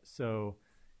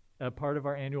 A part of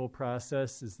our annual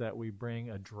process is that we bring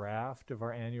a draft of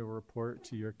our annual report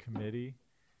to your committee.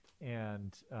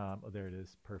 And, there it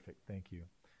is. Perfect. Thank you.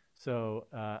 So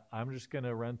I'm just going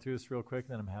to run through this real quick,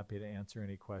 and then I'm happy to answer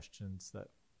any questions that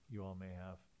you all may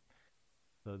have.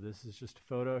 So this is just a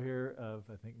photo here of,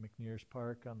 I think, McNears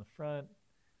Park on the front.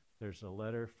 There's a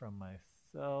letter from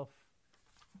myself.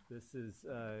 This is,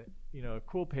 a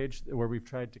cool page where we've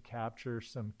tried to capture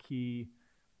some key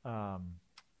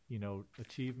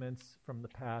achievements from the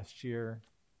past year.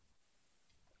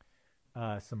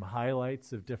 some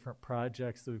highlights of different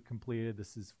projects that we've completed.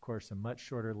 This is, of course, a much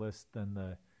shorter list than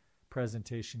the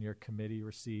presentation your committee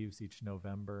receives each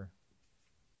November.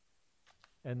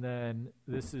 And then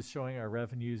this is showing our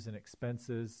revenues and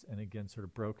expenses, and again, sort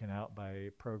of broken out by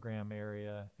program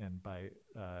area and by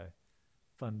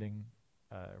funding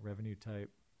revenue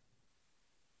type.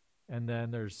 And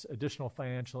then there's additional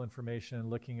financial information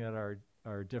looking at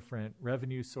our different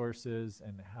revenue sources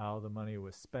and how the money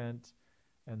was spent.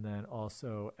 And then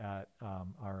also at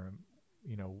our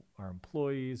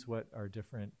employees, what our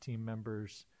different team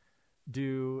members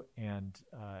do. And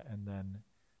then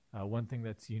one thing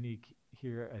that's unique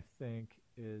here, I think,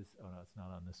 is, oh no, it's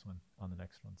not on this one, on the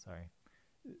next one, sorry.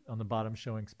 On the bottom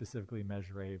showing specifically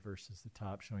Measure A versus the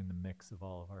top showing the mix of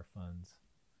all of our funds.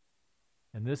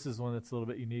 And this is one that's a little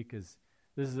bit unique, is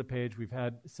this is a page, we've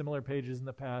had similar pages in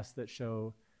the past that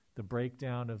show the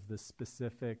breakdown of the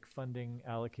specific funding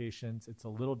allocations. It's a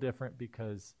little different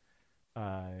because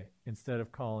instead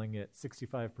of calling it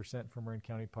 65% for Marin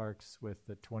County Parks with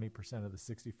the 20% of the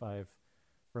 65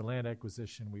 for land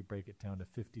acquisition, we break it down to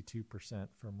 52%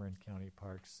 for Marin County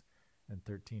Parks and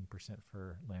 13%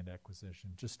 for land acquisition.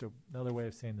 Just another way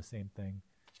of saying the same thing.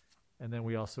 And then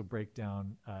we also break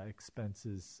down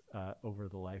expenses over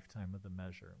the lifetime of the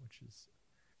measure, which is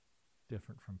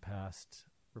different from past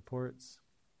reports.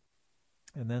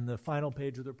 And then the final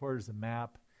page of the report is a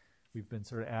map. We've been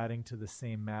sort of adding to the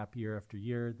same map year after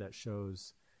year that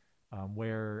shows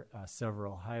where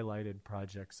several highlighted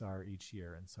projects are each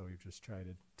year. And so we've just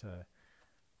tried to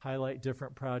highlight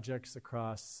different projects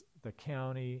across the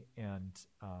county and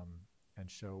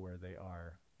show where they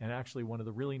are. And actually, one of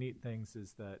the really neat things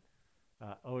is that,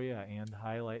 and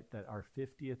highlight that our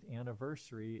 50th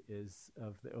anniversary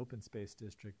of the Open Space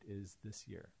District is this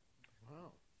year.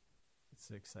 Wow. It's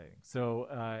exciting. So,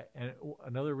 and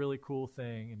another really cool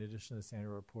thing, in addition to this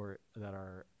annual report, that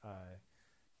our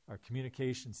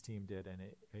communications team did, and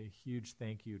a huge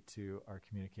thank you to our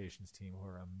communications team, who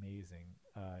are amazing,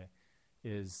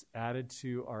 is added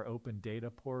to our open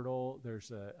data portal.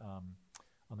 There's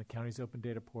on the county's open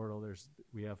data portal,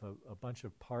 we have a bunch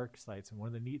of park sites, and one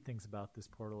of the neat things about this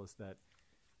portal is that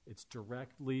it's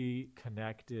directly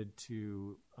connected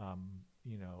to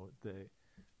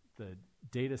the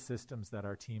data systems that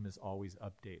our team is always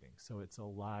updating. So it's a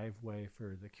live way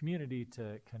for the community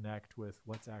to connect with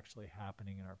what's actually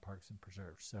happening in our parks and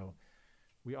preserves. So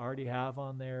we already have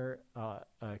on there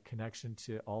a connection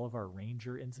to all of our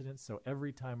ranger incidents. So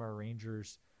every time our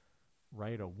rangers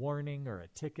write a warning or a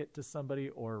ticket to somebody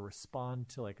or respond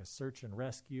to like a search and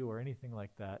rescue or anything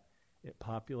like that, it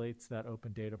populates that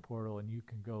open data portal, and you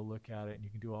can go look at it, and you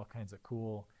can do all kinds of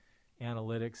cool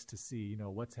analytics to see,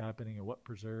 what's happening and what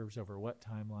preserves over what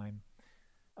timeline.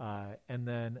 And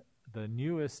then the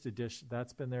newest edition,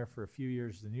 that's been there for a few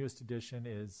years. The newest edition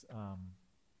is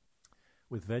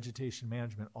with vegetation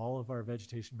management. All of our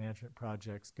vegetation management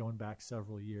projects going back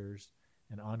several years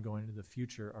and ongoing into the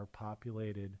future are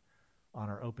populated on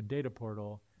our open data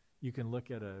portal. You can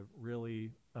look at a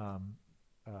really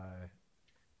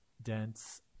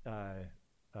dense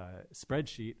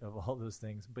spreadsheet of all those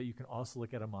things, but you can also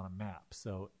look at them on a map.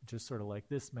 So just sort of like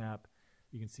this map,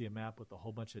 you can see a map with a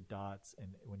whole bunch of dots,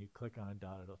 and when you click on a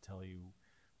dot, it'll tell you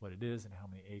what it is and how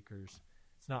many acres.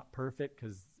 It's not perfect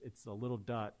because it's a little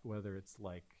dot, whether it's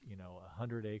like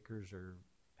 100 acres or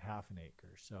half an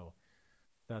acre. So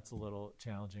that's a little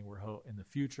challenging. In the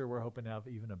future, we're hoping to have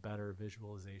even a better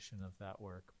visualization of that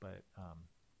work, but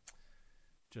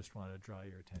just want to draw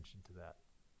your attention to that.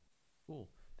 Cool.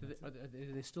 Do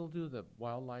they still do the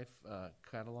wildlife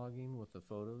cataloging with the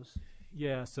photos?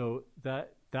 Yeah, so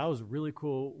that was a really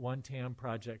cool one-TAM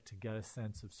project to get a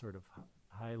sense of sort of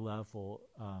high-level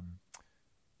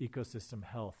ecosystem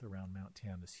health around Mount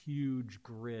Tam. This huge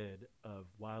grid of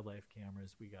wildlife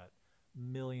cameras. We got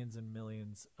millions and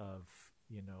millions of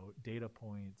data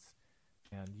points,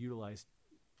 and utilized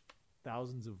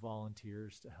thousands of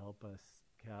volunteers to help us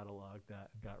catalog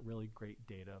that, and got really great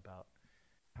data about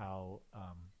how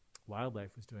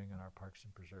wildlife was doing in our parks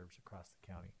and preserves across the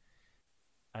county.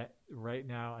 Right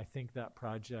now, I think that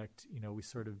project, we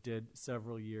sort of did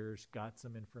several years, got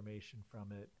some information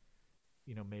from it,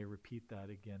 may repeat that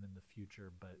again in the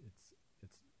future, but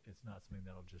it's not something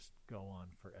that'll just go on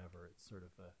forever. It's sort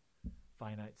of a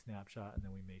finite snapshot, and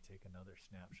then we may take another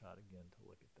snapshot again to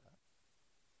look at that.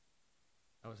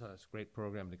 That was a great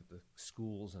program to get the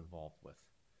schools involved with,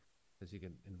 because you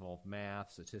can involve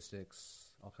math,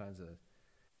 statistics, all kinds of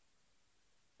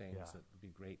things that would be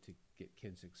great to get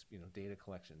kids, data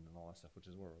collection and all that stuff, which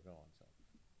is where we're going. So,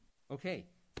 okay,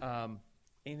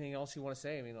 Anything else you want to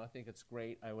say? I mean, I think it's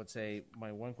great. I would say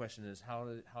my one question is how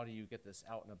do you get this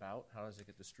out and about? How does it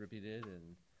get distributed,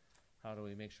 and how do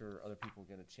we make sure other people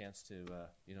get a chance to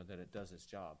that it does its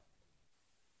job?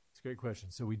 It's a great question.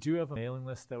 So we do have a mailing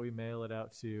list that we mail it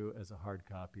out to as a hard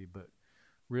copy, but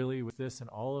really with this and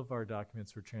all of our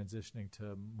documents, we're transitioning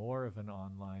to more of an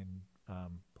online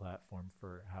platform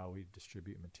for how we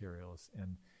distribute materials.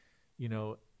 And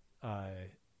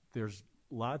there's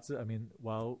lots of,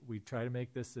 while we try to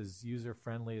make this as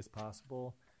user-friendly as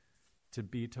possible, to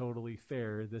be totally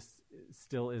fair, this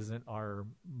still isn't our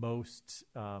most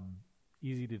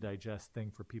easy to digest thing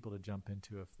for people to jump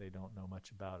into if they don't know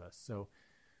much about us. So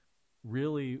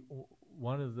really,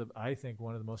 I think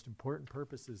one of the most important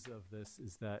purposes of this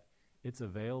is that it's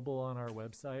available on our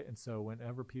website. And so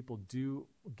whenever people do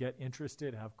get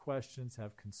interested, have questions,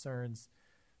 have concerns,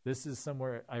 this is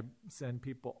somewhere I send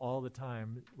people all the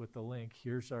time with the link.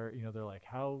 Here's our, they're like,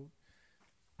 how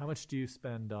much do you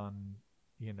spend on,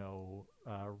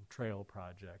 trail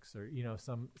projects or,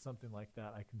 something like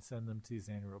that. I can send them to these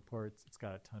annual reports. It's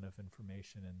got a ton of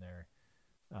information in there.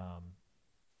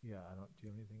 Do you have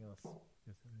anything else? You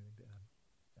have anything to add?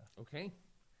 Yeah. Okay.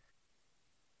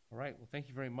 All right. Well, thank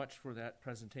you very much for that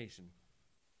presentation.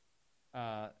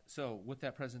 So with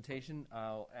that presentation,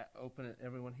 I'll open it.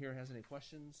 Everyone here has any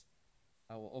questions?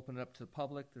 I will open it up to the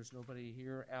public. There's nobody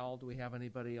here. Al, do we have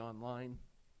anybody online?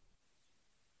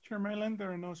 Chair Mayland,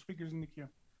 there are no speakers in the queue.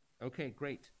 Okay,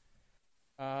 great.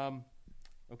 We're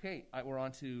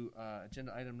on to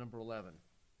agenda item number 11.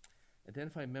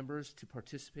 Identify members to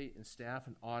participate in staff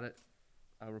and audit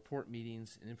report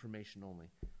meetings and information only.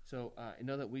 So I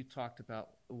know that we've talked about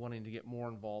wanting to get more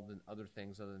involved in other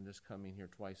things other than just coming here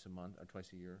twice a month or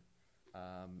twice a year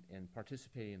and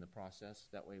participating in the process.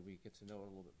 That way we get to know it a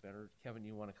little bit better. Kevin,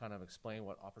 you want to kind of explain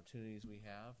what opportunities we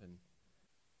have? And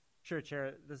Sure,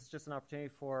 Chair. This is just an opportunity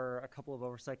for a couple of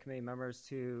Oversight Committee members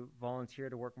to volunteer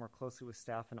to work more closely with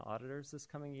staff and auditors this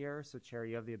coming year. So, Chair,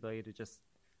 you have the ability to just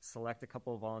select a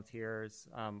couple of volunteers.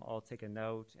 I'll take a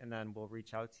note, and then we'll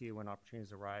reach out to you when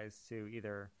opportunities arise to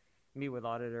either meet with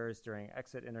auditors during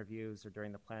exit interviews or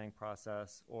during the planning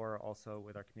process, or also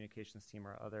with our communications team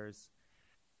or others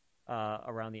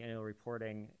around the annual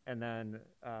reporting. And then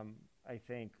I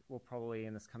think we'll probably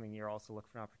in this coming year also look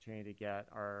for an opportunity to get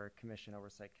our Commission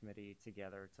Oversight Committee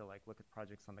together to look at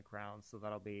projects on the ground. So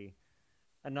that'll be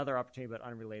another opportunity, but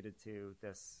unrelated to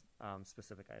this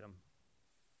specific item.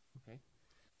 Okay.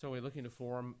 So are we looking to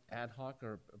form ad hoc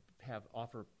or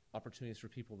offer opportunities for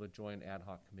people to join ad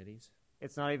hoc committees?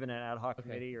 It's not even an ad hoc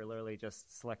committee. You're literally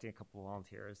just selecting a couple of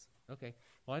volunteers. Okay.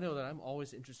 Well, I know that I'm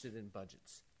always interested in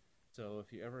budgets. So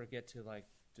if you ever get to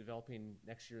developing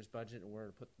next year's budget and where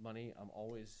to put the money, I'm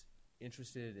always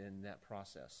interested in that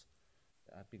process.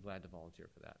 I'd be glad to volunteer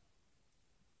for that.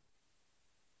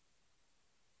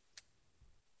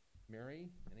 Mary,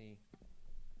 any?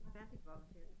 I'm happy to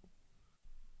volunteer.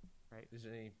 Right. Is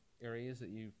there any areas that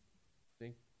you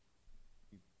think?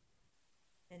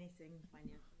 Anything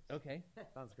financial. Okay.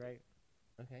 Sounds great.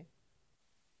 Okay.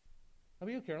 How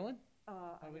about you, Carolyn?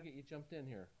 How do we I- get you jumped in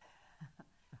here?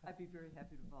 I'd be very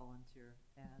happy to volunteer,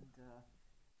 and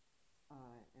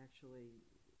actually,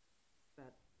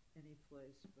 at any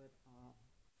place, but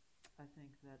I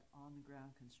think that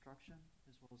on-the-ground construction,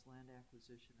 as well as land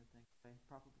acquisition, are things I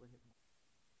probably hit more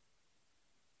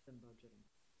than budgeting.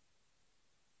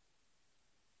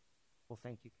 Well,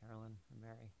 thank you, Carolyn and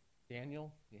Mary.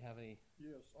 Daniel, you have any?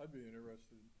 Yes, I'd be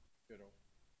interested,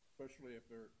 especially if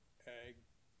they're ag,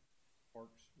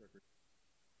 parks, recreation.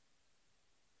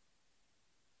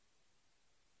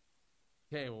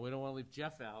 Okay, well, we don't want to leave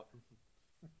Jeff out.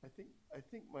 I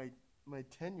think my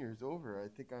tenure's over. I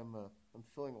think I'm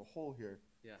filling a hole here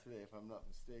today, if I'm not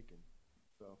mistaken.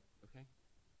 So Okay.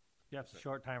 Jeff's a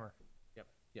short timer. Yep.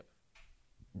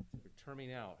 You're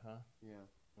terming out, huh? yeah.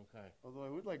 Okay. Although I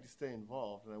would like to stay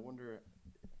involved, and I wonder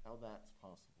how that's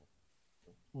possible.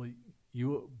 Well,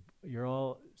 you're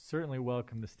all certainly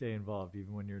welcome to stay involved,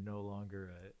 even when you're no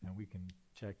longer, and we can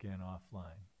check in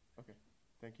offline. Okay,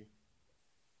 thank you.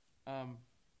 And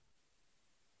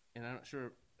I'm not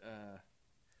sure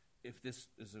if this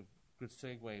is a good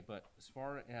segue, but as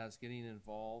far as getting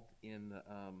involved in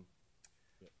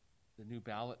the new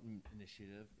ballot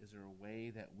initiative, is there a way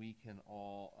that we can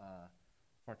all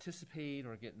participate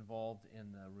or get involved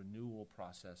in the renewal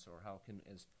process, or how can,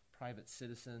 as private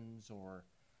citizens, or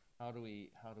how do we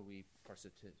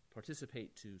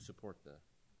participate to support the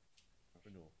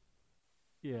renewal?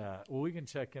 Yeah, well, we can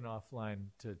check in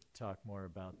offline to talk more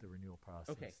about the renewal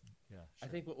process. Okay. Yeah, I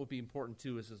think what would be important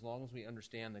too is as long as we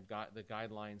understand the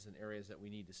guidelines and areas that we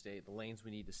need to stay, the lanes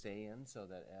we need to stay in, so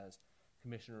that as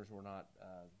commissioners were not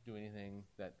doing anything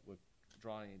that would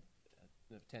draw any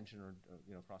attention or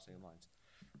cross any lines.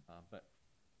 But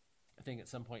I think at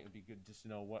some point it would be good just to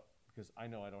know what, because I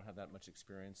know I don't have that much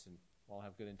experience, and while I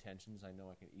have good intentions, I know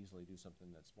I can easily do something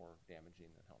that's more damaging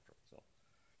than helpful. So,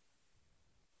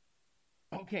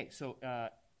 okay, so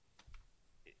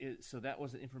so that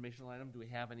was an informational item. Do we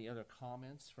have any other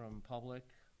comments from public?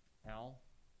 Al?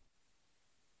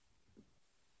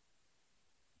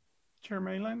 Chair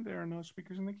Malin, there are no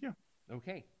speakers in the queue.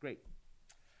 Okay, great.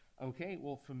 Okay,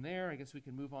 well, from there, I guess we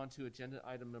can move on to agenda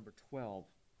item number 12,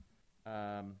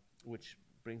 which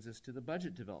brings us to the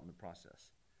budget development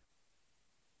process.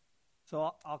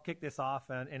 So I'll kick this off,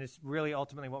 and it's really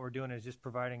ultimately what we're doing is just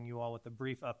providing you all with a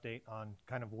brief update on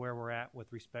kind of where we're at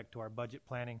with respect to our budget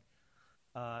planning.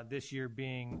 This year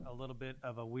being a little bit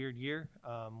of a weird year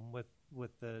with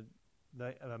the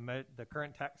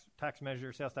current tax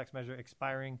measure, sales tax measure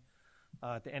expiring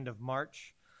at the end of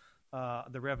March.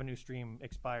 The revenue stream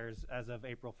expires as of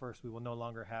April 1st. We will no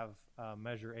longer have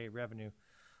Measure A revenue.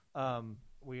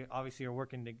 We obviously are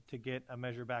working to get a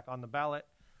measure back on the ballot.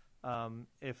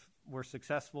 If we're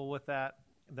successful with that,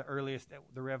 the earliest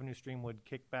the revenue stream would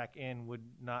kick back in would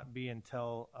not be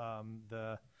until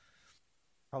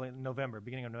probably November,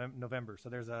 beginning of November. So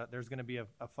there's going to be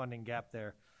a funding gap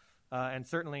there. And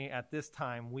certainly at this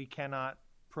time, we cannot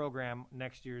program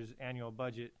next year's annual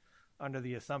budget under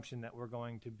the assumption that we're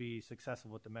going to be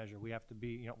successful with the measure. We have to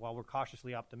be, while we're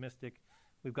cautiously optimistic,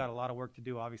 we've got a lot of work to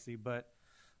do, obviously, but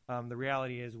the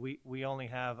reality is we only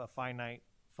have a finite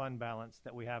fund balance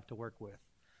that we have to work with.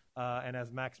 And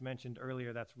as Max mentioned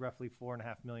earlier, that's roughly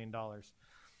 $4.5 million.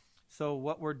 So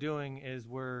what we're doing is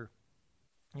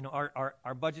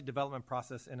our budget development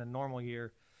process in a normal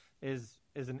year is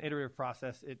an iterative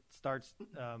process. It starts,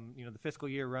 the fiscal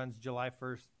year runs July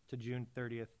 1st to June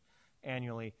 30th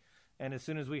annually. And as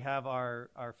soon as we have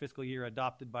our fiscal year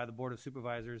adopted by the Board of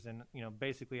Supervisors, and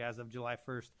basically as of July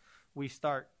 1st, we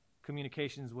start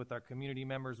communications with our community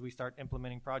members. We start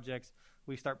implementing projects.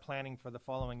 We start planning for the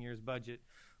following year's budget.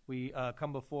 We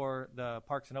come before the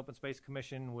Parks and Open Space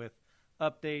Commission with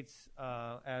updates.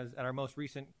 As at our most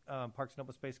recent Parks and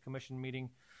Open Space Commission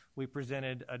meeting, we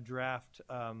presented a draft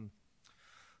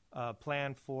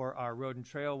plan for our road and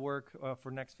trail work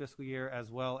for next fiscal year,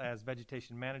 as well as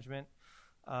vegetation management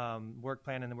work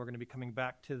plan, and then we're going to be coming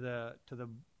back to the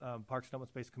Parks and Open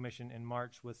Space Commission in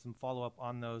March with some follow-up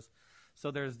on those. So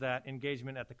there's that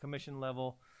engagement at the commission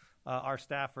level. Our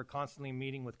staff are constantly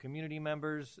meeting with community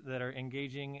members that are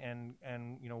engaging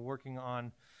and working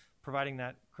on providing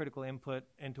that critical input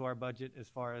into our budget as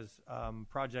far as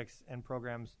projects and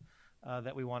programs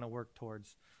that we want to work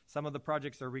towards. Some of the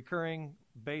projects are recurring,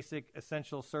 basic,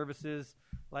 essential services,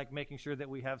 like making sure that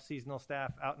we have seasonal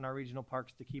staff out in our regional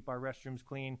parks to keep our restrooms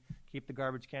clean, keep the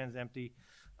garbage cans empty.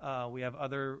 We have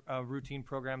other routine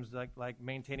programs like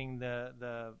maintaining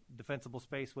the defensible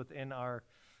space within our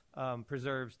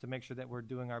preserves to make sure that we're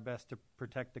doing our best to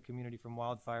protect the community from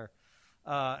wildfire,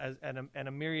 and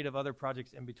a myriad of other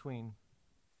projects in between.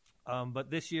 But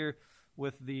this year,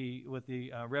 with the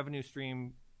revenue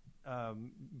stream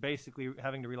basically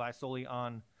having to rely solely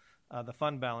on the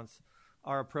fund balance,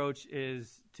 our approach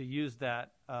is to use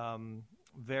that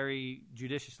very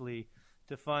judiciously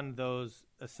to fund those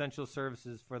essential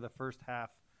services for the first half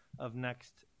of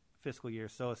next fiscal year.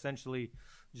 So essentially,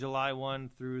 July 1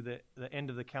 through the end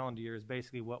of the calendar year is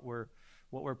basically what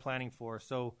we're planning for.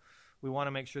 So we want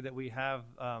to make sure that we have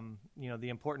the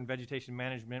important vegetation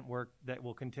management work that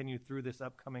will continue through this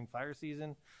upcoming fire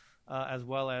season, as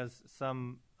well as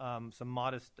some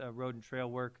modest road and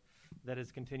trail work that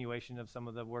is continuation of some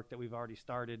of the work that we've already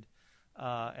started.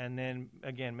 And then,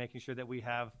 again, making sure that we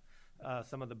have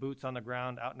some of the boots on the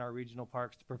ground out in our regional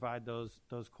parks to provide those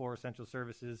core essential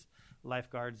services,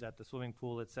 lifeguards at the swimming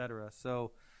pool, et cetera.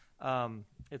 So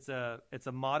it's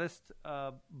a modest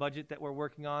budget that we're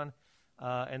working on.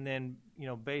 And then,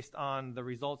 based on the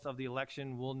results of the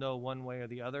election, we'll know one way or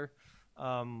the other.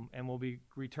 And we'll be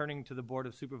returning to the Board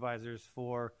of Supervisors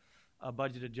for a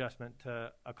budget adjustment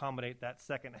to accommodate that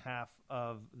second half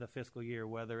of the fiscal year,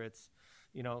 whether it's,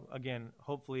 again,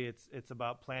 hopefully it's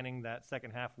about planning that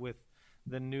second half with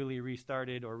the newly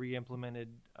restarted or re-implemented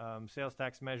sales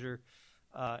tax measure,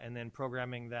 and then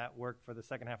programming that work for the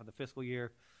second half of the fiscal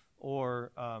year.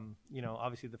 Or,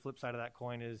 obviously the flip side of that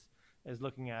coin is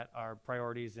looking at our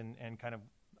priorities and kind of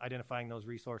identifying those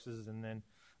resources and then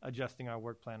adjusting our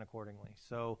work plan accordingly.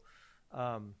 So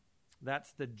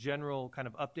that's the general kind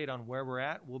of update on where we're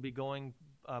at. We'll be going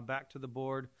back to the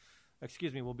board.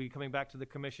 We'll be coming back to the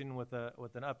commission with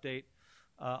an update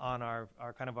on our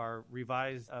kind of our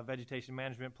revised vegetation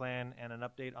management plan and an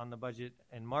update on the budget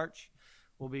in March.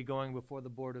 We'll be going before the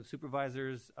Board of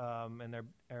Supervisors in their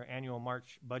annual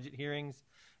March budget hearings,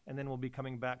 and then we'll be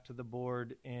coming back to the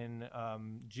board in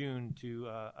June to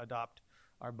adopt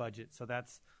our budget. So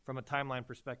that's, from a timeline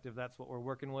perspective, that's what we're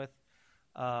working with.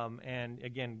 And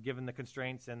again, given the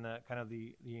constraints and the kind of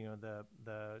the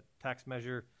tax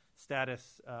measure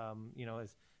status,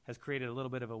 has created a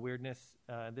little bit of a weirdness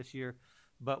this year,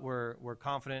 but we're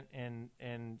confident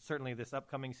in certainly this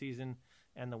upcoming season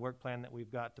and the work plan that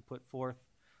we've got to put forth.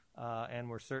 And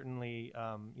we're certainly,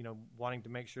 wanting to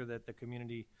make sure that the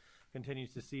community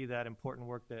continues to see that important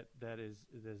work that is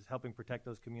helping protect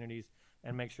those communities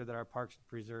and make sure that our parks and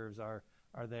preserves are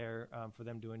there for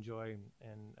them to enjoy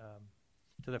and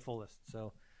to their fullest.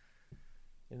 So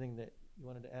anything that you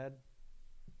wanted to add?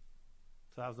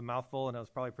 So that was a mouthful, and that was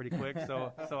probably pretty quick.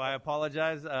 So I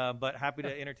apologize, but happy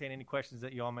to entertain any questions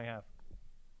that you all may have.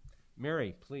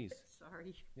 Mary, please.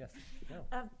 Sorry. Yes. No.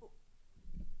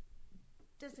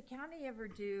 Does the county ever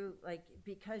do, like,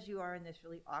 because you are in this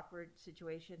really awkward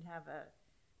situation, have a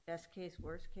best case,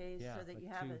 worst case, Yeah, so that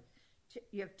like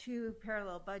you have two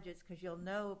parallel budgets, because you'll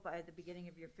know by the beginning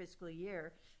of your fiscal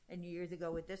year, and you either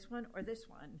go with this one or this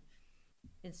one,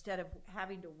 instead of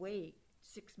having to wait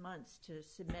 6 months to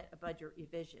submit a budget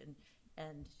revision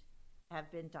and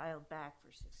have been dialed back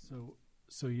for 6 months.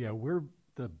 So yeah,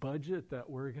 the budget that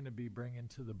we're going to be bringing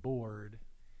to the board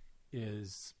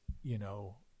is,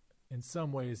 in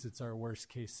some ways it's our worst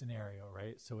case scenario,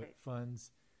 right? So Right.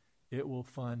 it will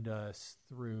fund us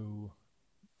through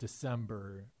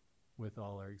December with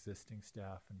all our existing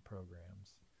staff and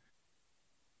programs.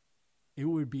 It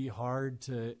would be hard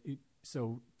to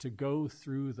go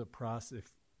through the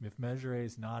process. If Measure A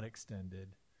is not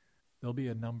extended, there'll be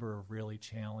a number of really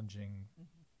challenging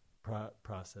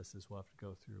processes we'll have to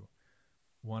go through.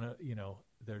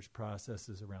 There's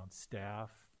processes around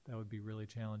staff that would be really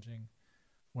challenging.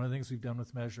 One of the things we've done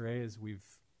with Measure A is we've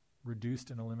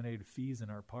reduced and eliminated fees in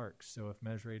our parks. So if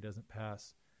Measure A doesn't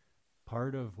pass,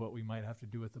 part of what we might have to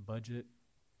do with the budget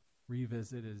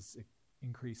revisit is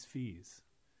increase fees.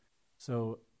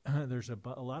 So there's a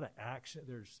lot of action.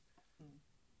 There's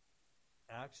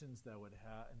actions that would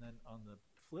have, and then on the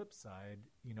flip side,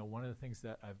 one of the things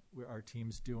that our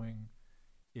team's doing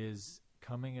is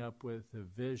coming up with a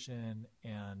vision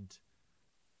and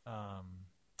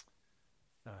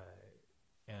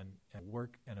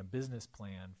work and a business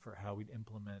plan for how we'd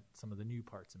implement some of the new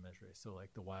parts of Measure A. So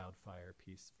like the wildfire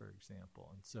piece, for example.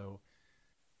 And so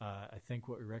I think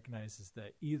what we recognize is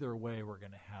that either way, we're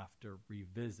going to have to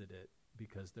revisit it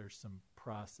because there's some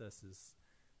processes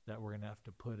that we're going to have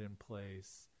to put in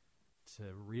place to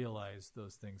realize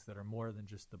those things that are more than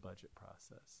just the budget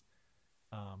process.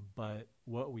 But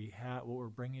what we're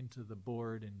bringing to the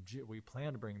board we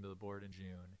plan to bring to the board in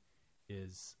June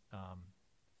is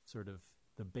sort of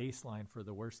the baseline for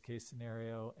the worst case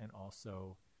scenario and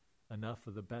also enough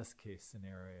of the best case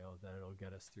scenario that it'll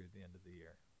get us through the end of the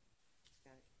year.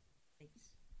 Got it. Thanks.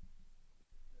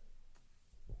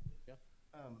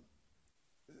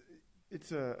 It's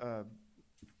the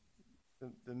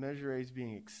Measure A is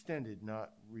being extended,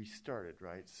 not restarted,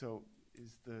 right? So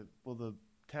will the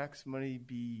tax money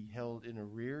be held in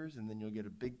arrears and then you'll get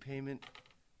a big payment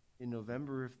in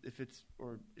November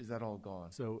or is that all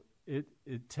gone? So it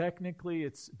technically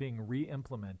it's being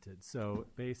re-implemented. So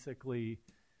basically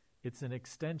it's an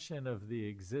extension of the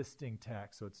existing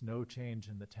tax. So it's no change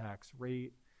in the tax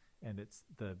rate, and it's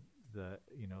the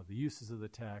uses of the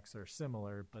tax are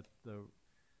similar, but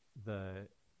the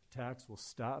tax will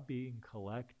stop being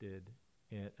collected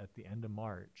at the end of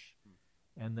March,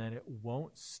 and then it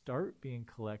won't start being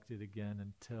collected again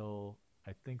until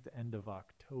I think the end of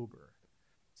October.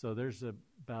 So there's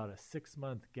about a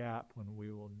 6-month gap when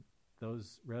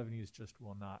those revenues just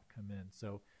will not come in.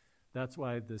 So that's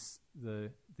why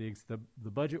the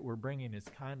budget we're bringing is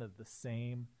kind of the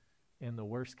same in the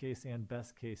worst case and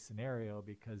best case scenario,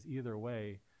 because either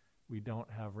way, we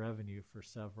don't have revenue for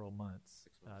several months,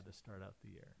 to start out the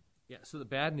year. Yeah, so the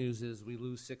bad news is we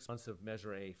lose 6 months of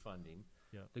Measure A funding.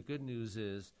 Yeah. The good news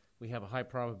is we have a high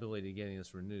probability of getting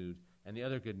this renewed. And the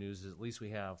other good news is at least we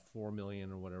have $4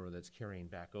 million or whatever that's carrying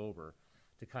back over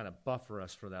to kind of buffer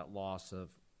us for that loss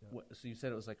of, so you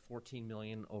said it was like $14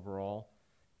 million overall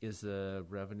is the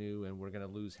revenue, and we're going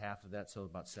to lose half of that, so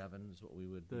about 7 is what we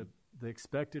would be. The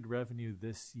expected revenue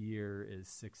this year is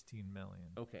 $16 million.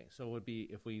 Okay, so it would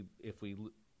be if we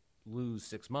lose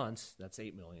 6 months, that's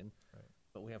 $8 million. Right.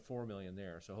 But we have $4 million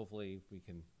there, so hopefully we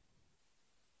can,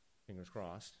 fingers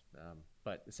crossed.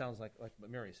 But it sounds like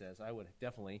what Mary says, I would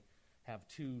definitely have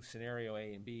 2 scenario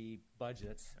A and B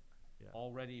budgets Yeah.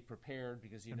 already prepared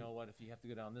because you And- know what, if you have to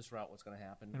go down this route, what's going to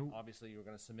happen? And- Obviously, you're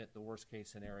going to submit the worst case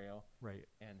scenario Right.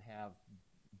 and have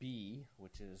B,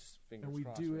 which is fingers And we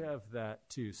crossed. do right? have that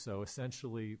too. So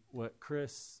essentially, what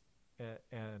Chris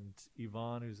and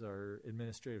Yvonne, who's our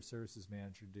administrative services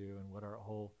manager, do, and what our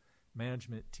whole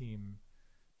management team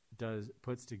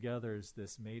puts together is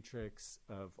this matrix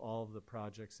of all of the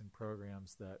projects and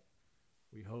programs that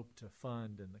we hope to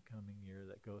fund in the coming year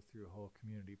that go through a whole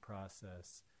community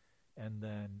process, and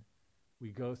then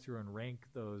we go through and rank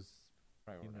those,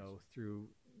 Prioritize. through,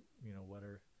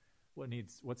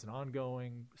 what's an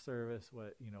ongoing service,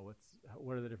 what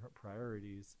are the different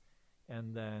priorities,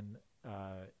 and then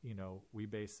we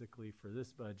basically for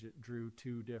this budget drew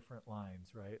 2 different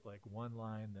lines, right? Like one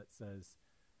line that says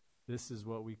this is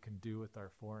what we can do with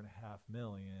our $4.5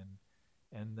 million,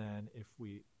 and then if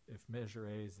Measure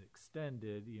A is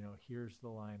extended, here's the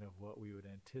line of what we would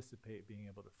anticipate being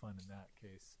able to fund in that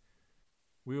case.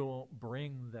 We won't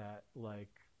bring that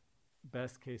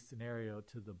best case scenario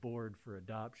to the board for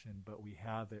adoption, but we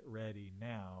have it ready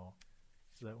now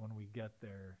so that when we get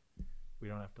there, we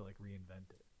don't have to reinvent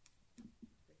it.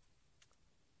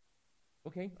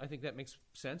 Okay, I think that makes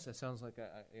sense. That sounds like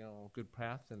a good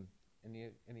path. And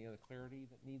any other clarity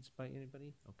that needs by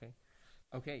anybody?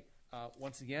 Okay.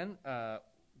 Once again,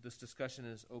 this discussion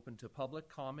is open to public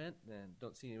comment, and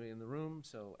don't see anybody in the room.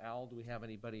 So, Al, do we have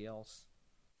anybody else?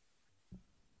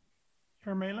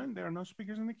 Chair Malin, there are no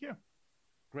speakers in the queue.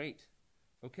 Great.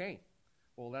 Okay.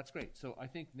 Well, that's great. So I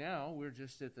think now we're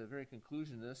just at the very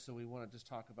conclusion of this. So we want to just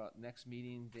talk about next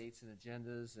meeting dates and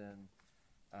agendas,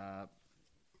 and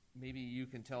maybe you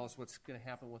can tell us what's going to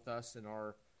happen with us and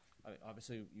our.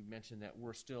 Obviously, you mentioned that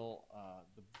we're still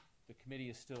the committee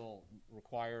is still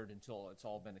required until it's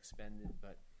all been expended.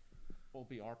 But what will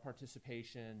be our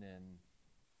participation, and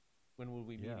when will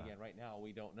we meet again? Right now,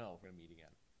 we don't know if we're going to meet again.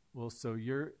 Well, so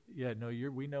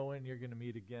we know when you're going to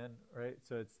meet again, right?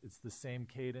 So it's the same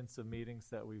cadence of meetings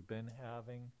that we've been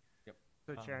having. Yep.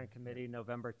 So chair and committee,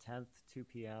 November 10th, 2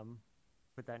 p.m.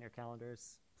 Put that in your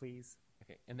calendars, please.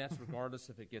 Okay, and that's regardless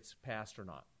if it gets passed or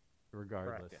not.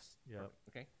 Regardless. Correct. Yes. Yep. Perfect.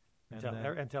 Okay.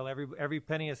 Until every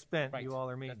penny is spent, Right. you all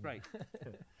are meeting. That's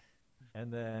right.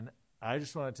 And then I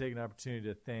just want to take an opportunity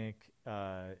to thank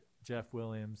Jeff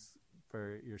Williams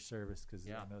for your service, because I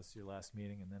know it's your last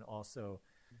meeting, and then also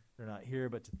they're not here,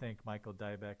 but to thank Michael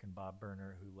Dybeck and Bob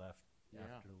Berner, who left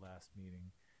after the last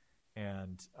meeting,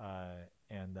 and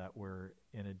that we're,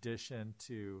 in addition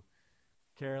to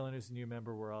Carolyn, who's a new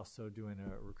member, we're also doing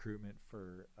a recruitment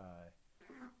for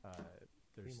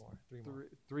there's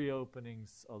three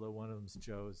openings, although one of them's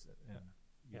Joe's, and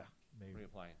maybe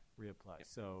reapply. Yep.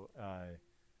 So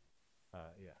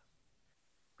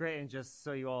Great, and just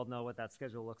so you all know what that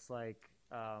schedule looks like,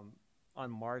 on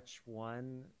March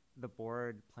 1, the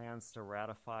board plans to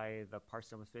ratify the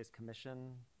Parks and Open Space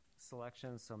Commission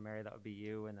selection. So Mary, that would be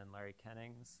you, and then Larry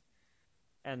Kennings.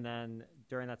 And then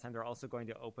during that time, they're also going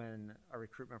to open a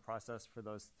recruitment process for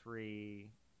those 3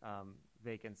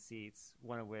 vacant seats,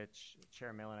 one of which,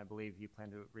 Chair Malin, I believe you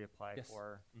plan to reapply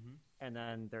for. Mm-hmm. And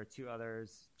then there are 2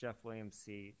 others, Jeff Williams'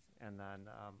 seat, and then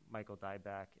Michael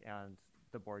Dybeck, and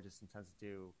the board just intends to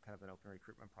do kind of an open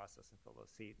recruitment process and fill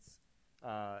those seats.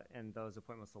 And those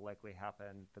appointments will likely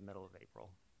happen the middle of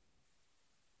April.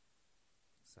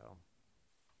 So.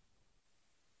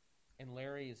 And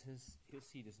Larry, is his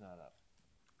seat is not up.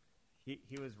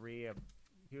 He was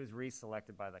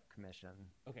reselected by the commission.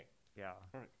 Okay. Yeah.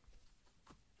 All right.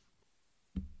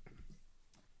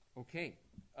 Okay.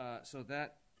 So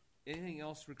that. Anything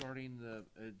else regarding the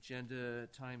agenda,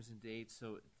 times, and dates?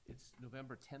 So it's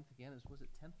November 10th again. Was it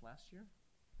 10th last year?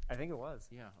 I think it was.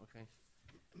 Yeah. Okay.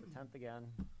 The 10th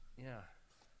again. Yeah.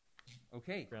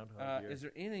 Okay. Groundhog Year. Is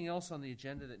there anything else on the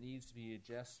agenda that needs to be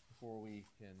adjusted before we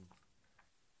can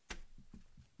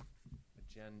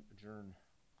adjourn?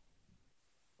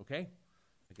 Okay.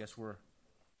 I guess we're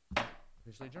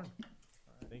officially adjourned.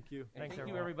 thank you. And thank you,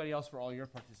 everyone. everybody else, for all your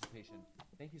participation.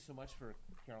 Thank you so much, for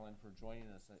Carolyn, for joining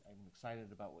us. I'm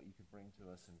excited about what you could bring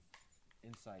to us and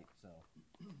insight. So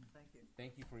Thank you.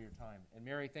 thank you for your time. And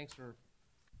Mary, thanks for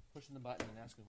pushing the button and asking